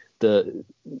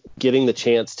 Getting the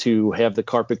chance to have the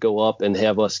carpet go up and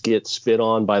have us get spit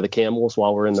on by the camels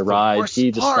while we're in the ride.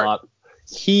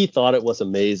 He thought it was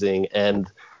amazing. And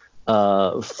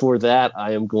for that,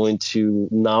 I am going to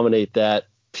nominate that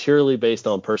purely based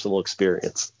on personal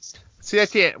experience. See,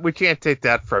 we can't take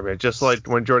that from you. Just like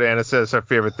when Jordana says her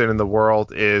favorite thing in the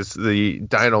world is the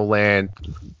Dino Land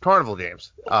carnival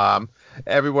games.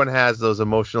 Everyone has those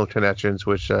emotional connections,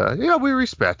 which we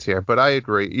respect here. But I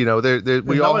agree. We all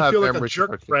have memories. Like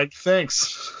a jerk, Greg.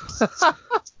 Thanks.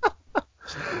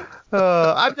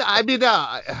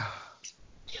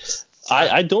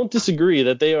 I don't disagree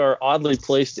that they are oddly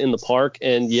placed in the park,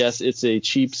 and yes, it's a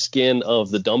cheap skin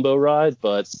of the Dumbo ride,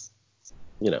 but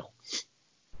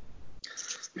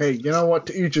Hey, you know what?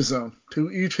 To each his own. To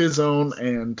each his own,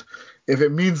 and if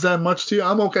it means that much to you,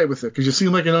 I'm okay with it, because you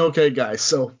seem like an okay guy,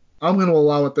 so I'm going to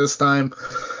allow it this time.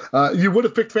 You would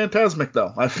have picked Fantasmic,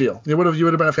 though, I feel. You would have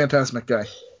been a Fantasmic guy.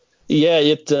 Yeah,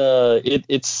 it's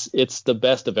the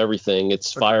best of everything.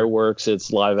 It's fireworks,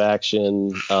 it's live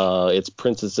action, it's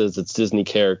princesses, it's Disney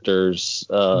characters.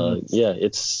 Yeah,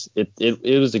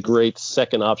 it was a great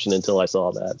second option until I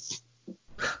saw that.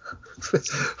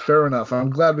 Fair enough. I'm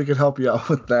glad we could help you out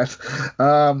with that.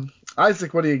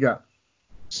 Isaac, what do you got?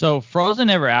 So Frozen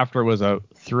Ever After was a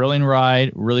thrilling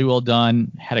ride, really well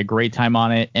done, had a great time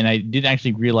on it, and I did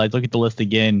actually realize, look at the list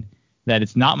again, that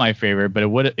it's not my favorite, but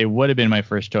it would have been my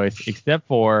first choice, except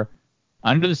for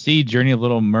Under the Sea Journey of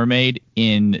Little Mermaid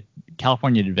in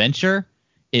California Adventure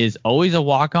is always a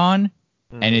walk-on,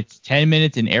 and it's 10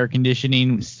 minutes in air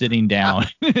conditioning sitting down.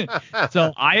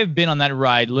 So I have been on that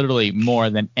ride literally more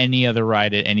than any other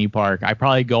ride at any park. I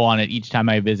probably go on it each time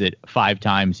I visit 5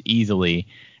 times easily.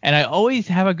 And I always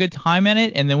have a good time in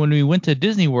it. And then when we went to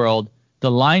Disney World, the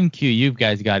line queue you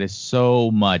guys got is so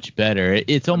much better.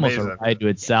 It's almost a ride to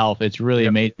itself. It's really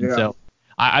amazing. Yeah. So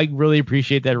I really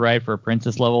appreciate that ride for a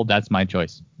princess level. That's my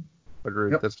choice.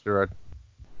 Agreed. Yep. That's the ride.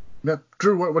 Yeah.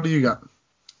 Drew, what do you got?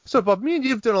 So, Bob, me and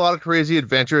you have done a lot of crazy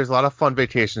adventures, a lot of fun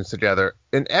vacations together.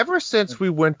 And ever since we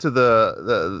went to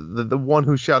the one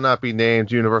who shall not be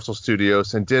named Universal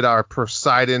Studios and did our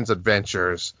Poseidon's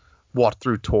Adventures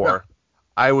walk-through tour,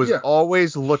 I was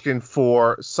always looking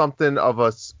for something of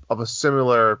a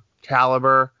similar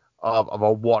caliber of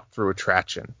a walk-through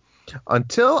attraction.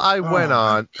 Until I went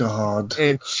on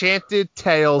Enchanted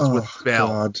Tales with Belle.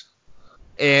 God.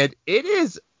 And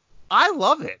I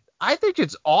love it. I think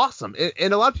it's awesome.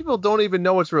 And a lot of people don't even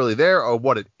know it's really there or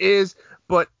what it is.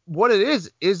 But what it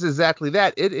is exactly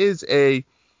that. It is a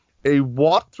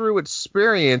walk-through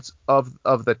experience of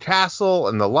the castle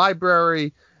and the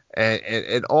library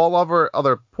and all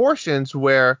other portions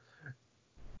where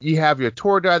you have your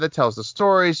tour guide that tells the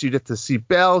stories. You get to see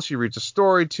Belle. She reads a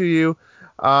story to you.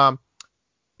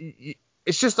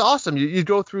 It's just awesome. You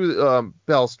go through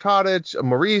Belle's cottage,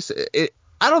 Maurice.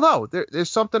 I don't know. There's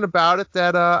something about it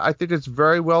that I think it's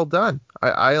very well done.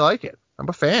 I like it. I'm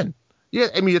a fan. Yeah,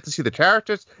 I mean, you get to see the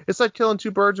characters. It's like killing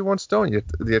 2 birds with 1 stone. You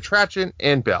get the attraction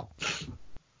and Belle.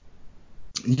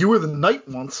 You were the knight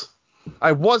once.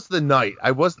 I was the knight. I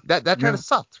was that kind of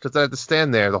sucked because I had to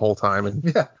stand there the whole time and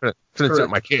couldn't sit with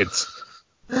my kids.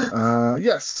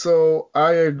 Yes, so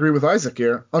I agree with Isaac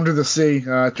here. Under the Sea,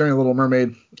 Journey of Little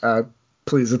Mermaid.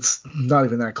 Please, it's not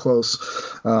even that close.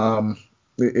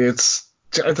 It's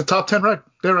a top 10 ride.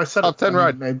 There, I said top 10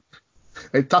 ride.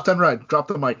 A top 10 ride. Drop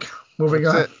the mic. Moving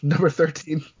on. Number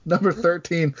 13.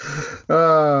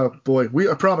 Boy,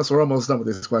 I promise we're almost done with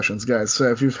these questions, guys.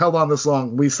 So if you've held on this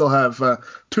long, we still have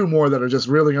 2 more that are just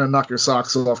really going to knock your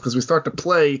socks off because we start to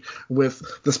play with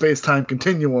the space-time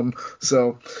continuum.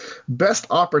 So, best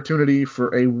opportunity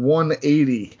for a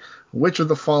 180. Which of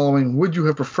the following would you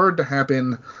have preferred to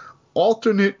happen?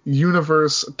 Alternate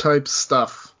universe type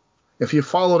stuff. If you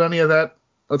followed any of that,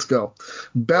 let's go.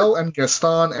 Belle and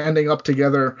Gaston ending up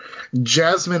together.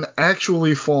 Jasmine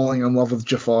actually falling in love with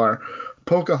Jafar.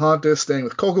 Pocahontas staying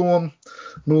with Kocoum.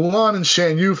 Mulan and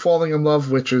Shan Yu falling in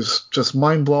love, which is just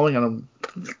mind-blowing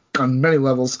on many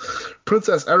levels.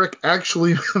 Princess Eric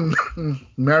actually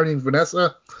marrying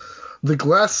Vanessa. The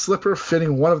glass slipper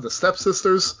fitting one of the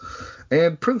stepsisters.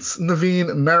 And Prince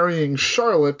Naveen marrying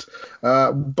Charlotte,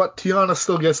 but Tiana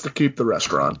still gets to keep the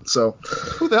restaurant. So,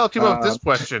 who the hell came up with this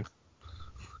question?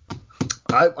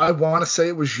 I want to say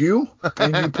it was you,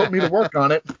 and you put me to work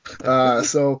on it.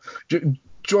 So,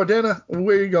 Jordana,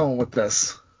 where are you going with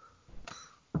this?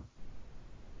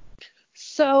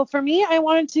 So for me, I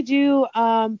wanted to do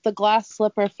the glass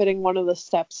slipper fitting one of the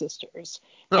stepsisters.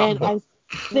 And I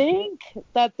think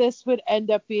that this would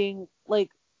end up being like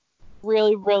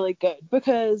really, really good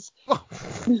because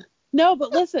no,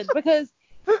 but listen, because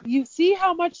you see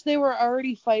how much they were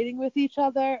already fighting with each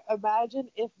other. Imagine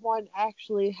if one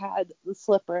actually had the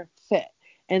slipper fit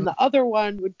and the other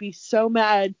one would be so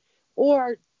mad.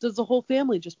 Or does the whole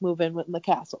family just move in the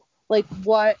castle? Like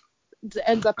what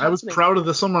ends up happening? I was proud of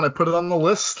this one when I put it on the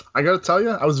list. I got to tell you,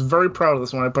 I was very proud of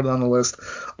this when I put it on the list.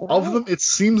 Wow. Of them, it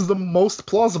seems the most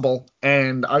plausible,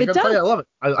 and I got to tell you, I love it.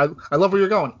 I love where you're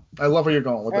going. I love where you're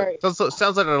going with it.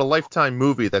 Sounds like a Lifetime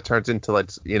movie that turns into,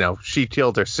 like, she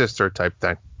killed her sister type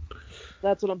thing.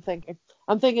 That's what I'm thinking.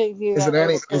 I'm thinking. Is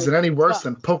it any worse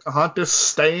than Pocahontas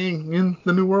staying in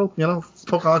the New World?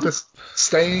 Pocahontas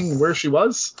staying where she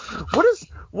was.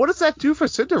 What does that do for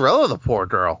Cinderella, the poor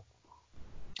girl?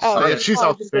 Oh, yeah, she's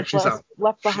out. She's out.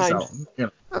 Left behind. She's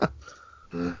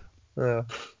out, yeah.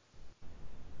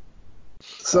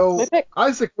 So,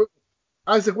 Isaac, where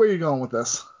are you going with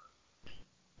this?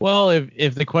 Well,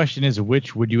 if the question is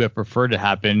which would you have preferred to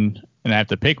happen, and I have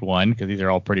to pick one because these are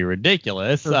all pretty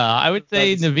ridiculous, I would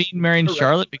say Naveen marrying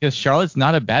Charlotte because Charlotte's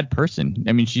not a bad person.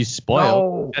 I mean, she's spoiled.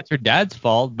 No. That's her dad's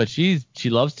fault, but she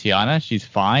loves Tiana. She's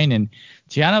fine, and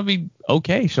Tiana will be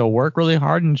okay. She'll work really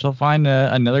hard, and she'll find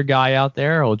another guy out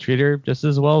there who'll treat her just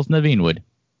as well as Naveen would.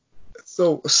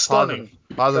 So stunning.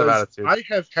 Positive attitude. I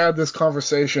have had this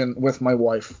conversation with my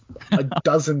wife a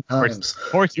dozen times.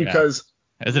 Of course you have.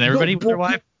 Isn't everybody with their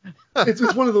wife? It's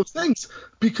just one of those things,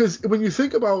 because when you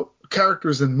think about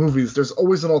characters in movies, there's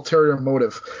always an ulterior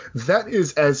motive. That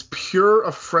is as pure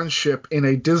a friendship in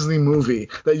a Disney movie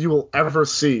that you will ever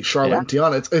see, Charlotte and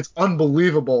Tiana. It's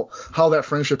unbelievable how that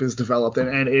friendship is developed,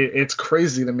 and it's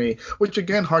crazy to me, which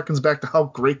again harkens back to how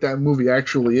great that movie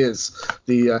actually is.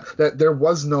 That there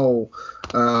was no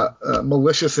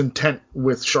malicious intent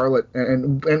with Charlotte,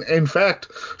 and in fact,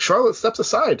 Charlotte steps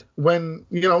aside when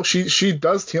she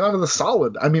does Tiana the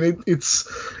solid. I mean,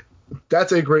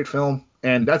 that's a great film,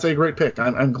 and that's a great pick.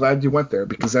 I'm glad you went there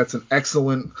because that's an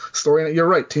excellent story. And you're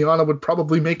right, Tiana would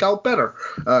probably make out better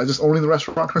just owning the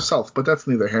restaurant herself, but that's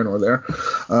neither here nor there.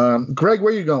 Greg,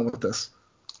 where are you going with this?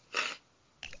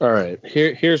 All right,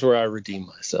 here's where I redeem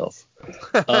myself.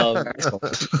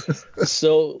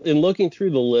 So in looking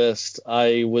through the list,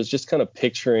 I was just kind of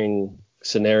picturing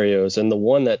scenarios, and the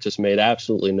one that just made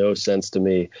absolutely no sense to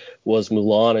me was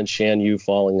Mulan and Shan Yu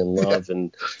falling in love.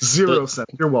 And Zero sense.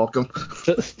 You're welcome.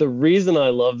 The reason I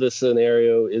love this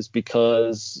scenario is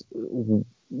because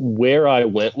where I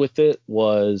went with it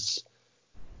was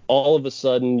all of a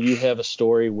sudden you have a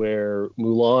story where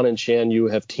Mulan and Shan Yu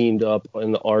have teamed up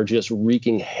and are just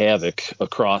wreaking havoc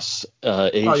across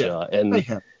Asia.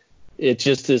 And it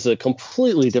just is a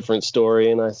completely different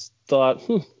story. And I thought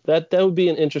that would be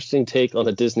an interesting take on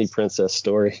a Disney princess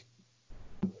story.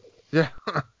 Yeah,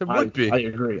 it would be. I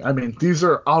agree. I mean, these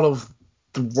are out of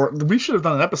the world. We should have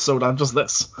done an episode on just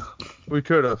this. We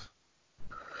could have.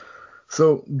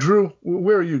 So, Drew,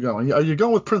 where are you going? Are you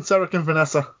going with Prince Eric and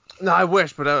Vanessa? No, I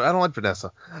wish, but I don't like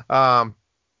Vanessa.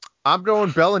 I'm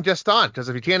going Belle and Gaston, because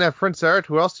if you can't have Prince Eric,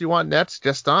 who else do you want next?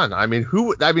 Gaston. I mean, who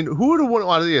would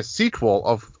want to see a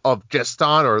sequel of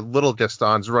Gaston or little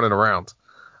Gastons running around?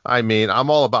 I mean,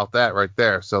 I'm all about that right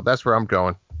there. So that's where I'm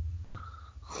going.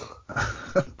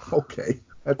 Okay.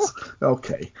 That's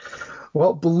okay.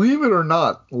 Well, believe it or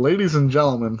not, ladies and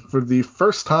gentlemen, for the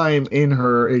first time in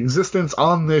her existence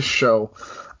on this show,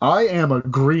 I am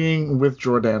agreeing with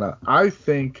Jordana. I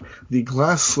think the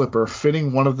glass slipper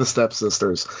fitting one of the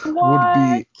stepsisters would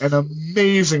be an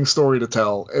amazing story to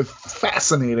tell. A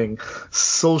fascinating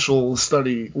social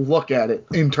study look at it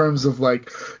in terms of, like,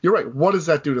 you're right, what does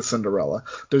that do to Cinderella?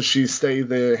 Does she stay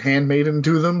the handmaiden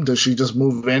to them? Does she just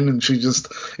move in and she just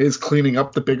is cleaning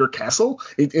up the bigger castle?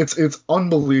 It's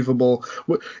unbelievable.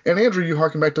 And Andrew, you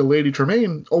harken back to Lady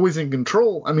Tremaine, always in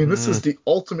control. I mean, this is the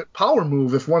ultimate power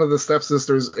move if one of the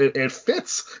stepsisters it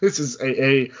fits. This is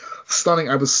a stunning.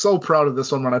 I was so proud of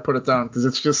this one when I put it down because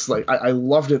it's just like I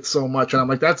loved it so much, and I'm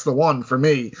like, that's the one for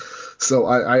me. So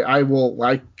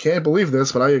I can't believe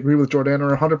this, but I agree with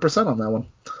Jordana 100% on that one.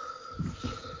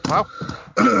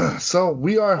 Wow. So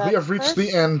we have reached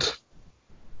the end.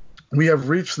 We have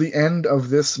reached the end of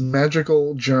this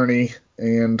magical journey,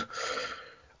 and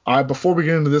before we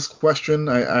get into this question,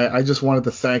 I just wanted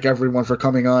to thank everyone for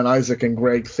coming on. Isaac and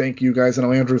Greg, thank you guys. I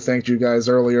know Andrew thanked you guys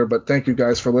earlier, but thank you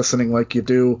guys for listening like you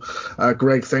do.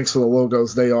 Greg, thanks for the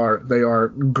logos. They are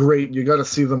great. You got to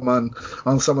see them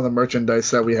on some of the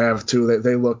merchandise that we have too.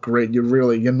 They look great. You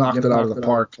knocked it out of the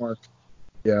park.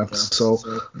 Yeah. So,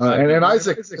 and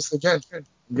Isaac, again,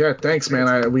 yeah, thanks,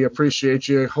 man. We appreciate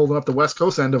you holding up the West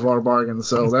Coast end of our bargain.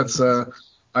 So that's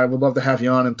I would love to have you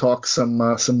on and talk some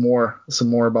more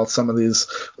about some of these.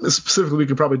 Specifically, we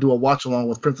could probably do a watch along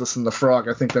with Princess and the Frog.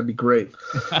 I think that'd be great.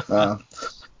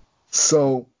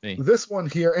 So this one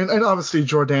here, and obviously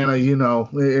Jordana, you know,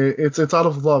 it's out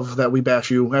of love that we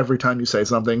bash you every time you say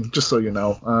something, just so you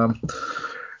know.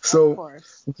 So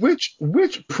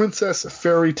which princess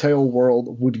fairy tale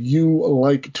world would you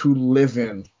like to live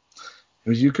in?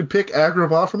 You could pick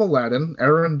Agrabah from Aladdin,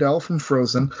 Arendelle from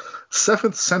Frozen,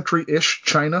 7th century-ish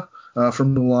China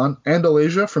from Mulan,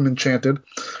 Andalasia from Enchanted,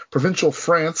 provincial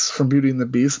France from Beauty and the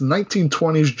Beast,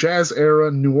 1920s jazz era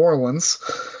New Orleans,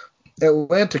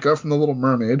 Atlantica from The Little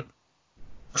Mermaid,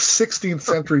 16th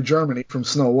century Germany from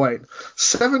Snow White,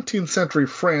 17th century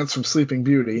France from Sleeping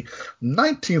Beauty,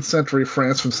 19th century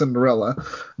France from Cinderella,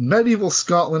 medieval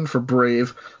Scotland for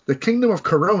Brave, the Kingdom of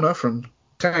Corona from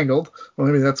Tangled. Well,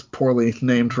 maybe that's poorly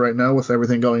named right now with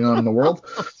everything going on in the world.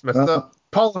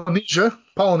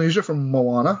 Polynesia from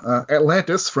Moana,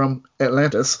 Atlantis from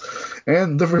Atlantis,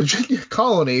 and the Virginia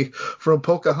colony from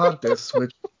Pocahontas,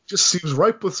 which just seems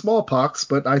ripe with smallpox,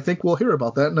 but I think we'll hear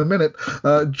about that in a minute.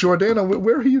 Jordana,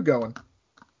 where are you going?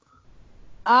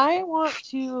 I want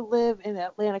to live in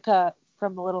Atlantica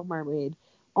from The Little Mermaid,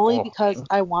 only because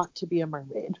I want to be a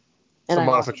mermaid. And some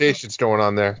modifications going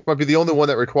on there. Might be the only one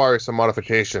that requires some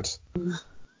modifications.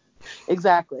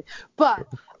 Exactly. But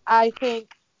I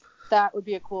think that would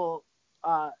be a cool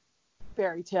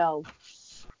fairy tale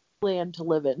land to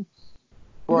live in.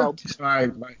 World. Yeah,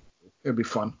 it'd be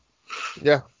fun.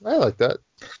 Yeah, I like that.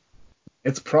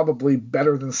 It's probably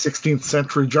better than 16th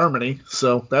century Germany,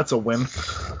 so that's a win.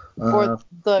 Or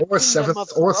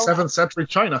 7th century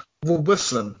China. Well,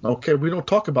 listen, okay, we don't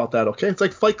talk about that, okay? It's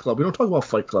like Fight Club. We don't talk about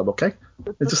Fight Club, okay?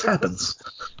 It just happens,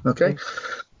 okay?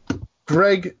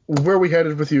 Greg, where are we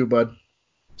headed with you, bud?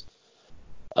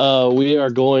 We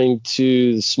are going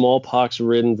to the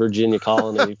smallpox-ridden Virginia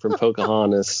colony from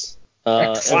Pocahontas.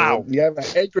 Wow, you have an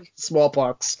angry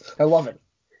smallpox. I love it.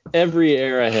 Every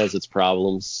era has its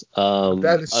problems.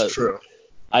 That is true.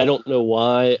 I don't know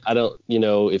why.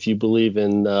 If you believe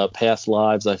in past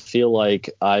lives, I feel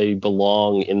like I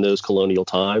belong in those colonial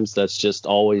times. That's just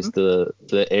always the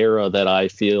era that I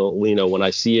feel, when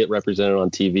I see it represented on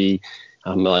TV,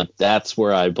 I'm like, that's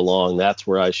where I belong. That's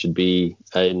where I should be.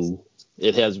 And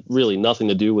it has really nothing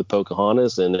to do with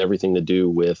Pocahontas and everything to do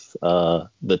with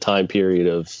the time period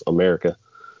of America.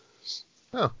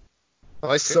 Oh.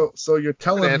 So you're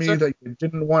telling me that you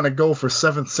didn't want to go for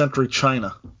 7th century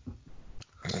China?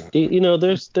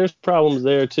 There's problems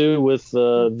there too with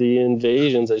the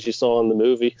invasions, as you saw in the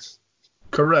movie.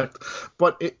 Correct.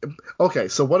 But okay,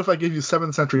 so what if I give you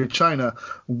 7th century China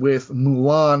with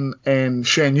Mulan and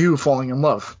Shan Yu falling in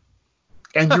love,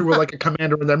 and you were like a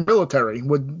commander in their military?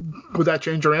 Would that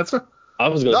change your answer? I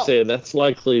was going to say that's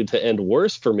likely to end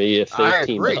worse for me if they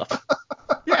team up.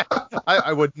 Yeah,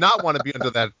 I would not want to be under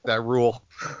that rule.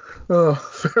 Oh,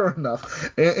 fair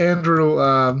enough. Andrew,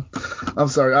 I'm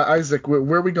sorry, Isaac, where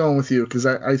are we going with you? Because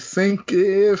I think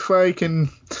if I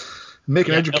can make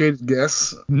an educated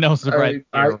guess. No surprise.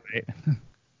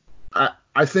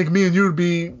 I think me and you would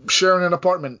be sharing an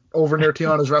apartment over near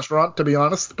Tiana's restaurant, to be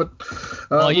honest. But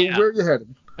where are you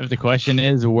headed? If the question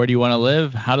is, where do you want to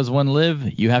live? How does one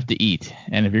live? You have to eat.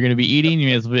 And if you're going to be eating, you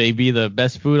may as well be the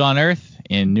best food on earth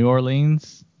in New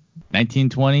Orleans,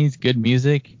 1920s, good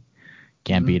music.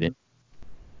 Can't beat it.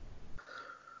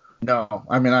 No,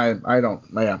 I mean, I don't.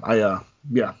 Yeah.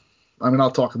 I mean,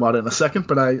 I'll talk about it in a second,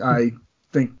 but I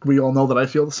think we all know that I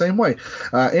feel the same way.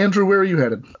 Andrew, where are you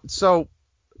headed? So,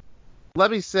 let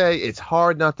me say it's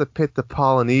hard not to pick the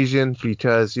Polynesian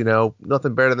because,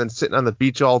 nothing better than sitting on the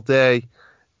beach all day.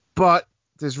 But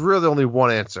there's really only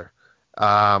one answer.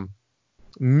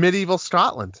 Medieval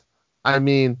Scotland. I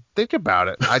mean, think about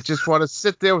it. I just want to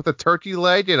sit there with a turkey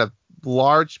leg and a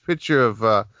large pitcher of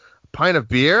a pint of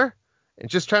beer and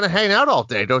just trying to hang out all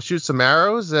day. Don't shoot some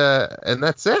arrows, and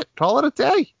that's it. Call it a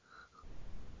day.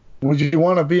 Would you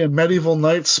want to be a medieval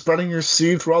knight spreading your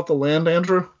seed throughout the land,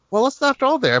 Andrew? Well, let's not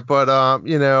go there, but I'd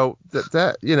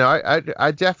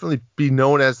definitely be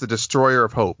known as the Destroyer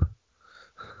of Hope.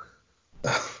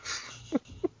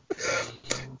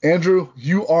 Andrew,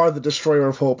 you are the Destroyer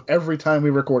of Hope every time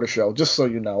we record a show, just so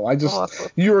you know.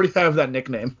 You already have that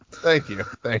nickname. Thank you.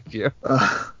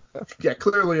 Yeah,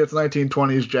 clearly it's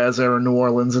 1920s jazz era New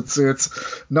Orleans.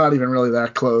 It's not even really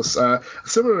that close.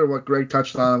 Similar to what Greg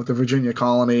touched on with the Virginia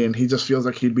colony, and he just feels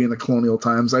like he'd be in the colonial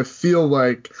times. I feel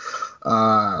like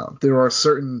there are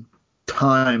certain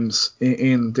times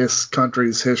in this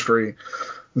country's history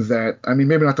that, I mean,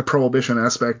 maybe not the Prohibition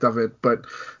aspect of it, but,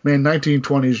 man,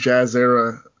 1920s jazz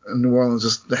era in New Orleans,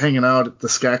 just hanging out at the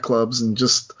scat clubs and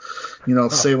just,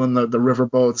 sailing the river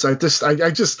boats. I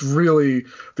just really,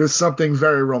 there's something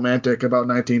very romantic about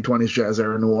 1920s jazz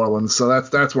era in New Orleans. So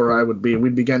that's where I would be.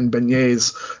 We'd be getting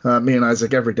beignets, me and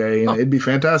Isaac, every day, and it'd be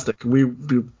fantastic. We'd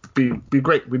be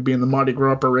great. We'd be in the Mardi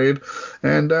Gras parade,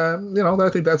 and I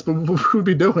think that's what we'd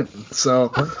be doing. So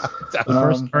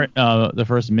the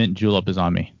first mint julep is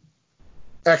on me.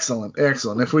 Excellent.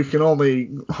 If we can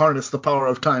only harness the power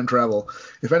of time travel.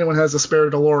 If anyone has a spare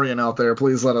DeLorean out there,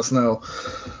 please let us know.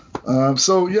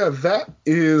 That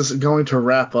is going to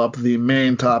wrap up the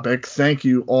main topic. Thank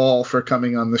you all for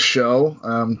coming on the show.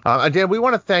 Again, we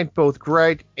want to thank both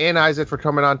Greg and Isaac for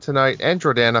coming on tonight, and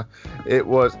Jordana. It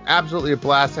was absolutely a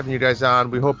blast having you guys on.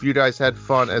 We hope you guys had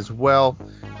fun as well,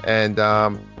 and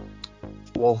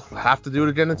we'll have to do it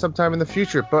again sometime in the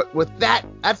future. But with that,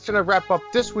 that's going to wrap up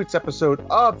this week's episode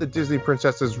of the Disney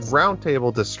Princesses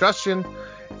Roundtable Discussion.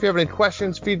 If you have any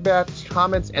questions, feedback,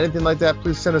 comments, anything like that,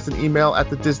 please send us an email at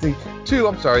the Disney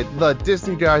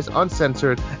Guys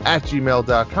Uncensored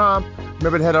 @gmail.com.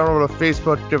 Remember to head on over to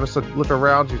Facebook, give us a look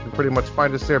around. You can pretty much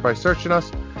find us there by searching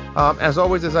us. As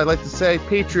always, as I like to say,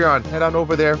 Patreon, head on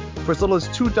over there. For as little as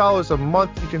 $2 a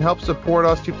month, you can help support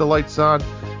us, keep the lights on.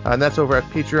 And that's over at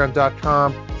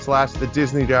patreon.com/the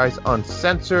Disney Guys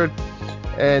Uncensored.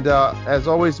 And as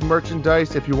always,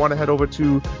 merchandise, if you want to head over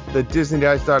to the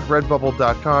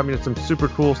disneyguys.redbubble.com, you get some super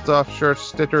cool stuff, shirts,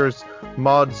 stickers,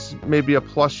 mugs, maybe a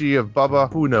plushie of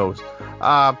Bubba, who knows.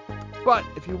 But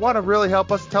if you want to really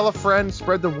help us, tell a friend,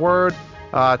 spread the word,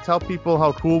 tell people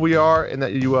how cool we are and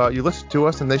that you listen to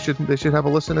us, and they should have a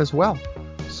listen as well.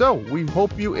 So we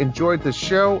hope you enjoyed the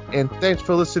show, and thanks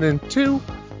for listening to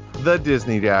The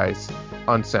Disney Guys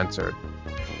Uncensored.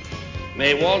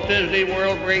 May Walt Disney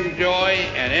World bring joy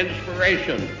and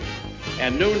inspiration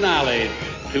and new knowledge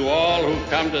to all who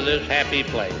come to this happy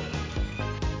place.